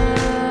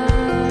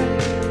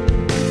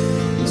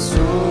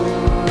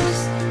 Isus,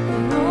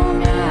 în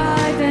lume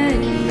ai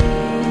venit.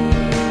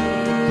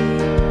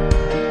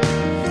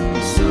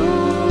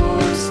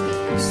 Isus,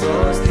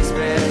 Isus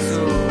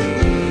disprețuit.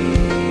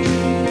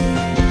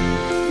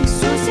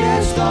 Isus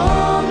ești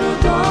Domnul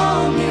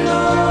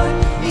domnilor,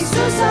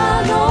 Isus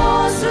al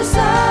nostru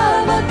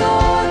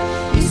Salvator,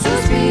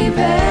 Isus vin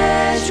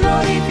veci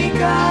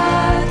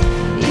glorificat.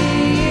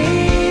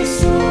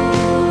 Isus,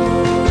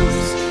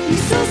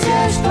 Isus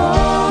ești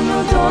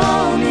Domnul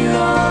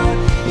domnilor,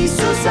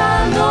 Isus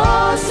al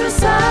nostru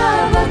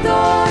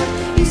Salvator,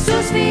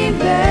 Isus vin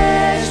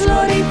veci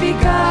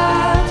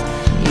glorificat.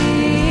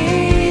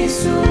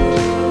 Isus.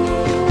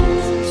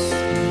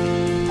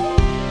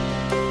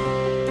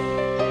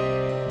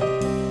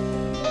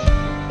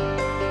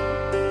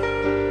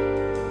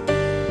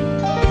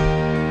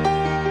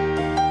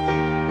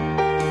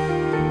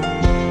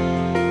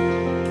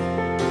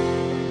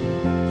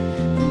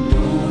 În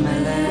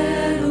numele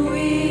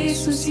lui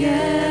Isus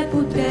e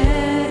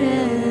putere,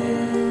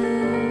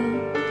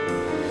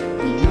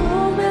 în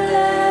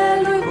numele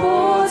lui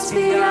poți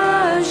fi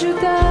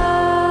ajutat.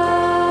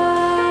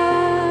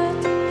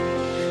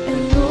 În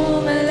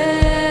numele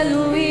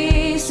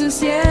lui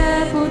Isus e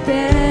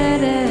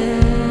putere,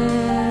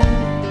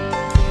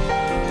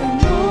 în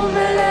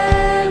numele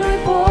lui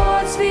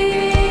poți fi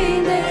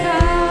vindecat.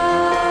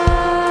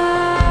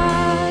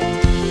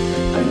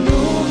 În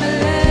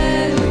numele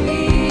lui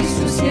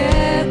Isus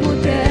e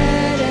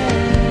putere,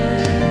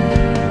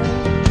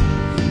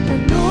 în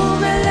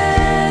numele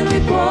lui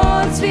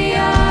poți fi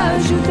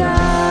ajutat.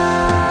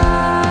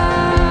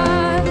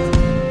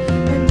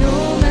 În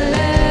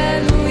numele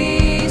lui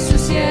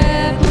Isus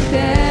e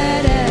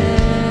putere,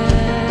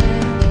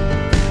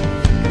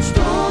 căci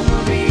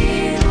Domnul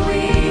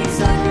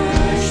biruința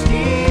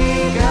câștigat.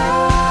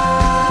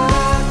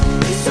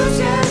 Isus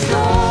ești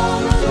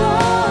Domnul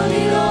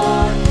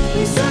domnilor,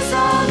 Isus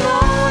al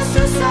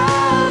nostru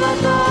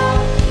Salvator,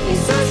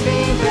 Isus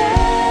vin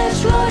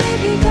veci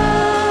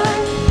glorificat.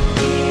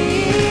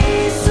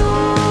 Isus,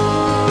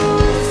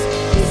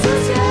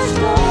 Isus ești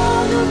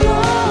Domnul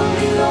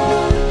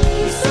domnilor,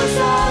 Isus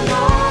al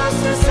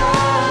nostru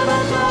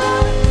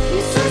Salvator,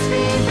 Isus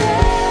vin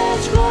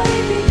veci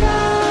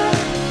glorificat.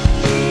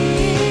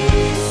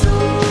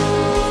 Isus,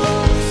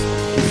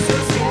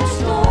 Isus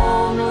ești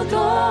Domnul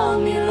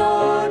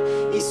domnilor,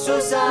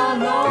 Isus al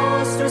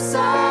nostru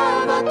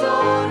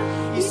Salvator,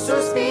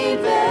 Isus vin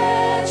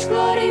veci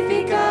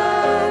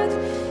glorificat.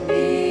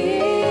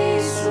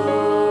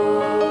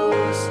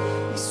 Isus,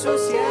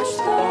 Isus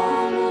ești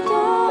Domnul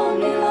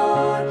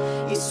domnilor,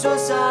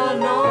 Isus al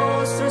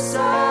nostru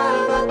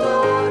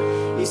Salvator,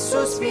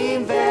 Isus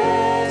vin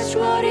veci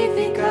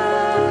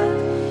glorificat.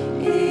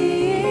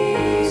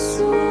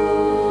 Isus.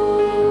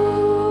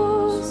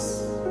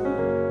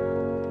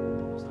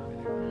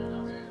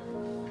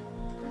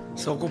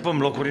 Să ocupăm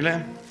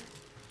locurile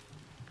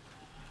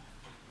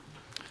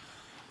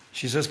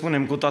și să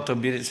spunem cu toată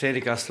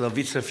biserica,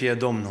 slăvit să fie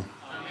Domnul.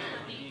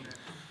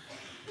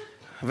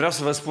 Vreau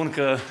să vă spun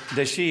că,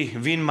 deși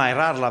vin mai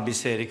rar la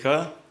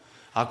biserică,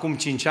 acum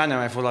 5 ani am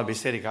mai fost la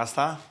biserica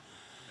asta,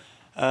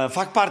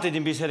 fac parte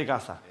din biserica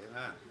asta.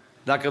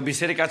 Dacă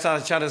biserica asta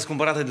cea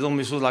răscumpărată de Domnul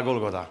Iisus la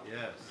Golgota.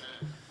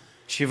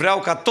 Și vreau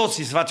ca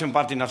toți să facem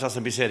parte din această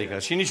biserică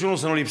și niciunul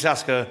să nu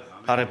lipsească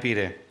la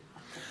răpire.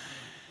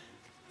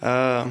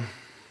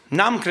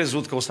 N-am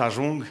crezut că o să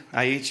ajung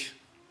aici,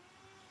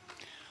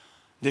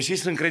 deși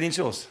sunt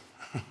credincios.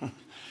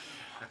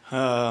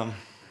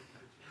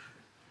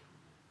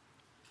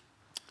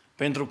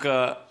 Pentru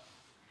că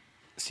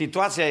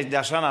situația e de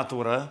așa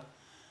natură,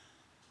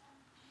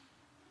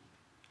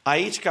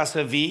 aici ca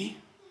să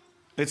vii,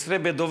 îți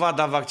trebuie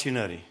dovada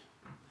vaccinării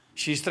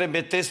și îți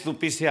trebuie testul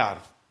PCR.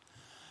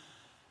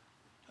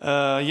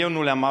 Eu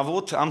nu le-am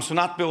avut, am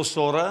sunat pe o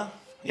soră,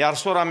 iar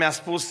sora mi-a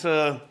spus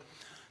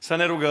să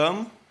ne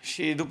rugăm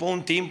și după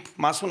un timp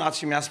m-a sunat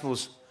și mi-a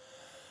spus: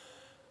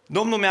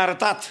 Domnul mi-a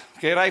arătat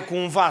că erai cu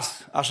un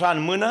vas așa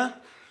în mână,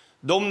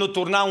 Domnul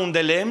turna un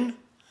de lemn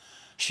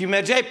și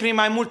mergeai prin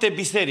mai multe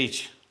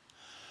biserici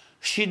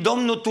și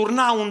Domnul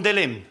turna un de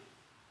lemn.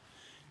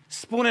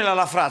 Spune-le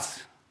la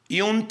frați,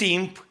 e un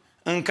timp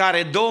în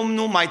care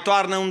Domnul mai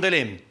toarnă un de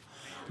lemn.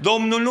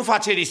 Domnul nu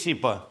face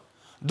risipă.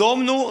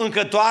 Domnul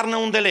încă toarnă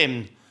un de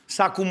lemn.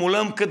 Să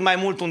acumulăm cât mai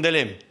mult un de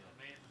lemn.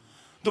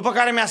 După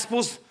care mi-a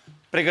spus: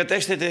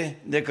 pregătește-te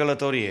de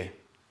călătorie.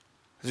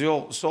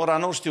 Eu, sora,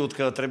 nu știut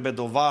că trebuie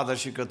dovadă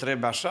și că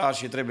trebuie așa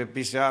și trebuie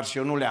PCR și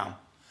eu nu le-am.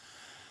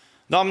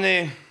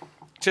 Doamne,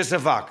 ce să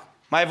fac?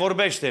 Mai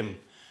vorbește-mi.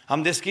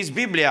 Am deschis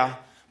Biblia,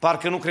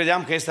 parcă nu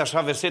credeam că este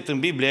așa verset în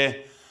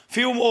Biblie.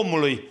 Fiul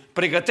omului,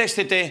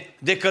 pregătește-te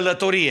de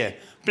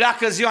călătorie.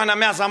 Pleacă ziua în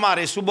amiaza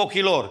mare, sub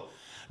ochii lor.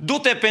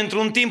 Du-te pentru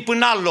un timp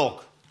în alt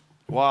loc.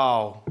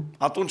 Wow!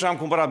 Atunci am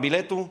cumpărat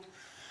biletul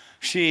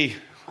și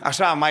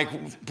așa, mai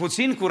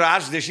puțin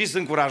curaj, deși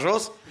sunt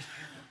curajos,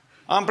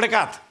 am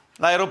plecat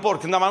la aeroport.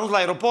 Când am ajuns la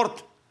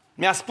aeroport,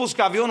 mi-a spus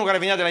că avionul care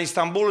venea de la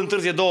Istanbul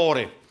întârzie 2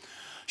 ore.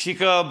 Și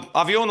că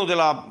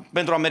avionul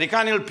pentru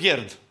americani îl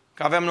pierd.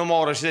 Că aveam numai o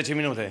oră și 10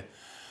 minute.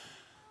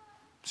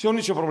 Și eu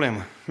nicio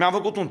problemă. Mi-am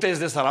făcut un test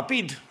de ăsta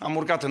rapid, am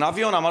urcat în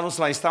avion, am ajuns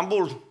la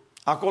Istanbul.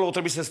 Acolo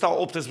trebuie să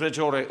stau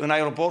 18 ore în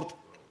aeroport.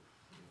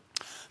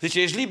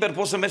 Zice, ești liber,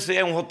 poți să mergi să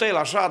iei un hotel,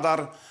 așa,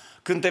 dar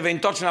când te vei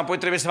întoarce înapoi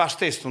trebuie să faci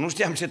testul. Nu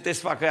știam ce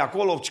test fac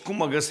acolo, cum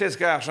mă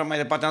găsesc, așa mai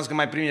departe. Am zis că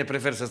mai primit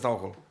prefer să stau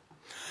acolo.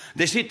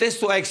 Deși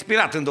testul a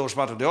expirat în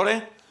 24 de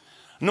ore,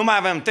 nu mai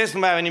aveam test, nu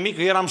mai aveam nimic,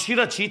 eram și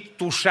răcit,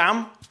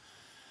 tușeam.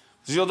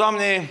 Zic eu,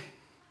 Doamne,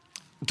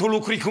 Tu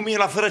lucri cu mine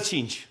la fără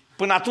 5.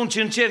 Până atunci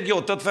încerc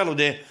eu tot felul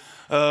de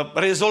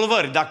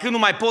rezolvări. Dacă nu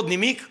mai pot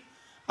nimic,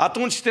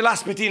 atunci te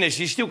las pe tine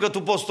și știu că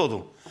Tu poți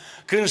totul.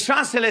 Când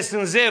șansele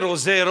sunt 0-0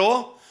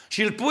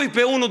 și îl pui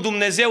pe unul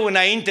Dumnezeu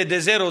înainte de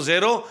 0-0,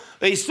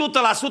 îi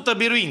 100%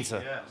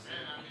 biruință.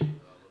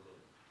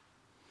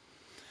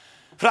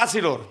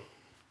 Fraților,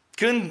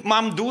 când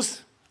m-am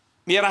dus,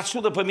 era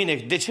ciudă pe mine.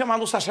 De ce m-am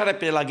dus așa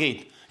repede la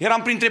gate?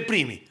 Eram printre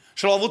primii.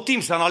 Și au avut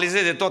timp să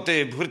analizeze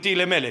toate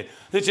hârtiile mele.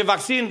 Zice,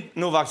 vaccin?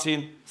 Nu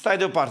vaccin. Stai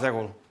deoparte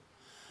acolo.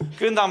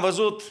 Când am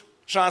văzut,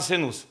 șanse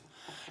nu-s.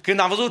 Când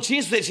am văzut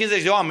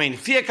 550 de oameni,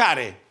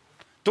 fiecare,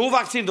 tu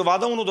vaccin,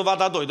 dovada 1,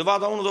 dovada 2,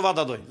 dovada 1,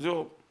 dovada 2.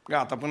 Eu,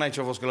 gata, până aici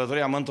a fost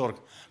călătoria, mă întorc.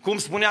 Cum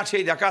spunea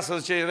cei de acasă,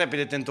 zice,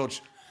 repede te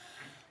întorci.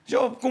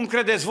 Eu, cum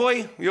credeți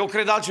voi? Eu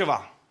cred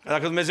altceva.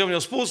 Dacă Dumnezeu mi-a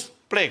spus,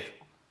 plec.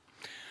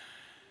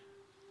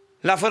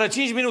 La fără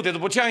 5 minute,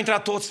 după ce au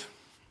intrat toți,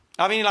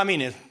 a venit la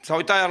mine, s-a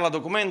uitat iar la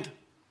document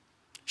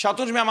și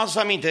atunci mi-am adus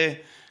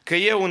aminte că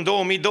eu în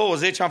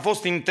 2020 am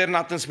fost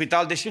internat în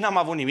spital, deși n-am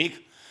avut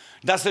nimic,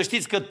 dar să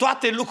știți că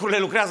toate lucrurile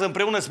lucrează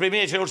împreună spre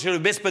mine celor ce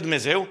iubesc pe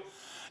Dumnezeu,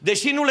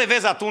 deși nu le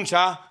vezi atunci,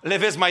 le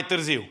vezi mai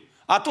târziu.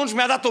 Atunci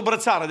mi-a dat o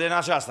brățară din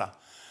aceasta,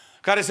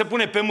 care se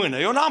pune pe mână.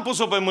 Eu n-am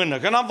pus-o pe mână,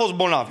 că n-am fost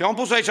bolnav, eu am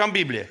pus-o aici în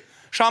Biblie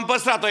și am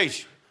păstrat-o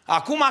aici.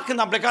 Acum când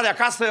am plecat de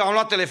acasă, am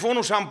luat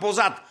telefonul și am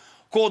pozat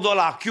codul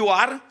la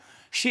QR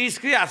și îi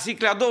scria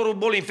cicleadorul,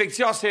 boli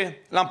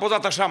infecțioase, l-am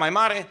pozat așa mai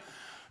mare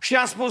și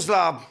am spus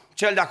la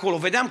cel de acolo,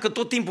 vedeam că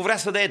tot timpul vrea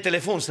să dea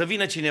telefon, să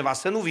vină cineva,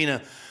 să nu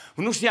vină.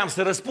 Nu știam,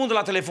 să răspundă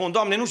la telefon,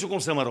 Doamne, nu știu cum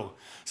să mă rog.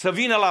 Să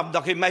vină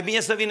dacă e mai bine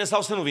să vină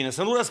sau să nu vină,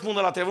 să nu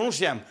răspundă la telefon, nu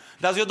știam.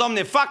 Dar zic,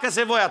 Doamne,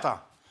 facă-se voia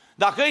Ta.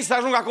 Dacă ei să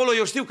ajung acolo,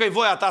 eu știu că e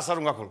voia Ta să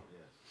ajung acolo.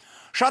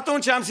 Și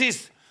atunci am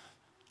zis,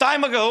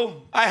 time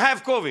ago, I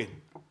have COVID.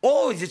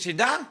 Oh, zice,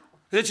 da?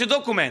 Zice,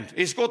 document.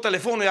 Îi scot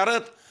telefonul, îi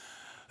arăt.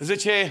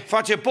 Zice,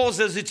 face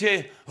poză,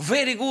 zice,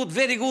 very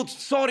good,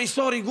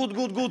 sorry, good,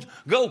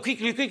 go,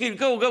 quickly,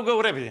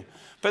 go, repede.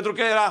 Pentru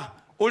că era,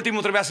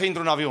 ultimul trebuia să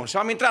intru în avion. Și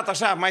am intrat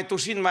așa, mai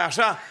tușind, mai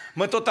așa,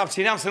 mă tot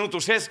abțineam să nu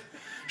tușesc.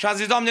 Și am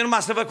zis, Doamne,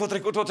 numai să văd că o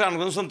trecut tot anul,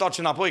 că nu se întoarce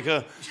înapoi,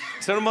 că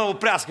să nu mă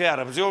oprească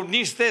iară. Eu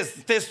nici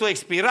testul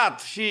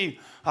expirat și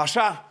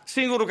așa,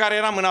 singurul care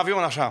eram în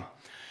avion așa.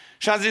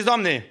 Și am zis,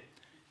 Doamne,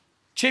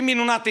 ce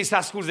minunat e să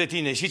asculți de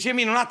Tine și ce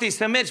minunat e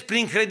să mergi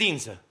prin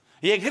credință.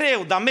 E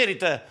greu, dar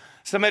merită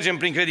să mergem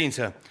prin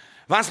credință.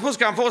 V-am spus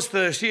că am fost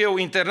și eu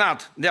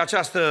internat de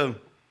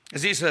această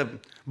zisă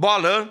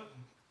boală.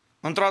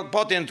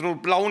 Poate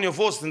la unii a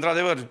fost,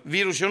 într-adevăr,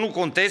 virus și eu nu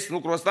contest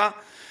lucrul ăsta,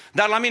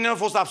 dar la mine nu a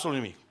fost absolut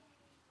nimic.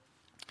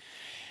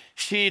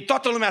 Și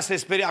toată lumea se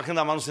speria când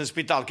am ajuns în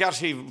spital. Chiar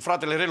și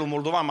fratele Relu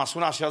Moldovan m-a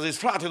sunat și a zis,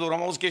 frate, Doru,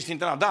 am auzit că ești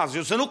internat. Da,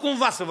 zic, să nu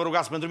cumva să vă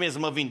rugați pentru mine să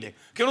mă vindec,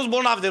 că eu nu-s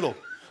bolnav deloc.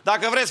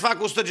 Dacă vreți să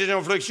fac 100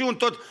 genuflexiuni,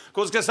 tot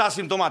că sunt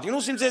asimptomatic. Nu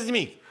simțeți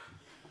nimic.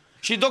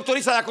 Și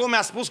doctorița de acolo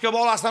mi-a spus că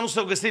boala asta nu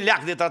s-a găsit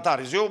leac de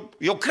tratare.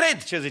 Eu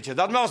cred ce zice,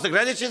 dar dumneavoastră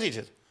crede ce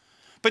ziceți?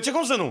 Păi ce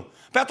cum să nu?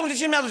 Păi atunci de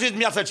ce mi-aduceți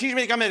dimineața 5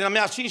 medicamente,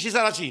 mi-a 5 și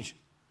seara 5?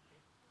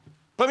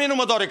 Pe mine nu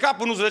mă doare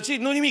capul, nu-s răcit,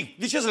 nu nimic.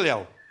 De ce să le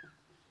iau?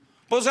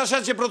 Păi așa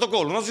zice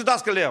protocolul, nu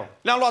ziceți că le iau.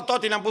 Le-am luat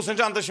toate, le-am pus în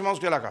geantă și m-am dus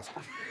cu ele acasă.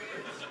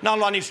 N-am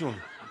luat niciunul.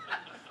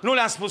 Nu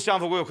le-am spus ce am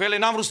făcut eu cu ele,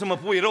 n-am vrut să mă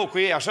pui rău cu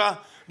ei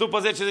așa. După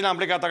 10 zile am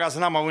plecat acasă,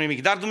 n-am avut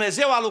nimic. Dar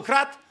Dumnezeu a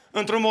lucrat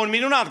într-un mod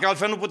minunat, că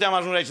altfel nu puteam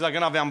ajunge aici dacă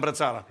n-aveam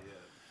brățara.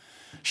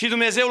 Și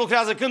Dumnezeu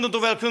lucrează când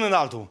într-un fel, când în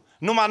altul.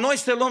 Numai noi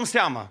să luăm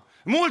seama.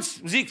 Mulți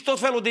zic tot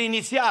felul de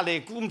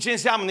inițiale, ce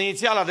înseamnă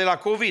inițiala de la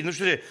COVID, nu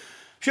știu ce.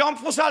 Și eu am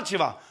pus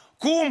altceva.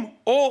 Cum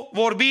o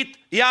vorbit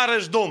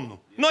iarăși Domnul?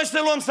 Noi să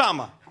luăm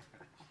seama.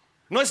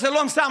 Noi să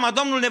luăm seama,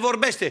 Domnul ne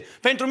vorbește.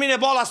 Pentru mine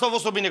boala asta a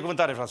fost o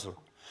binecuvântare, fraților.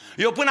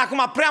 Eu până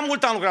acum prea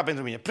mult am lucrat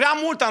pentru mine. Prea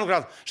mult am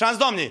lucrat. Și am zis,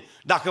 Doamne,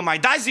 dacă mai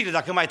dai zile,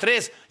 dacă mai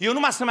trăiesc, eu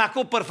numai să-mi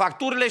acopăr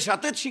facturile și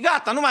atât și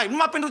gata.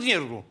 Numai pentru tine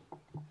lucru.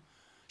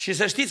 Și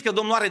să știți că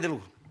Domnul are de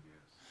lucru.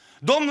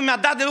 Domnul mi-a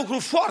dat de lucru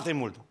foarte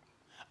mult.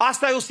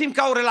 Asta eu simt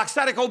ca o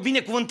relaxare, ca o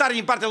binecuvântare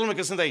din partea Domnului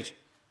că sunt aici.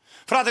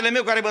 Fratele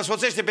meu care mă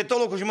însoțește pe tot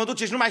locul și mă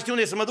duce și nu mai știu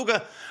unde să mă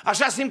ducă,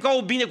 așa simt ca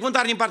o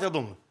binecuvântare din partea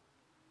Domnului.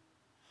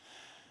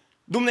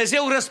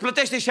 Dumnezeu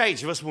răsplătește și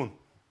aici, vă spun.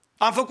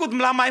 Am făcut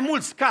la mai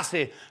mulți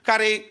case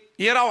care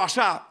erau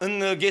așa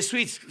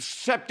înghesuiți,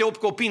 7-8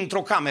 copii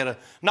într-o cameră,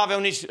 n-aveau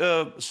nici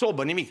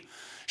sobă, nimic.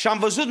 Și am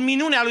văzut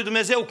minunea lui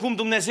Dumnezeu, cum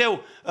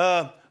Dumnezeu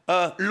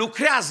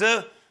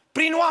lucrează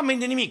prin oameni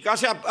de nimic.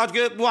 Așa,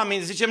 adică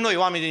oameni, zicem noi,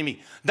 oameni de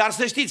nimic. Dar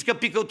să știți că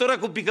picătură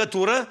cu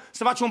picătură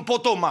se face un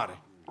potom mare.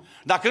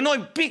 Dacă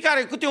noi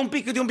câte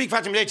un pic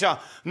facem de aici,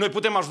 noi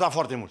putem ajuta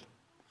foarte mult.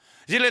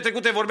 Zilele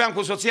trecute vorbeam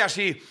cu soția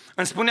și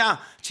îmi spunea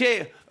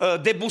ce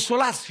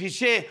debusolați și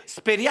ce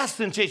speriați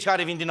sunt cei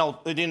care vin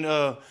din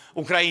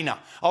Ucraina.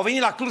 Au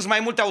venit la Cluj mai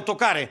multe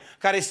autocare,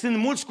 care sunt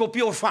mulți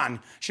copii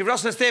orfani și vreau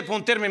să stea pe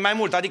un termen mai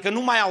mult, adică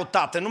nu mai au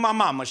tată, numai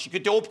mamă și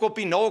câte 8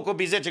 copii, 9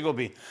 copii, 10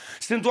 copii.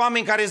 Sunt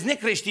oameni care sunt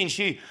necreștini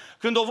și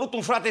când a vrut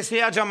un frate să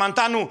ia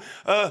geamantanul,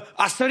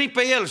 a sărit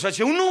pe el și a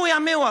zis, nu, e a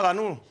meu ăla,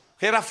 nu.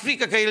 Că era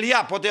frică că îl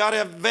ia, poate are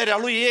averea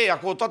lui ei,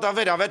 acolo toată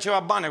averea, avea ceva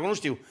bani, acolo nu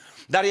știu.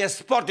 Dar e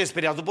foarte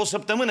speriat. După o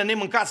săptămână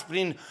nemâncați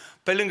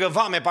pe lângă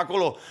vame pe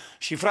acolo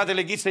și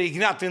fratele Ghiță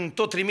Ignat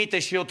tot trimite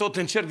și eu tot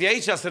încerc de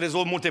aici să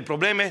rezolv multe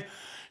probleme.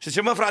 Și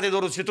zice, mă frate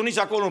Doru, tu nici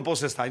acolo nu poți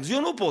să stai. Zic, eu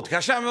nu pot, că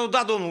așa mi-a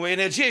dat Domnul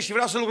energie și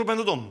vreau să lucru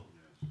pentru Domnul.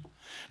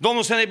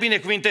 Domnul să ne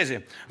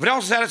binecuvinteze. Vreau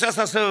să seara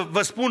aceasta să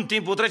vă spun,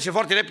 timpul trece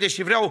foarte repede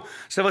și vreau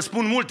să vă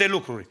spun multe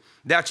lucruri.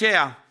 De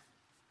aceea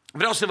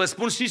vreau să vă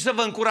spun și să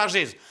vă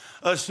încurajez.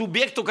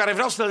 Subiectul care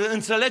vreau să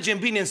înțelegem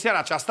bine în seara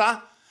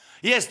aceasta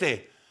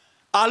este: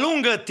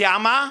 alungă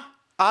teama,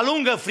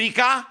 alungă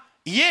frica,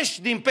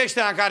 ieși din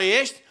peștera în care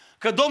ești,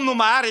 că Domnul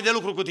mai are de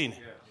lucru cu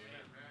tine.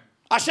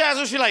 Așa i-a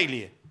zis și la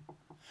Ilie.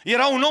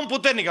 Era un om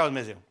puternic al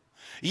Dumnezeu.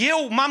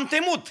 Eu m-am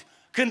temut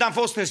când am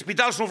fost în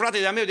spital și un frate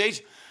de-a meu de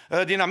aici,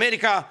 din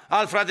America,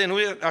 alt frate, nu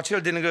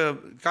acel din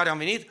care am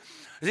venit,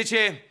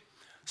 zice,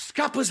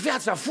 scapă-ți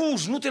viața,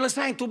 fugi, nu te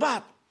lăsa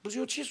întubat. Zic,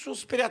 eu ce s-o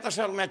speriat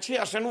așa lumea, ce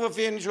așa, nu vă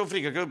fie nicio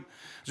frică, că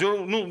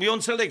eu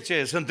înțeleg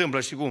ce se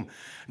întâmplă și cum.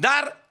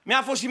 Dar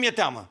mi-a fost și mie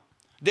teamă.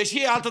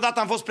 Deși altădată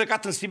am fost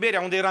plecat în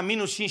Siberia, unde era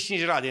minus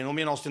 55 grade în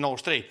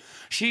 1993.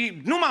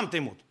 Și nu m-am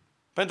temut.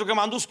 Pentru că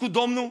m-am dus cu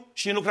Domnul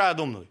și în lucrarea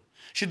Domnului.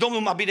 Și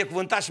Domnul m-a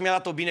binecuvântat și mi-a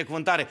dat o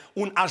binecuvântare,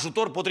 un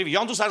ajutor potrivit. Eu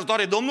am dus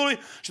ajutoare Domnului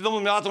și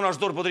Domnul mi-a dat un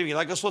ajutor potrivit.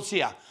 Adică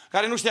soția,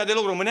 care nu știa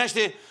deloc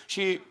românește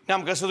și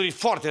ne-am căsătorit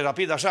foarte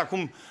rapid, așa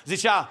cum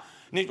zicea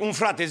un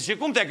frate. Zice,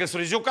 cum te-ai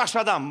căsătorit? Eu ca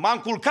așa, da. M-am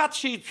culcat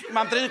și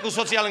m-am trezit cu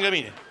soția lângă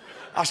mine.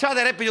 Așa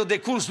de repede au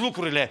decurs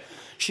lucrurile.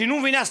 Și nu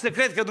vinea să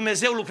cred că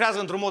Dumnezeu lucrează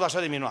într-un mod așa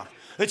de minunat.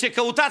 Deci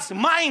căutați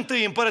mai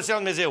întâi Împărăția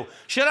lui Dumnezeu.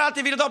 Și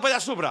celelalte vi le dau pe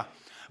deasupra.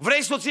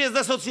 Vrei soție, îți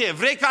dă soție.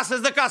 Vrei casă,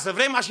 îți dă casă.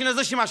 Vrei mașină, îți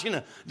dă și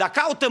mașină. Dar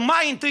caută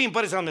mai întâi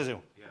Împărăția lui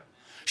Dumnezeu.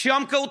 Și eu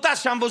am căutat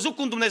și am văzut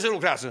cum Dumnezeu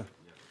lucrează.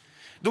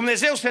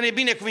 Dumnezeu să ne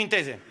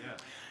binecuvinteze.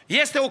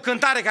 Este o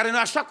cântare care noi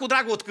așa cu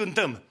drag o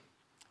cântăm.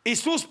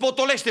 Iisus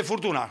potolește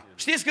furtuna.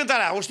 Știți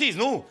cântarea? O știți,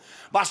 nu?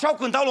 Așa o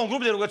cântau la un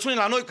grup de rugăciune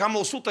la noi, cam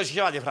 100 și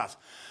ceva de frați.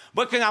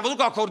 Bă, când am văzut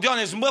cu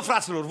acordeoane, zic, mă,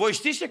 fraților, voi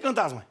știți ce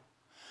cântați, măi?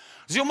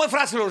 Zic, mă,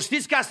 fraților,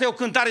 știți că asta e o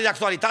cântare de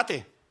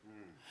actualitate?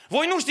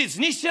 Voi nu știți,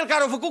 nici cel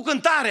care a făcut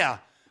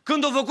cântarea.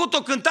 Când a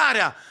făcut-o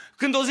cântarea,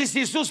 când a zis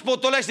Iisus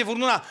potolește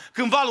furtuna,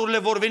 când valurile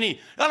vor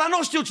veni. Ăla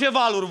nu știu ce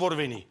valuri vor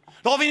veni.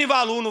 Au venit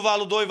valul 1,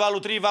 valul 2, valul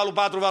 3, valul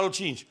 4, valul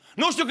 5.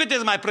 Nu știu câte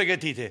sunt mai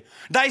pregătite.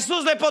 Dar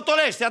Iisus le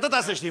potolește,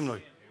 atâta să știm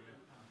noi.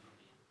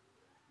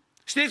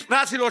 Știți,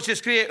 fraților, ce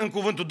scrie în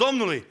cuvântul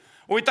Domnului?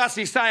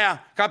 Uitați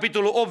Isaia,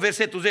 capitolul 8,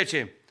 versetul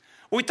 10.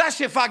 Uitați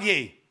ce fac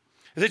ei.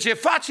 Zice,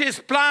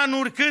 faceți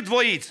planuri cât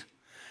voiți,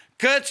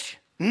 căci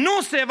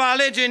nu se va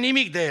alege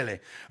nimic de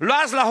ele.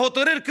 Luați la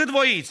hotărâri cât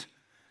voiți,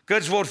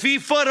 căci vor fi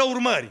fără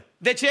urmări.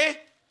 De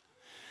ce?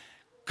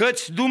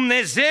 Căci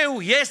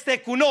Dumnezeu este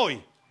cu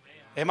noi.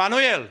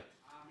 Emanuel.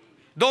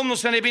 Domnul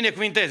să ne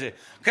binecuvinteze.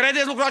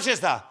 Credeți lucrul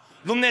acesta?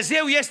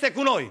 Dumnezeu este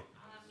cu noi.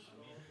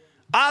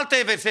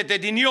 Alte versete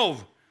din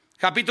Iov,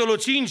 capitolul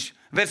 5,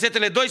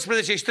 versetele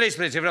 12 și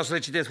 13, vreau să le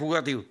citesc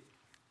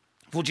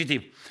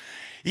fugitiv.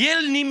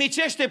 El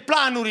nimicește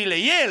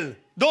planurile,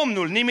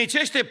 Domnul,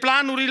 nimicește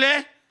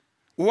planurile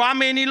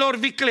oamenilor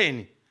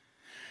vicleni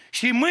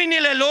și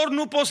mâinile lor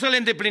nu pot să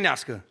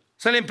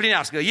le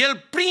împlinească.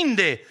 El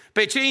prinde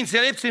pe cei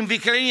înțelepți în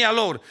viclenia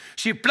lor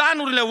și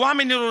planurile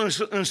oamenilor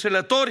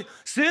înșelători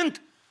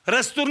sunt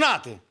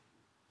răsturnate.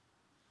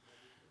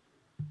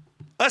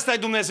 Ăsta e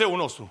Dumnezeul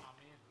nostru.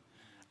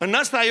 În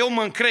ăsta eu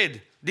mă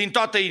încred din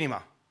toată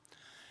inima.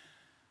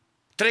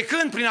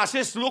 Trecând prin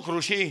acest lucru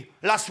și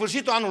la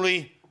sfârșitul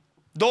anului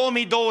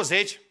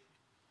 2020,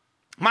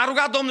 m-a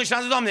rugat Domnul și am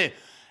zis, Doamne,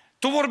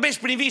 Tu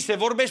vorbești prin vise,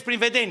 vorbești prin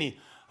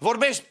vedenii,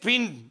 vorbești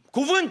prin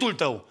cuvântul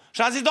Tău.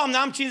 Și am zis, Doamne,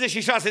 am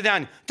 56 de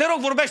ani, te rog,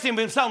 vorbește-mi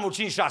prin Psalmul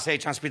 56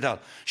 aici în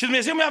spital. Și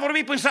Dumnezeu mi-a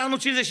vorbit prin Psalmul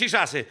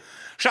 56.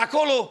 Și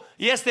acolo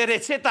este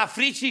rețeta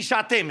fricii și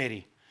a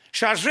temerii.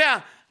 Și aș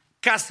vrea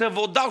ca să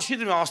vă dau și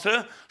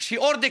dumneavoastră și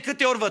ori de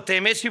câte ori vă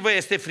temeți și vă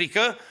este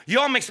frică,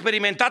 eu am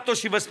experimentat-o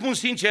și vă spun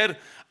sincer,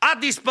 a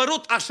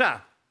dispărut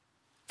așa,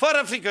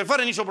 fără frică,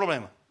 fără nicio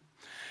problemă.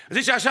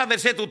 Zice așa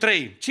versetul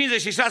 3,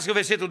 56 cu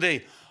versetul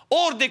 3,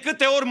 ori de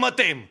câte ori mă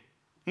tem,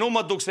 nu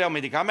mă duc să iau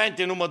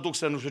medicamente, nu mă duc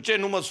să nu știu ce,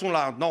 nu mă sun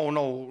la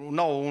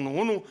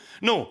 911,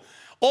 nu.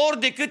 Ori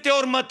de câte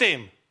ori mă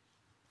tem,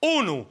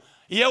 1,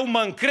 eu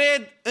mă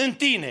încred în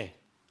tine.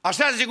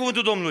 Așa zice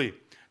cuvântul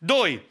Domnului.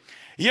 2,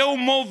 eu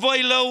mă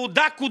voi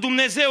lăuda cu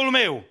Dumnezeul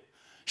meu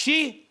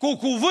și cu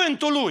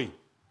cuvântul Lui.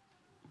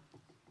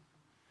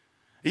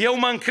 Eu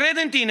mă încred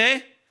în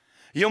tine,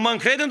 eu mă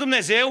încred în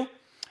Dumnezeu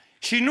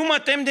și nu mă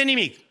tem de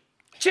nimic.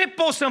 Ce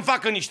pot să-mi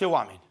facă niște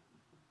oameni?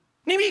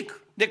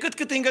 Nimic, decât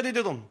cât e îngăduit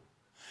de Domnul.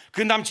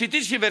 Când am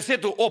citit și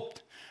versetul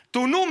 8, tu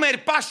numeri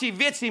pașii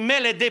vieții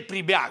mele de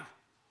pribeag.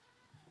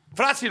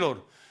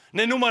 Fraților,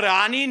 ne numără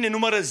anii, ne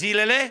numără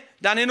zilele,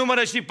 dar ne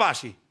numără și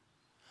pașii.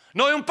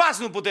 Noi un pas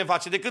nu putem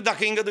face decât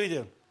dacă e îngăduit de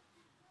El.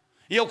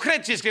 Eu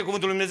cred ce scrie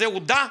cuvântul lui Dumnezeu,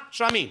 da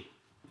și amin.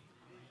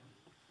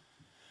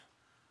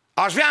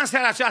 Aș vrea în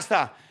seara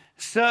aceasta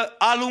să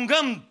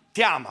alungăm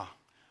teama.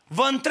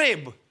 Vă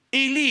întreb,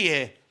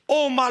 Ilie,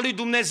 om al lui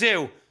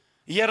Dumnezeu,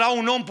 era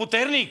un om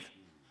puternic?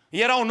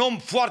 Era un om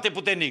foarte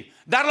puternic.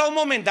 Dar la un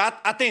moment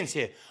dat,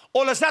 atenție,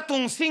 o lăsat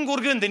un singur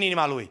gând în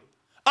inima lui.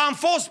 Am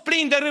fost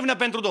plin de râvnă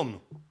pentru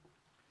Domnul.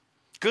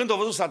 Când a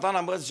văzut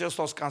Satana, bă, zice,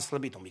 ăsta o cam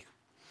slăbit un pic.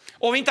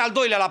 O venit al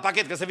doilea la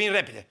pachet, că să vin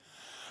repede.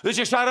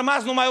 Zice, și a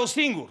rămas numai o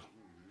singur.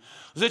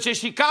 Zice,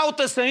 și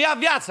caută să-mi ia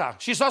viața.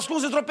 Și s-a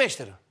ascuns într-o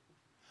peșteră.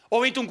 O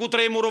venit un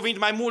cutremur, o venit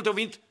mai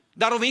multe,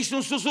 dar o venit și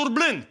un susur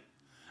blând.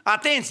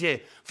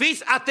 Atenție,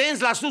 fiți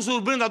atenți la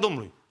susurul blând a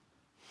Domnului.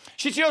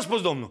 Și ce i-a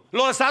spus Domnul?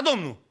 L-a lăsat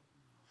Domnul.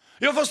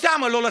 Eu fost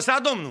teamă, l-a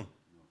lăsat Domnul.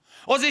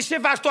 O zice, ce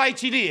faci tu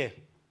aici, Ilie?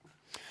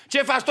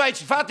 Ce faci tu aici,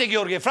 frate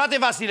Gheorghe, frate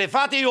Vasile,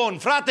 frate Ion,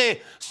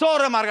 frate,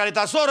 soră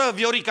Margareta, soră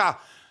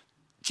Viorica?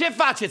 Ce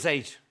faceți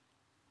aici?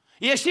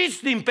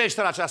 Ieșiți din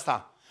peștera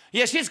aceasta.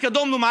 Ieșiți că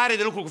Domnul mai are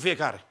de lucru cu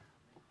fiecare.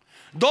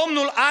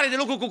 Domnul are de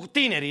lucru cu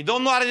tinerii,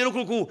 Domnul are de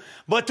lucru cu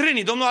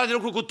bătrânii, Domnul are de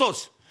lucru cu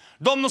toți.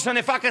 Domnul să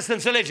ne facă să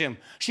înțelegem.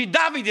 Și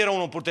David era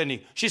un om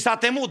puternic și s-a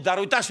temut, dar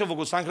uitați ce a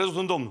făcut, s-a încrezut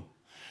în Domnul.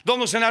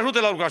 Domnul să ne ajute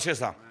la lucrul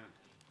acesta.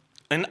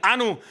 În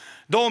anul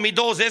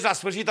 2020, la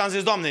sfârșit, am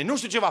zis, Doamne, nu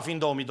știu ce va fi în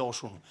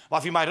 2021. Va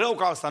fi mai rău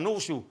ca asta, nu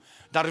știu,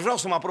 dar vreau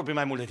să mă apropii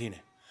mai mult de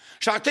Tine.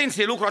 Și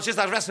atenție, lucrul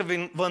acesta aș vrea să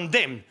vă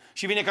îndemn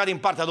și vine ca din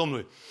partea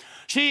Domnului.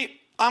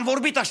 Și am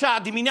vorbit așa,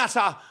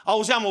 dimineața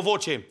auzeam o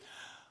voce.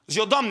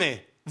 Zic,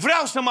 Doamne,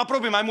 vreau să mă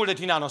apropii mai mult de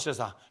Tine anul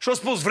acesta. Și a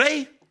spus,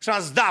 vrei? Și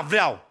am zis, da,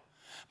 vreau.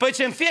 Păi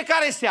ce în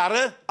fiecare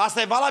seară,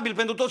 asta e valabil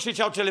pentru toți cei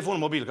ce au telefon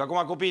mobil, că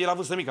acum copiii la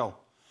vârstă mică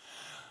au.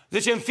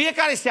 Deci în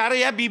fiecare seară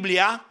ia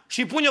Biblia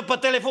și pune-o pe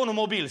telefonul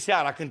mobil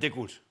seara când te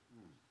culci.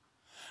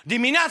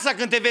 Dimineața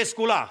când te vei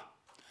scula,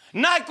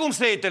 n-ai cum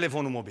să iei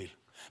telefonul mobil.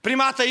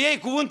 Prima dată iei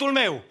cuvântul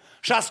meu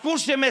și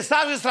asculți ce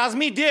mesaje îți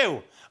transmit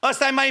eu.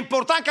 Ăsta e mai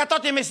important ca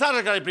toate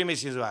mesajele care le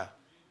primești în ziua aia.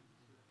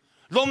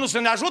 Domnul să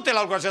ne ajute la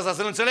lucrul acesta,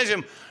 să-l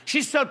înțelegem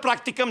și să-l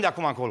practicăm de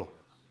acum încolo.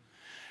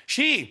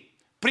 Și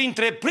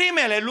printre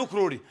primele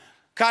lucruri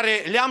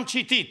care le-am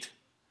citit,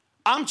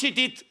 am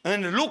citit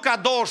în Luca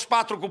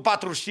 24 cu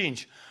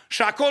 45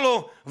 și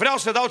acolo vreau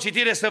să dau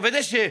citire să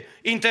vedeți ce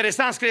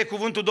interesant scrie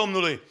cuvântul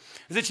Domnului.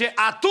 Zice,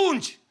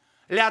 atunci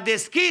le-a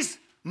deschis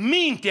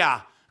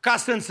mintea ca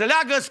să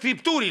înțeleagă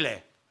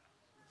Scripturile.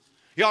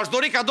 Eu aș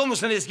dori ca Domnul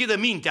să ne deschidă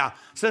mintea,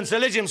 să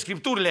înțelegem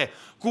Scripturile,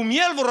 cum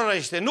El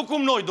vorbește, nu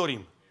cum noi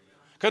dorim.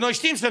 Că noi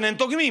știm să ne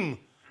întocmim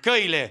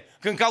căile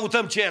când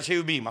căutăm ceea ce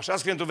iubim. Așa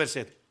scrie într-un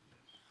verset.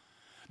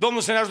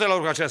 Domnul să ne ajute la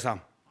lucrul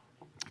acesta.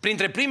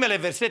 Printre primele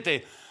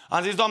versete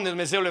am zis, Doamne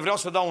Dumnezeule, vreau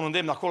să dau un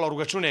îndemn acolo la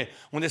rugăciune,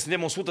 unde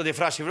suntem 100 de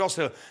frați și vreau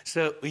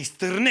să îi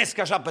stârnesc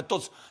așa pe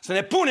toți, să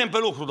ne punem pe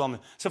lucru, Doamne,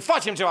 să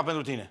facem ceva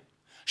pentru Tine.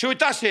 Și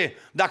uitați ce,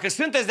 dacă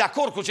sunteți de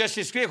acord cu ceea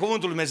ce scrie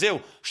cuvântul Lui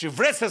Dumnezeu și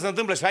vreți să se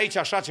întâmple și aici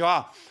așa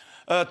ceva,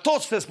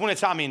 toți să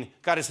spuneți amin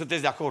care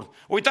sunteți de acord.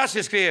 Uitați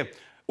ce scrie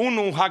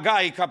 1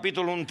 Hagai,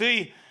 capitolul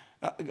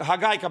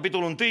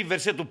 1,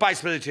 versetul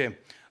 14.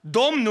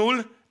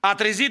 Domnul a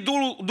trezit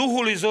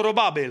Duhul lui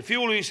Zorobabel,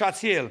 fiul lui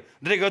Șațiel,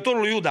 dregătorul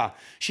lui Iuda,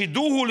 și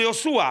Duhul lui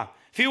Iosua,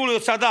 fiul lui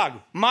Țadag,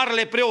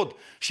 marele preot,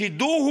 și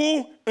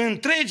Duhul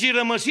întregii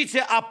rămășițe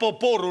a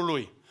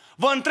poporului.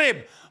 Vă întreb,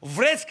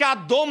 vreți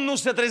ca Domnul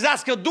să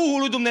trezească Duhul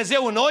lui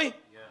Dumnezeu în noi?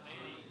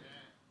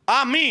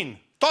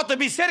 Amin. Toată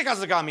biserica să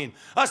zică amin.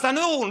 Asta nu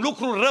e un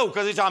lucru rău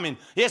că zice amin.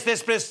 Este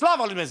spre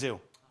slava lui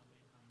Dumnezeu.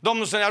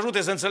 Domnul să ne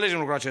ajute să înțelegem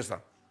lucrul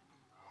acesta.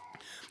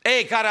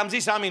 Ei, care am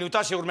zis amin,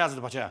 uitați ce urmează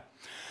după aceea.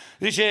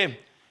 Zice,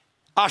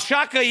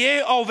 așa că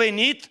ei au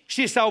venit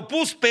și s-au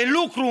pus pe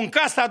lucru în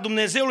casa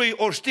Dumnezeului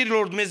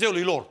oștirilor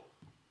Dumnezeului lor.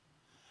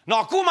 No,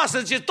 acum să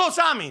zice toți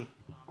amin.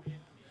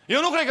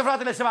 Eu nu cred că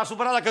fratele se va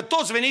supăra dacă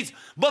toți veniți,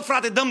 bă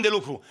frate, dăm de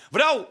lucru.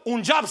 Vreau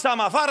un job să am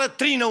afară,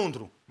 3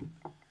 înăuntru.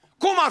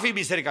 Cum ar fi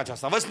biserica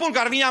aceasta? Vă spun că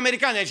ar veni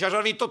americani aici și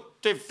ar veni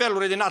toate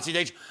felurile de nații de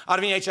aici, ar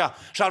veni aici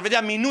și ar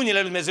vedea minunile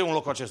lui Dumnezeu în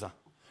locul acesta.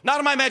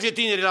 N-ar mai merge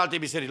tinerii la alte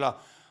biserici,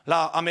 la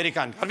la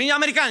americani. Ar veni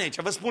americani aici,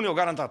 vă spun eu,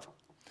 garantat.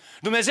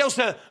 Dumnezeu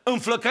să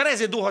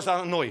înflăcăreze Duhul ăsta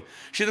în noi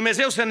și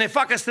Dumnezeu să ne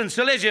facă să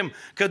înțelegem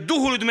că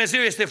Duhul lui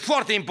Dumnezeu este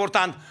foarte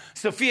important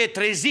să fie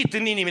trezit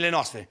în inimile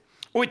noastre.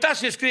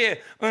 Uitați ce scrie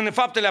în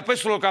Faptele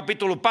Apostolilor,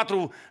 capitolul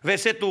 4,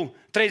 versetul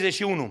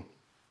 31.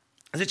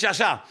 Zice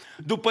așa: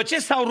 după ce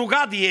s-au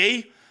rugat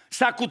ei,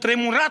 s-a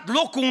cutremurat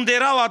locul unde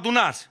erau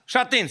adunați. Și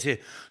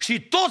atenție,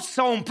 și toți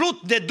s-au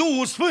umplut de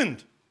Duhul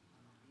Sfânt.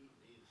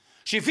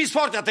 Și fiți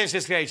foarte atenți ce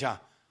scrie aici.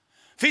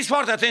 Fiți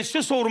foarte atenți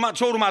ce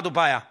urma după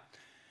aia.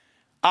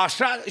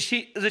 Așa,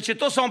 și zice,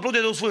 toți s-au umplut de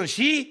Duhul Sfânt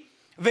și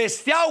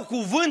vesteau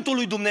cuvântul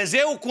lui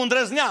Dumnezeu cu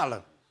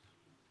îndrăzneală.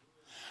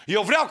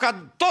 Eu vreau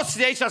ca toți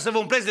de aici să vă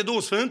umpleți de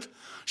Duhul Sfânt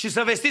și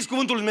să vestiți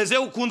cuvântul lui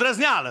Dumnezeu cu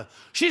îndrăzneală.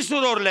 Și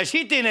surorile,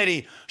 și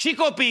tinerii, și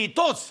copiii,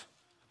 toți.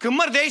 Când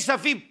măr de aici să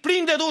fii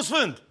plini de Duhul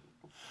Sfânt.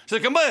 Și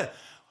zice,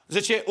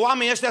 zice,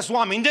 oamenii ăștia sunt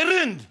oameni de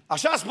rând.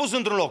 Așa a spus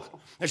într-un loc.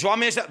 Deci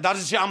oamenii ăștia, dar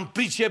zice, am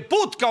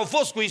priceput că au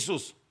fost cu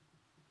Iisus.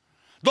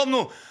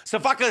 Domnul să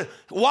facă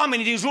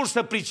oamenii din jur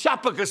să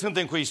priceapă că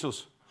suntem cu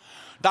Iisus.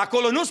 Dar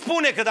acolo nu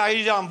spune că dacă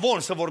ești la învon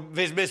să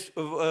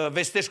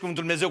vestești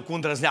cuvântul Dumnezeu cu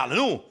îndrăzneală.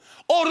 Nu.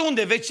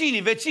 Oriunde,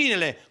 vecinii,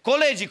 vecinele,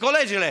 colegii,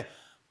 colegele,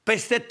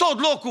 peste tot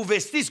locul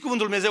vestiți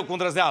cuvântul Dumnezeu cu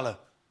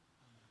îndrăzneală.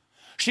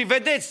 Și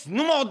vedeți,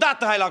 numai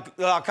odată hai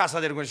la casa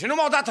de rugăciune,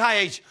 numai odată hai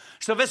aici și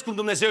să vezi cum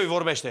Dumnezeu îi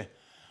vorbește.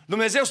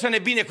 Dumnezeu să ne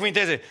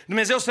binecuvinteze,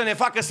 Dumnezeu să ne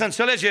facă să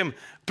înțelegem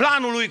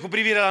planul Lui cu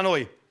privire la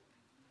noi.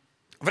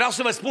 Vreau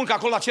să vă spun că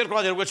acolo la cercul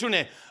ăla de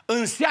rugăciune,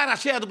 în seara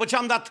aceea, după ce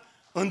am dat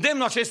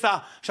îndemnul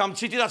acesta și am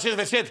citit acest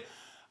verset,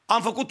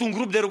 am făcut un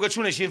grup de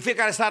rugăciune și în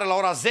fiecare seară la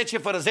ora 10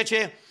 fără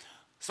 10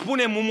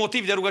 spunem un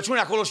motiv de rugăciune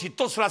acolo și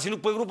toți frații, nu,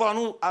 pe grupul ăla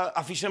nu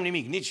afișăm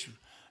nimic,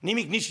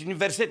 nici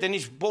versete,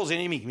 nici poze,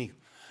 nimic.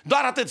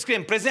 Doar atât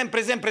scriem,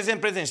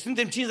 prezent.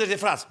 Suntem 50 de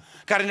frați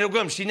care ne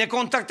rugăm și ne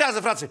contactează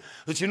frații.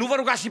 Zice, nu vă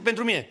rugați și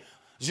pentru mine.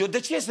 Zic eu, de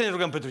ce să ne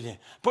rugăm pentru tine?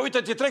 Păi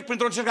uite, te trec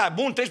printr-o încercare.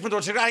 Bun, treci printr-o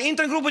încercare,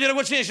 intră în grupul de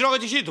rugăciune și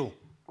rogă-te și tu.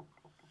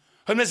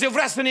 Dumnezeu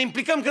vrea să ne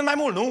implicăm cât mai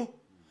mult,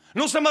 nu?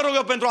 Nu să mă rog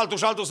eu pentru altul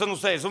și altul să nu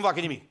stai, să nu facă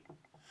nimic.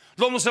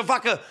 Domnul să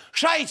facă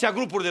și aici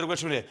grupuri de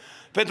rugăciune.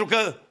 Pentru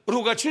că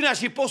rugăciunea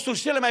și postul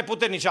sunt cele mai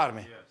puternice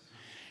arme.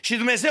 Și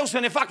Dumnezeu să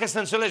ne facă să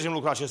înțelegem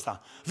lucrul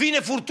acesta. Vine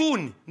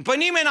furtuni. Pe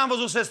nimeni n-am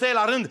văzut să stea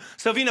la rând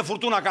să vină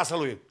furtuna în casa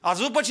lui. Ați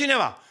văzut pe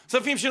cineva? Să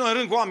fim și noi în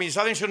rând cu oamenii, să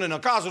avem și noi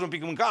năcazuri un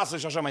pic în casă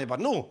și așa mai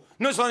departe. Nu.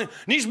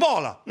 Nici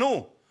boala.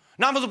 Nu.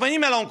 N-am văzut pe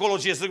nimeni la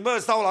oncologie să zic,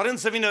 stau la rând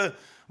să vină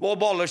o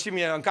bolă și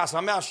mie în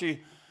casa mea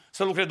și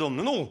să lucre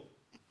Domnul. Nu.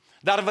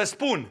 Dar vă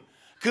spun,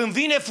 când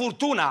vine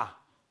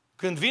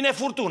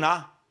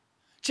furtuna,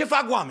 ce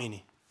fac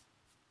oamenii?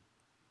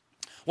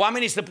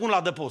 Oamenii se pun la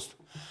adăpost.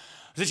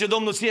 Zice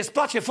Domnul, ție îți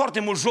place foarte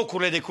mult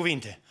jocurile de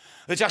cuvinte.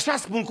 Deci așa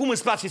spun, cum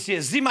îți place ție?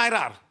 Zi mai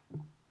rar.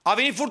 A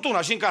venit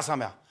furtuna și în casa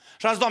mea.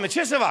 Și am zis, Doamne,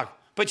 ce să fac?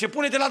 Păi ce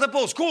pune-te la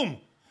adăpost?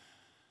 Cum?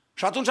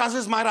 Și atunci am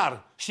zis mai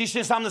rar. Știți ce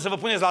înseamnă să vă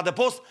puneți la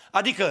adăpost?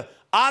 Adică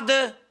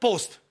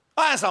adăpost.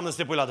 Aia înseamnă să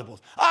te pui la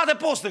adăpost.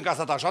 Adăpost în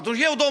casa ta. Și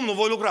atunci eu, Domnul,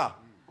 voi lucra.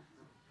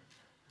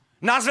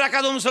 N-ați vrea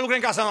ca Domnul să lucre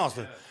în casa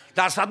noastră.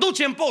 Dar să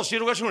aducem post și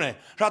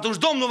rugăciune. Și atunci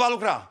Domnul va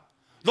lucra.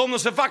 Domnul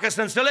să facă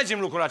să înțelegem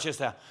lucrurile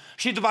acestea.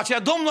 Și după aceea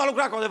Domnul a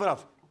lucrat cu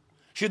adevărat.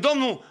 Și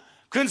Domnul,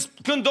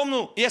 când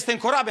Domnul este în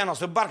corabia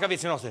noastră, în barca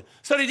vieții noastre,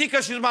 se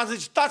ridică și m-a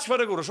zis, taci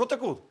fără gură. Și o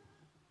tăcut.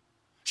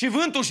 Și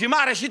vântul și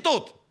mare și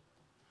tot.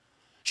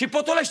 Și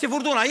potolește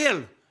furtuna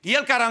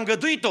El care a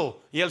îngăduit-o,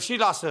 El și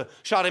lasă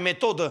și are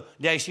metodă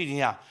de a ieși din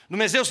ea.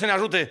 Dumnezeu să ne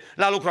ajute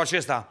la lucrul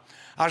acesta.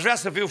 Aș vrea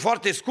să fiu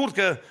foarte scurt,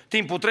 că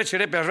timpul trece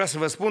repede, aș vrea să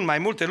vă spun mai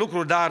multe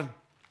lucruri, dar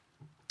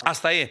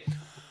asta e.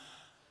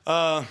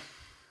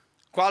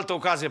 Cu altă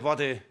ocazie,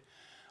 poate,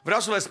 vreau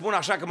să vă spun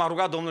așa că m-a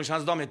rugat Domnul și am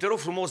zis, Doamne, te rog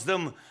frumos,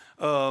 dăm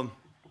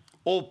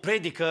o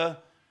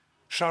predică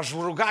și aș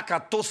ruga ca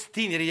toți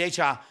tinerii de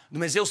aici,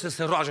 Dumnezeu să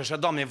se roage așa,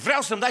 Doamne,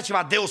 vreau să-mi dai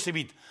ceva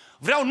deosebit.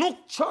 Vreau,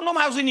 nu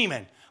mai auzi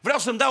nimeni. Vreau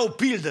să-mi dai o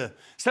pildă,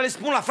 să le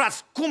spun la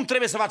frați cum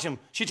trebuie să facem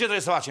și ce trebuie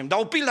să facem. Dar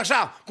o pildă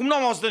așa, cum nu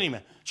am auzit de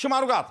nimeni. Și m-a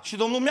rugat și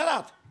Domnul mi-a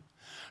dat.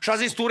 Și a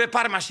zis, tu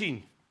repari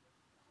mașini.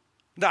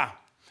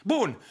 Da.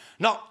 Bun.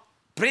 No,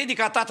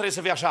 predica ta trebuie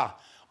să fie așa.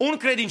 Un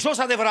credincios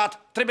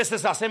adevărat trebuie să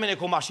se asemene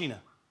cu o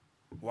mașină.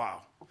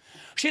 Wow.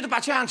 Și după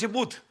aceea a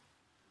început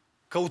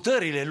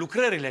căutările,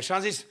 lucrările și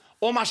am zis,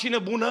 o mașină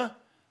bună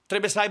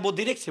trebuie să aibă o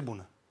direcție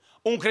bună.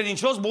 Un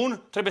credincios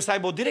bun trebuie să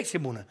aibă o direcție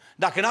bună.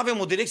 Dacă nu avem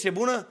o direcție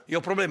bună, e o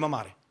problemă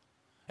mare.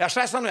 E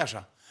așa sau nu e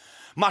așa?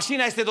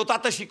 Mașina este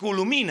dotată și cu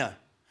lumină.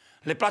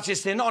 Le place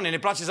xenone, ne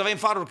place să avem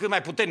faruri cât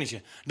mai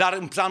puternice. Dar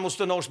în Psalmul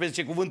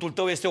 119 cuvântul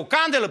tău este o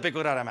candelă pe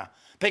cărarea mea.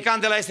 Pe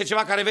candela este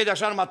ceva care vede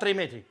așa numai 3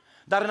 metri.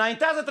 Dar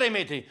înaintează 3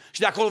 metri. Și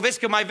de acolo vezi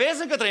că mai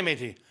vezi încă 3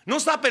 metri. Nu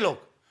sta pe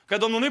loc. Că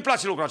Domnul nu-i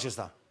place lucrul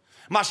acesta.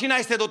 Mașina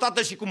este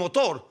dotată și cu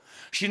motor.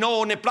 Și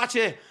nouă ne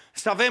place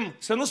să avem,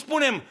 să nu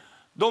spunem,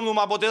 Domnul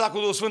m-a botezat cu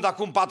Duhul Sfânt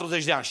acum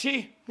 40 de ani.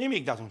 Și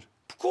nimic de atunci.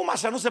 Cum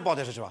așa? Nu se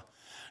poate așa ceva.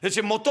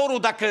 Deci motorul,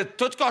 dacă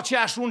tot cu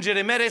aceeași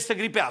ungere mere, se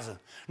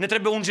gripează. Ne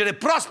trebuie ungere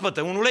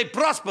proaspătă, un ulei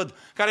proaspăt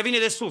care vine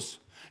de sus.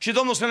 Și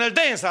Domnul să ne-l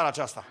dea în seara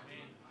aceasta.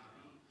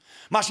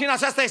 Mașina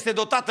aceasta este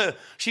dotată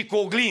și cu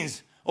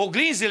oglinzi.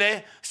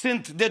 Oglinzile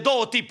sunt de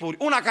două tipuri.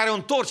 Una care o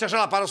întorci așa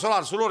la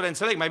parasolar, surorile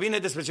înțeleg mai bine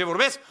despre ce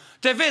vorbesc,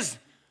 te vezi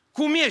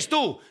cum ești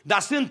tu, dar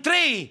sunt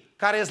 3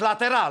 care sunt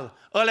lateral,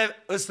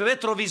 ele sunt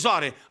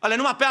retrovizoare, ele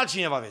numai pe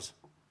altcineva vezi.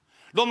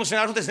 Domnul să ne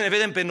ajute să ne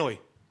vedem pe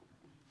noi.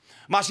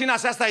 Mașina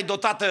aceasta e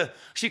dotată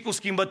și cu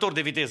schimbător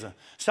de viteză.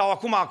 Sau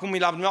acum e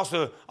la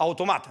dumneavoastră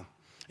automată.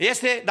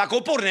 Este, dacă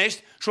o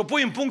pornești și o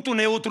pui în punctul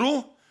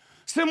neutru,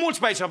 sunt mulți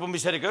pe aici pe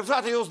biserică.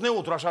 Frate, eu sunt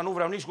neutru, așa, nu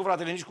vreau nici cu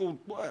fratele, nici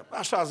cu...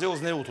 Așa, eu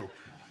sunt neutru.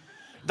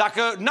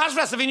 Dacă n-aș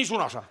vrea să vin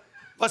niciunul așa,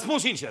 vă spun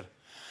sincer.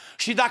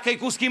 Și dacă e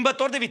cu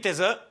schimbător de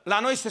viteză, la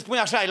noi se spune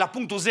așa, e la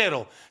punctul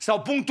 0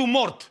 sau punctul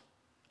mort.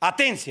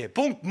 Atenție,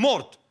 punct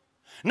mort.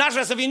 N-aș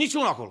vrea să vin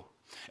niciunul acolo.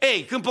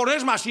 Ei, când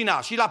pornești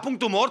mașina și la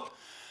punctul mort,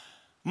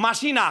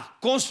 mașina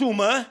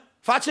consumă,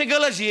 face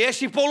gălăgie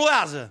și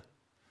poluează.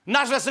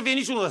 N-aș vrea să fie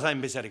niciunul ăsta în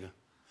biserică.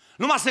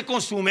 Numai să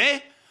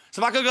consume, să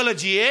facă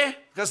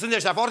gălăgie, că sunt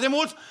ăștia foarte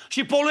mulți,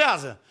 și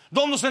poluează.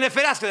 Domnul să ne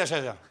ferească de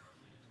așa.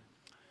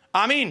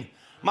 Amin.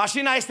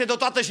 Mașina este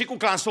dotată și cu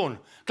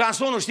clanson.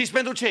 Clansonul știți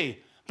pentru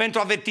ce? Pentru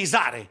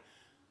avertizare.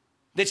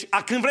 Deci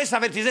când vrei să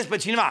avertizezi pe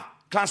cineva,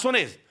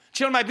 clansonezi.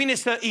 Cel mai bine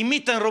să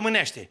imită în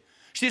românește.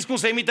 Știți cum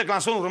se imită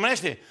clansonul în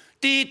românește?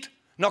 Tit,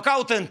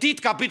 caută în Tit,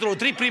 capitolul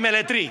 3,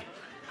 primele 3.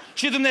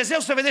 Și Dumnezeu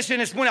să vedeți ce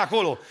ne spune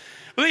acolo.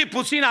 Îi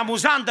puțin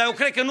amuzant, dar eu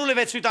cred că nu le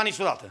veți uita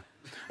niciodată.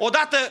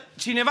 Odată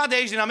cineva de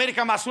aici din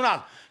America m-a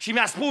sunat și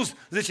mi-a spus,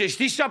 zice,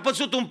 știți ce a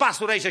pățit un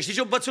pastor aici? Știți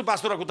ce a pățit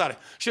pastorul cu tare?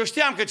 Și eu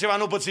știam că ceva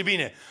nu păți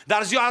bine.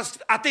 Dar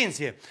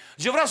atenție,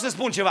 eu vreau să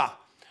spun ceva.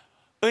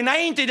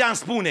 Înainte de a-mi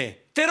spune,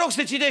 te rog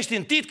să citești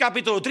în Tit,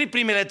 capitolul 3,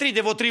 primele 3, de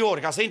vreo 3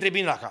 ori, ca să intre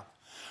bine la cap.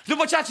 Și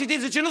după ce a citit,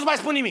 zice, nu-ți mai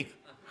spun nimic.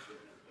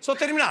 S-a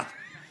terminat.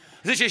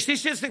 Zice,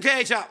 știți ce scrie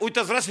aici?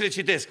 Uite, vreau să le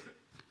citesc.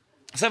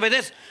 Să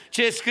vedeți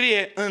ce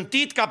scrie în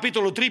Tit,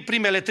 capitolul 3,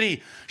 primele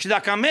 3. Și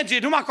dacă am merge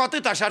numai cu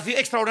atâta și ar fi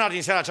extraordinar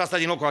din seara aceasta,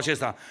 din locul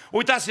acesta.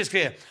 Uitați ce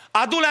scrie.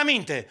 Adu-le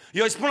aminte.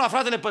 Eu îi spun la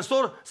fratele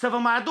păstor să vă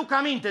mai aduc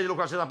aminte de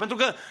lucrul acesta. Pentru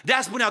că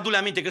de-aia spune adu-le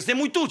aminte, că suntem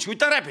uituci,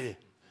 uită repede.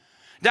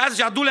 De-aia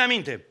zice adu-le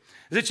aminte.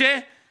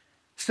 Zice,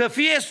 să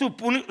fie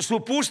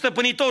supuși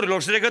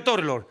stăpânitorilor și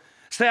regătorilor.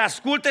 Să-i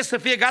asculte, să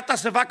fie gata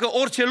să facă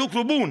orice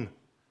lucru bun.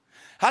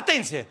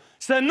 Atenție!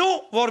 Să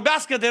nu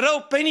vorbească de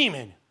rău pe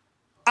nimeni.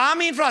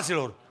 Amin,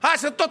 fraților. Hai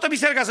să toată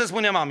biserica să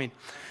spunem amin.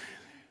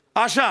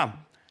 Așa.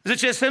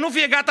 Zice, să nu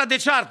fie gata de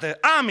ceartă.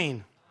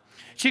 Amin.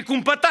 Ci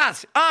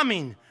cumpătați.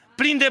 Amin.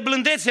 Plin de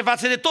blândețe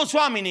față de toți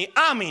oamenii.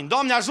 Amin.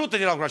 Doamne, ajută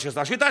din lucrul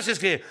acesta. Și uitați ce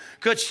scrie.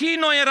 Că și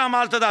noi eram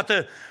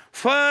altădată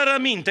fără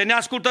minte,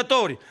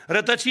 neascultători,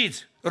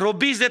 rătăciți,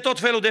 robiți de tot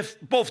felul de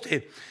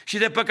pofte și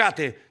de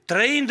păcate,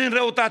 trăind în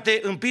răutate,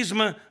 în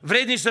pismă,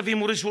 vrednici să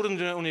fim urâți și urând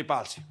unii pe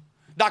alții.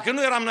 Dacă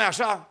nu eram noi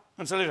așa,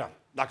 înțelegeam.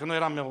 Dacă nu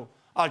eram eu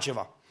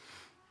altceva.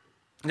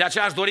 De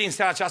aceea aș dori în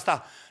seara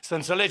aceasta să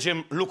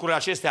înțelegem lucrurile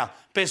acestea.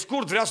 Pe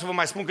scurt vreau să vă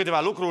mai spun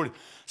câteva lucruri,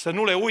 să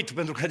nu le uit,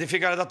 pentru că de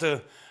fiecare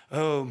dată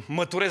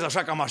mă turez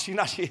așa ca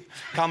mașina și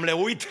cam le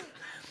uit.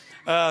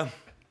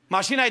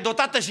 Mașina e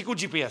dotată și cu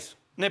GPS.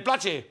 Ne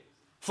place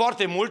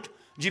foarte mult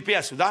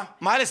GPS-ul, da?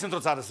 Mai ales într-o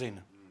țară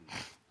străină.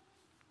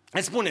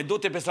 Îți spune,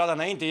 du-te pe strada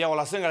înainte, ia-o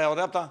la stânga, ia-o la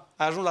dreapta,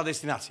 ai ajuns la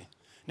destinație.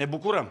 Ne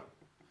bucurăm.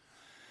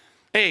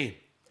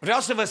 Ei, vreau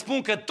să vă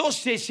spun că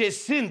toți cei ce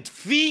sunt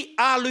fii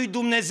al lui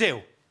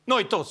Dumnezeu,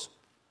 noi toți,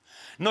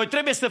 noi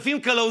trebuie să fim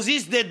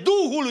călăuziți de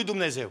Duhul lui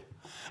Dumnezeu.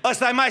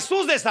 Ăsta e mai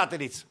sus de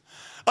sateliți.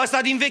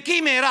 Ăsta din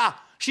vechime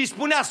era și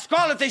spunea,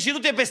 scoală-te și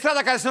du-te pe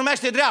strada care se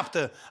numește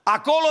dreaptă.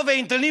 Acolo vei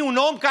întâlni un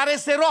om care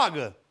se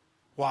roagă.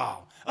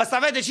 Wow! Ăsta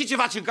vede și ce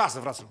faci în casă,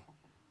 fraților.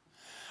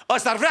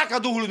 Ăsta ar vrea ca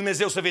Duhul lui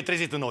Dumnezeu să fie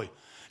trezit în noi.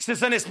 Și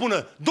să ne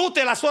spună,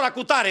 du-te la sora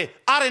cu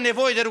tare, are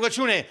nevoie de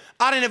rugăciune,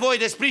 are nevoie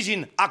de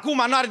sprijin,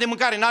 acum nu are de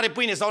mâncare, nu are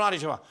pâine sau nu are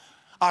ceva.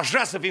 Aș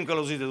vrea să fim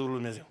călăuziți de Duhul lui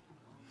Dumnezeu.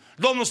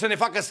 Domnul să ne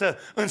facă să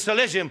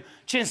înțelegem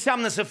ce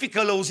înseamnă să fii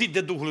călăuzit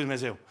de Duhul lui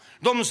Dumnezeu.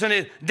 Domnul să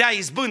ne dea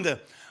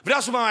izbândă. Vreau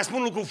să vă mai spun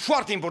un lucru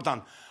foarte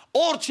important.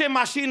 Orice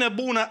mașină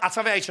bună ați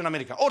avea aici în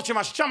America, orice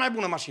mașină, cea mai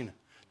bună mașină.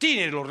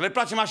 Tinerilor le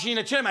place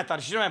mașinile cele mai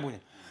tare și cele mai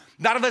bune.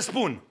 Dar vă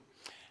spun,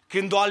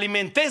 când o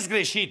alimentezi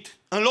greșit,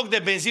 în loc de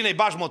benzină îi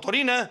bagi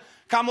motorină,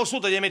 cam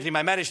 100 de metri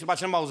mai merge și după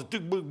aceea nu mă auză,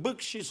 tâc, bâc, bâc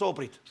și s-a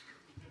oprit.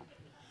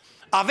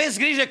 Aveți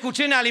grijă cu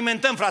ce ne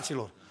alimentăm,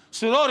 fraților,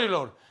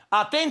 surorilor,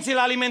 atenție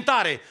la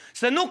alimentare.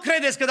 Să nu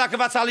credeți că dacă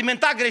v-ați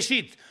alimentat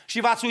greșit și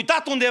v-ați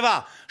uitat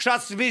undeva și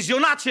ați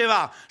vizionat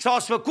ceva sau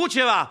ați făcut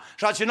ceva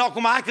și ați zis, nu,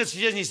 acum hai că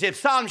citeți niște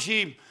psalmi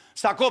și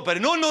să acoperi.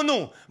 Nu, nu,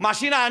 nu.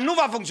 Mașina aia nu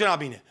va funcționa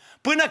bine.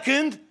 Până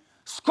când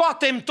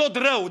scoatem tot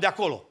rău de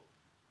acolo.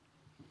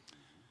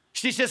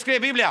 Știți ce scrie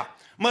Biblia?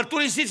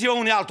 Mărturisiți-vă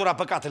unii altora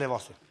păcatele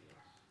voastre.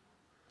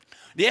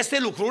 Este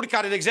lucruri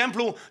care, de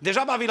exemplu,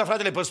 degeaba vii la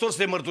fratele păstor să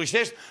te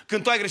mărturisești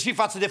când tu ai greșit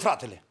față de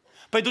fratele.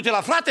 Păi du-te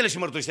la fratele și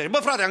mărturisești. Bă,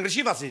 frate, am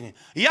greșit față de tine.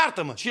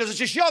 Iartă-mă. Și el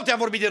zice, și eu te-am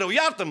vorbit de rău.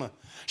 Iartă-mă.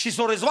 Și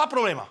s-a rezolvat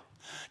problema.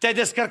 Te-ai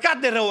descărcat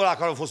de răul ăla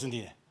care a fost în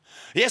tine.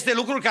 Este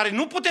lucruri care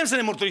nu putem să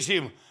ne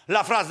mărturisim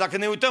la frați. Dacă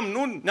ne uităm,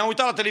 nu ne-am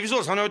uitat la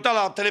televizor sau ne-am uitat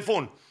la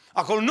telefon.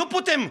 Acolo nu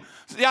putem,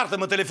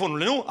 iartă-mă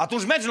telefonul, nu?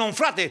 Atunci mergi la un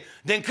frate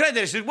de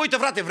încredere și zici, uite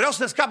frate, vreau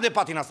să scap de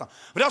patina asta.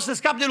 Vreau să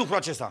scap de lucrul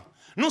acesta.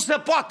 Nu se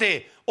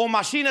poate o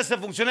mașină să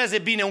funcționeze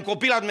bine, un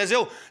copil al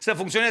Dumnezeu să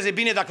funcționeze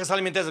bine dacă se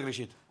alimentează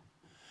greșit.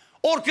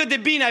 Oricât de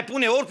bine ai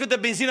pune, oricât de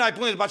benzină ai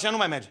pune, după aceea nu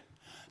mai merge.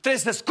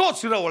 Trebuie să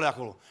scoți răul de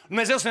acolo.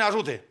 Dumnezeu să ne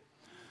ajute.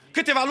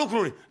 Câteva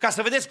lucruri ca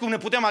să vedeți cum ne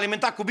putem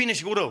alimenta cu bine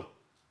și cu rău.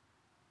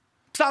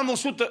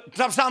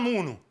 Psalmul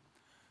 1.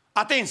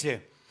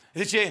 Atenție!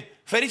 Zice,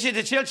 ferice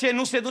de cel ce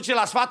nu se duce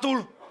la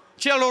sfatul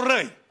celor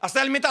răi. Asta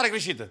e alimentare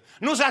greșită.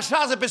 Nu se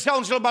așează pe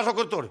scaunul celor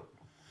batjocoritori.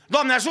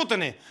 Doamne,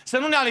 ajută-ne să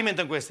nu ne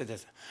alimentăm cu acestea.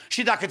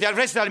 Și dacă te-ar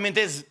vrea să te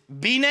alimentezi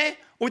bine,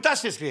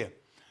 uitați ce scrie.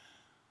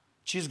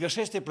 Și îți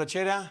găsește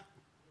plăcerea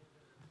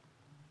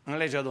în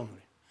legea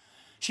Domnului.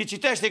 Și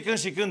citește când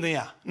și când în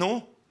ea.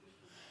 Nu?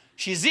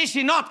 Și zi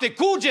și noapte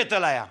cugetă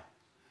la ea.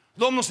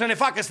 Domnul să ne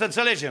facă să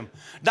înțelegem.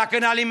 Dacă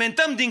ne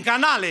alimentăm din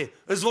canale,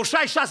 îți vor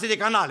 66 de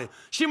canale.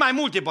 Și mai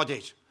multe poate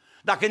aici.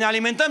 Dacă ne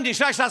alimentăm din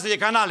 66 de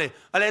canale,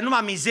 alea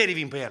numai mizerii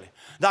vin pe ele.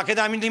 Dacă ne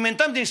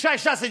alimentăm din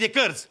 66 de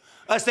cărți,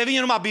 ăsta vine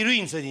numai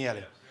biruință din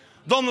ele.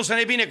 Domnul să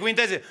ne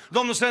binecuvinteze.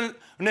 Domnul să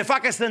ne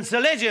facă să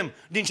înțelegem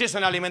din ce să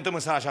ne alimentăm în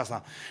seara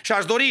aceasta. Și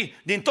aș dori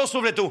din tot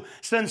sufletul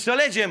să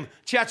înțelegem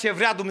ceea ce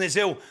vrea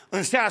Dumnezeu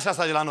în seara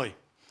aceasta de la noi.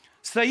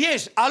 Să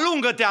ieși,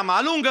 alungă teama,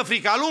 alungă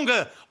frica,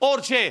 alungă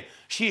orice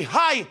și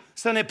hai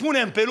să ne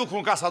punem pe lucru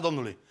în casa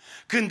Domnului.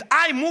 Când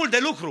ai mult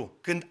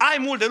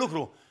de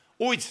lucru,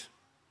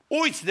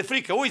 uiți de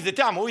frică, uiți de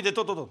teamă, uiți de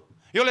tot.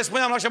 Eu le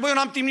spuneam așa, băi, eu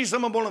n-am timp nici să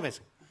mă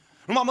îmbolnăvesc.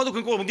 Nu mă duc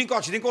încolo,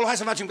 dincolo, hai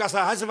să facem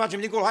casa, hai să facem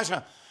dincolo, hai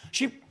așa.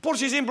 Și pur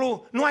și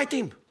simplu nu ai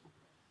timp.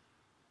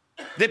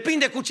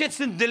 Depinde cu ce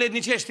îți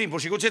îndeletnicești timpul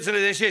și cu ce îți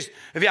îndeletnicești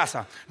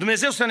viața.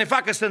 Dumnezeu să ne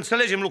facă să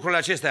înțelegem lucrurile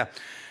acestea.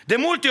 De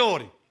multe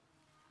ori,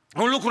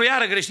 un lucru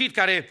iară greșit,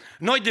 care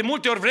noi de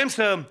multe ori vrem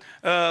să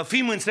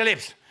fim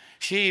înțelepți.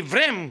 Și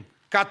vrem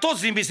ca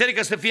toți din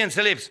biserică să fie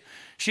înțelepți.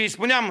 Și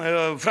spuneam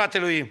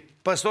fratelui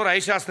păstor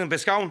aici, stând pe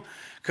scaun,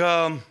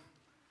 că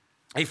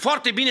e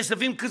foarte bine să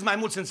fim cât mai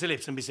mulți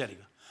înțelepți în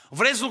biserică.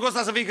 Vreți lucrul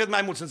ăsta să fim cât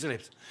mai mulți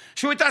înțelepți.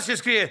 Și uitați ce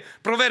scrie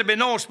Proverbe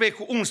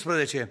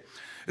 19:11.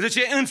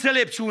 Zice,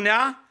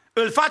 înțelepciunea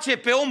îl face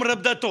pe om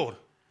răbdător.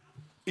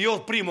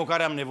 Eu primul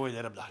care am nevoie de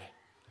răbdare.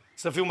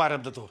 Să fiu mai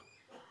răbdător.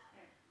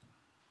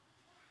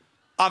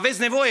 Aveți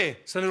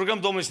nevoie să ne rugăm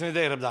Domnului să ne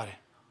dea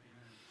răbdare.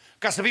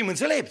 Ca să fim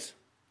înțelepți.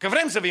 Că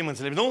vrem să fim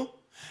înțelepți, nu?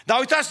 Dar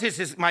uitați ce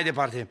este mai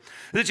departe.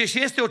 Zice,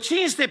 și este o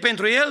cinste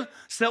pentru el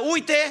să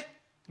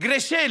uite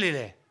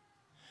greșelile.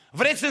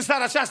 Vreți în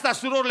seara aceasta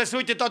surorile să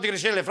uite toate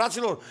greșelile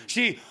fraților?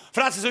 Și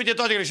frații să uite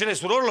toate greșelile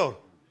surorilor?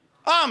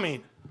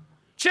 Amin.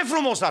 Ce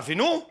frumos ar fi,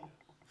 nu?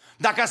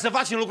 Dacă să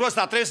facem lucrul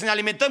ăsta, trebuie să ne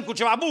alimentăm cu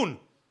ceva bun.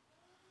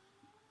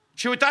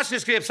 Și uitați ce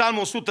scrie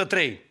Psalmul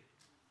 103.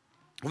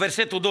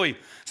 Versetul 2.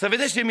 Să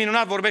vedeți ce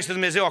minunat vorbește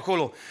Dumnezeu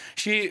acolo.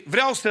 Și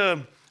vreau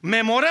să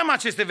memorăm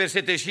aceste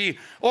versete și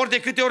ori de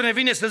câte ori ne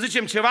vine să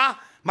zicem ceva,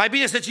 mai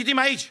bine să citim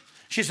aici.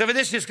 Și să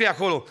vedeți ce scrie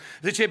acolo.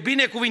 Zice,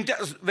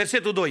 binecuvintează,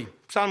 versetul 2,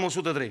 Psalmul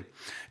 103.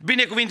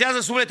 Binecuvintează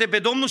suflete pe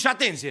Domnul și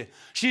atenție.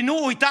 Și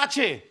nu uita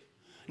ce?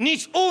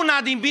 Nici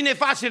una din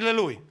binefacerile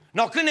Lui.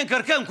 No, când ne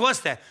încărcăm cu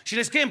astea și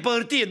le scriem pe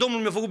hârtie,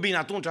 Domnul mi-a făcut bine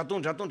atunci,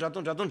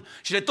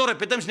 și le tot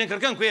repetăm și ne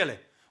încărcăm cu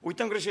ele.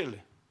 Uităm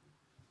greșelile.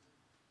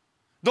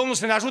 Domnul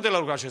să ne ajute la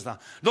lucrul acesta.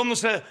 Domnul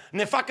să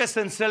ne facă să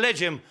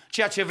înțelegem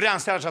ceea ce vrea în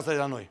seara aceasta de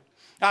la noi.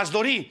 Aș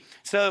dori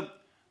să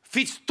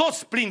fiți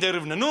toți plini de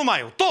râvnă, nu numai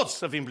eu, toți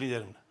să fim plini de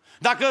râvnă.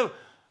 Dacă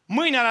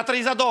mâine ar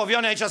ateriza 2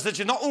 avioane aici, să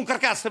zice, no,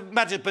 încărcați să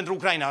mergeți pentru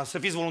Ucraina, să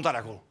fiți voluntari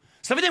acolo.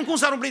 Să vedem cum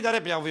s-ar umpli de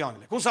repede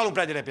avioanele. Cum s-ar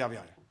umpli de repede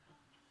avioanele.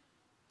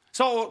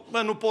 Sau,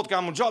 nu pot că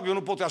am un job, eu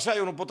nu pot așa,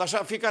 eu nu pot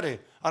așa. Fiecare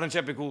ar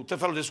începe cu tot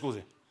felul de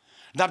scuze.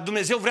 Dar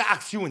Dumnezeu vrea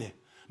acțiune.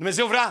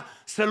 Dumnezeu vrea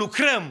să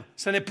lucrăm,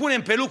 să ne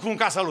punem pe lucru în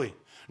casa Lui.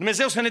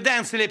 Dumnezeu să ne dea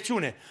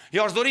înțelepciune.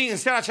 Eu aș dori în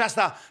seara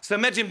aceasta să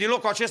mergem din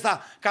locul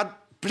acesta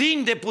ca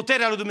plin de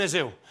puterea lui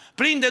Dumnezeu,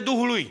 plin de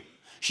Duhul Lui.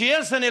 Și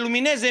El să ne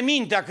lumineze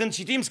mintea când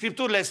citim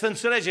Scripturile, să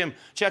înțelegem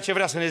ceea ce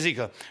vrea să ne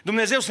zică.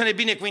 Dumnezeu să ne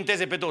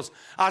binecuvinteze pe toți.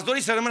 Aș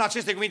dori să rămân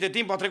aceste cuvinte.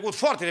 Timpul a trecut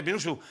foarte repede, nu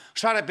știu,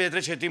 așa repede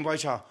trece timpul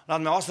aici la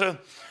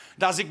dumneavoastră.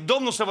 Dar zic,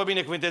 Domnul să vă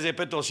binecuvinteze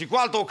pe toți. Și cu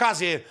altă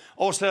ocazie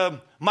o să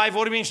mai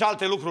vorbim și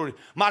alte lucruri.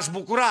 M-aș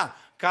bucura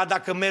ca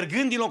dacă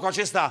mergând din locul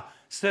acesta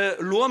să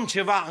luăm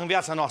ceva în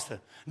viața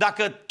noastră.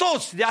 Dacă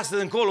toți de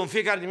astăzi încolo, în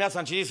fiecare dimineață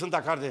am citit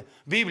Sfânta Carte,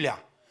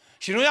 Biblia,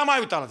 și nu i-am mai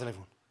uitat la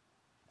telefon,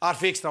 ar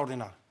fi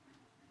extraordinar.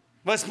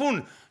 Vă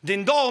spun,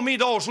 din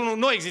 2021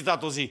 nu a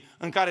existat o zi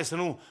în care să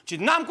nu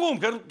citi. N-am cum,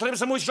 că trebuie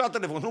să mă uit și la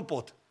telefon. Nu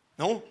pot.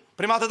 Nu?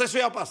 Prima dată trebuie să o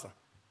iau pe asta.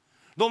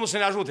 Domnul să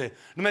ne ajute.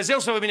 Dumnezeu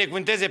să vă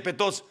binecuvânteze pe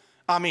toți.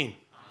 Amin.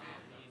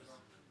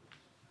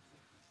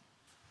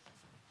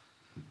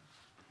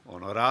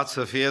 Onorat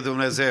să fie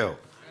Dumnezeu.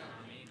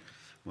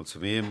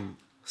 Mulțumim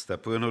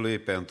Stăpânului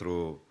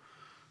pentru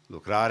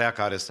lucrarea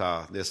care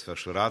s-a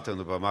desfășurat în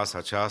după masa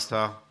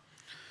aceasta.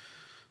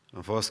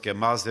 Am fost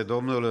chemați de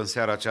Domnul în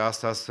seara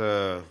aceasta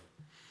să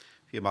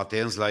fim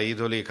atenți la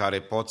idolii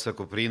care pot să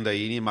cuprindă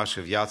inima și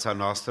viața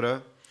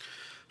noastră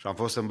Și am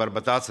fost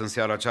îmbărbătați în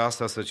seara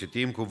aceasta să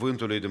citim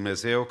Cuvântul lui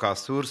Dumnezeu ca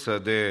sursă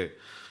de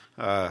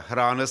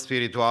hrană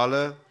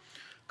spirituală,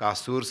 ca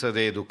sursă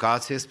de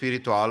educație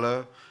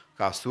spirituală,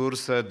 ca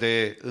sursă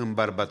de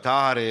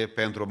îmbărbătare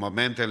pentru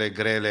momentele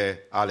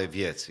grele ale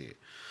vieții.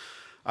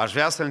 Aș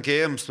vrea să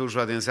încheiem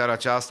slujba din seara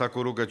aceasta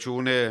cu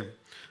rugăciune,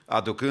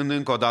 aducând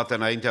încă o dată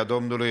înaintea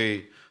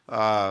Domnului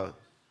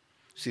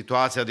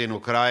situația din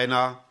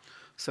Ucraina,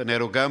 să ne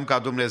rugăm ca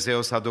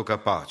Dumnezeu să aducă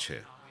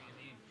pace.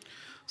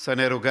 Să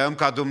ne rugăm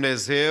ca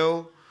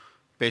Dumnezeu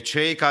pe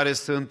cei care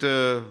sunt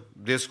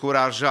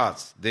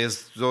descurajați,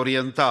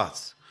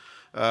 dezorientați,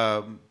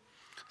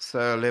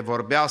 să le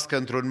vorbească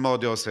într-un mod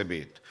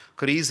deosebit.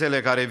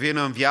 Crizele care vin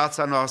în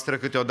viața noastră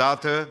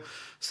câteodată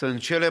sunt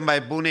cele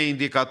mai bune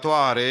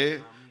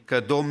indicatoare că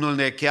Domnul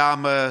ne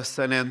cheamă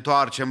să ne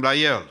întoarcem la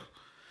El.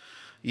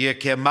 E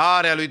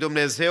chemarea lui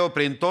Dumnezeu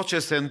prin tot ce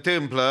se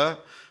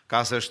întâmplă,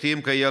 ca să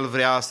știm că El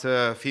vrea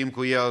să fim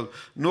cu El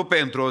nu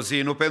pentru o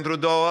zi, nu pentru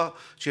două,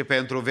 ci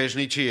pentru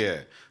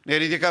veșnicie. Ne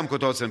ridicăm cu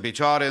toți în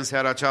picioare în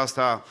seara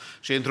aceasta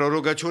și într-o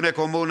rugăciune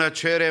comună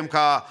cerem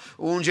ca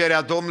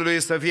ungerea Domnului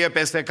să fie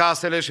peste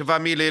casele și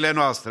familiile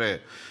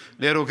noastre.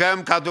 Ne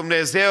rugăm ca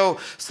Dumnezeu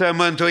să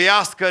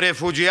mântuiască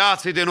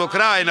refugiații din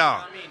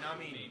Ucraina.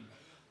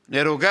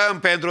 Ne rugăm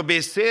pentru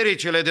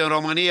bisericile din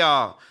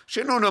România și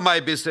nu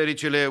numai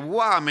bisericile,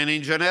 oameni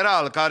în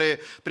general care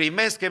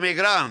primesc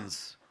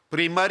emigranți.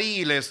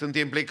 Primăriile sunt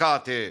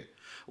implicate,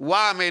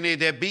 oamenii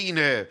de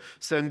bine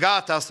sunt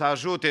gata să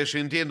ajute și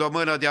întind o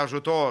mână de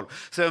ajutor.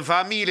 Sunt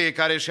familii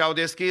care și-au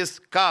deschis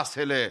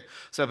casele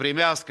să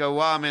primească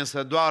oameni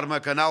să doarmă,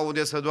 că n-au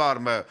unde să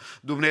doarmă.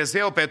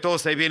 Dumnezeu pe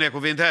toți să-i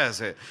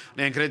binecuvinteze.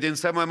 Ne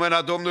încredințăm în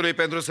mâna Domnului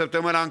pentru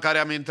săptămâna în care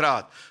am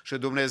intrat și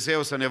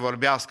Dumnezeu să ne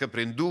vorbească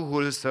prin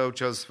Duhul Său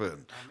cel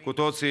Sfânt. Cu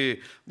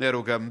toții ne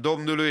rugăm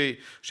Domnului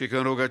și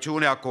când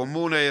rugăciunea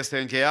comună este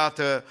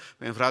încheiată,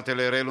 prin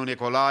fratele Relu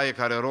Nicolae,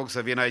 care rog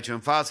să vină aici în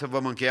față,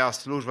 vom încheia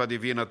slujba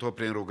divină tot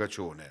prin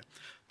rugăciune.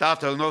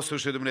 Tatăl nostru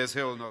și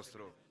Dumnezeul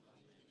nostru,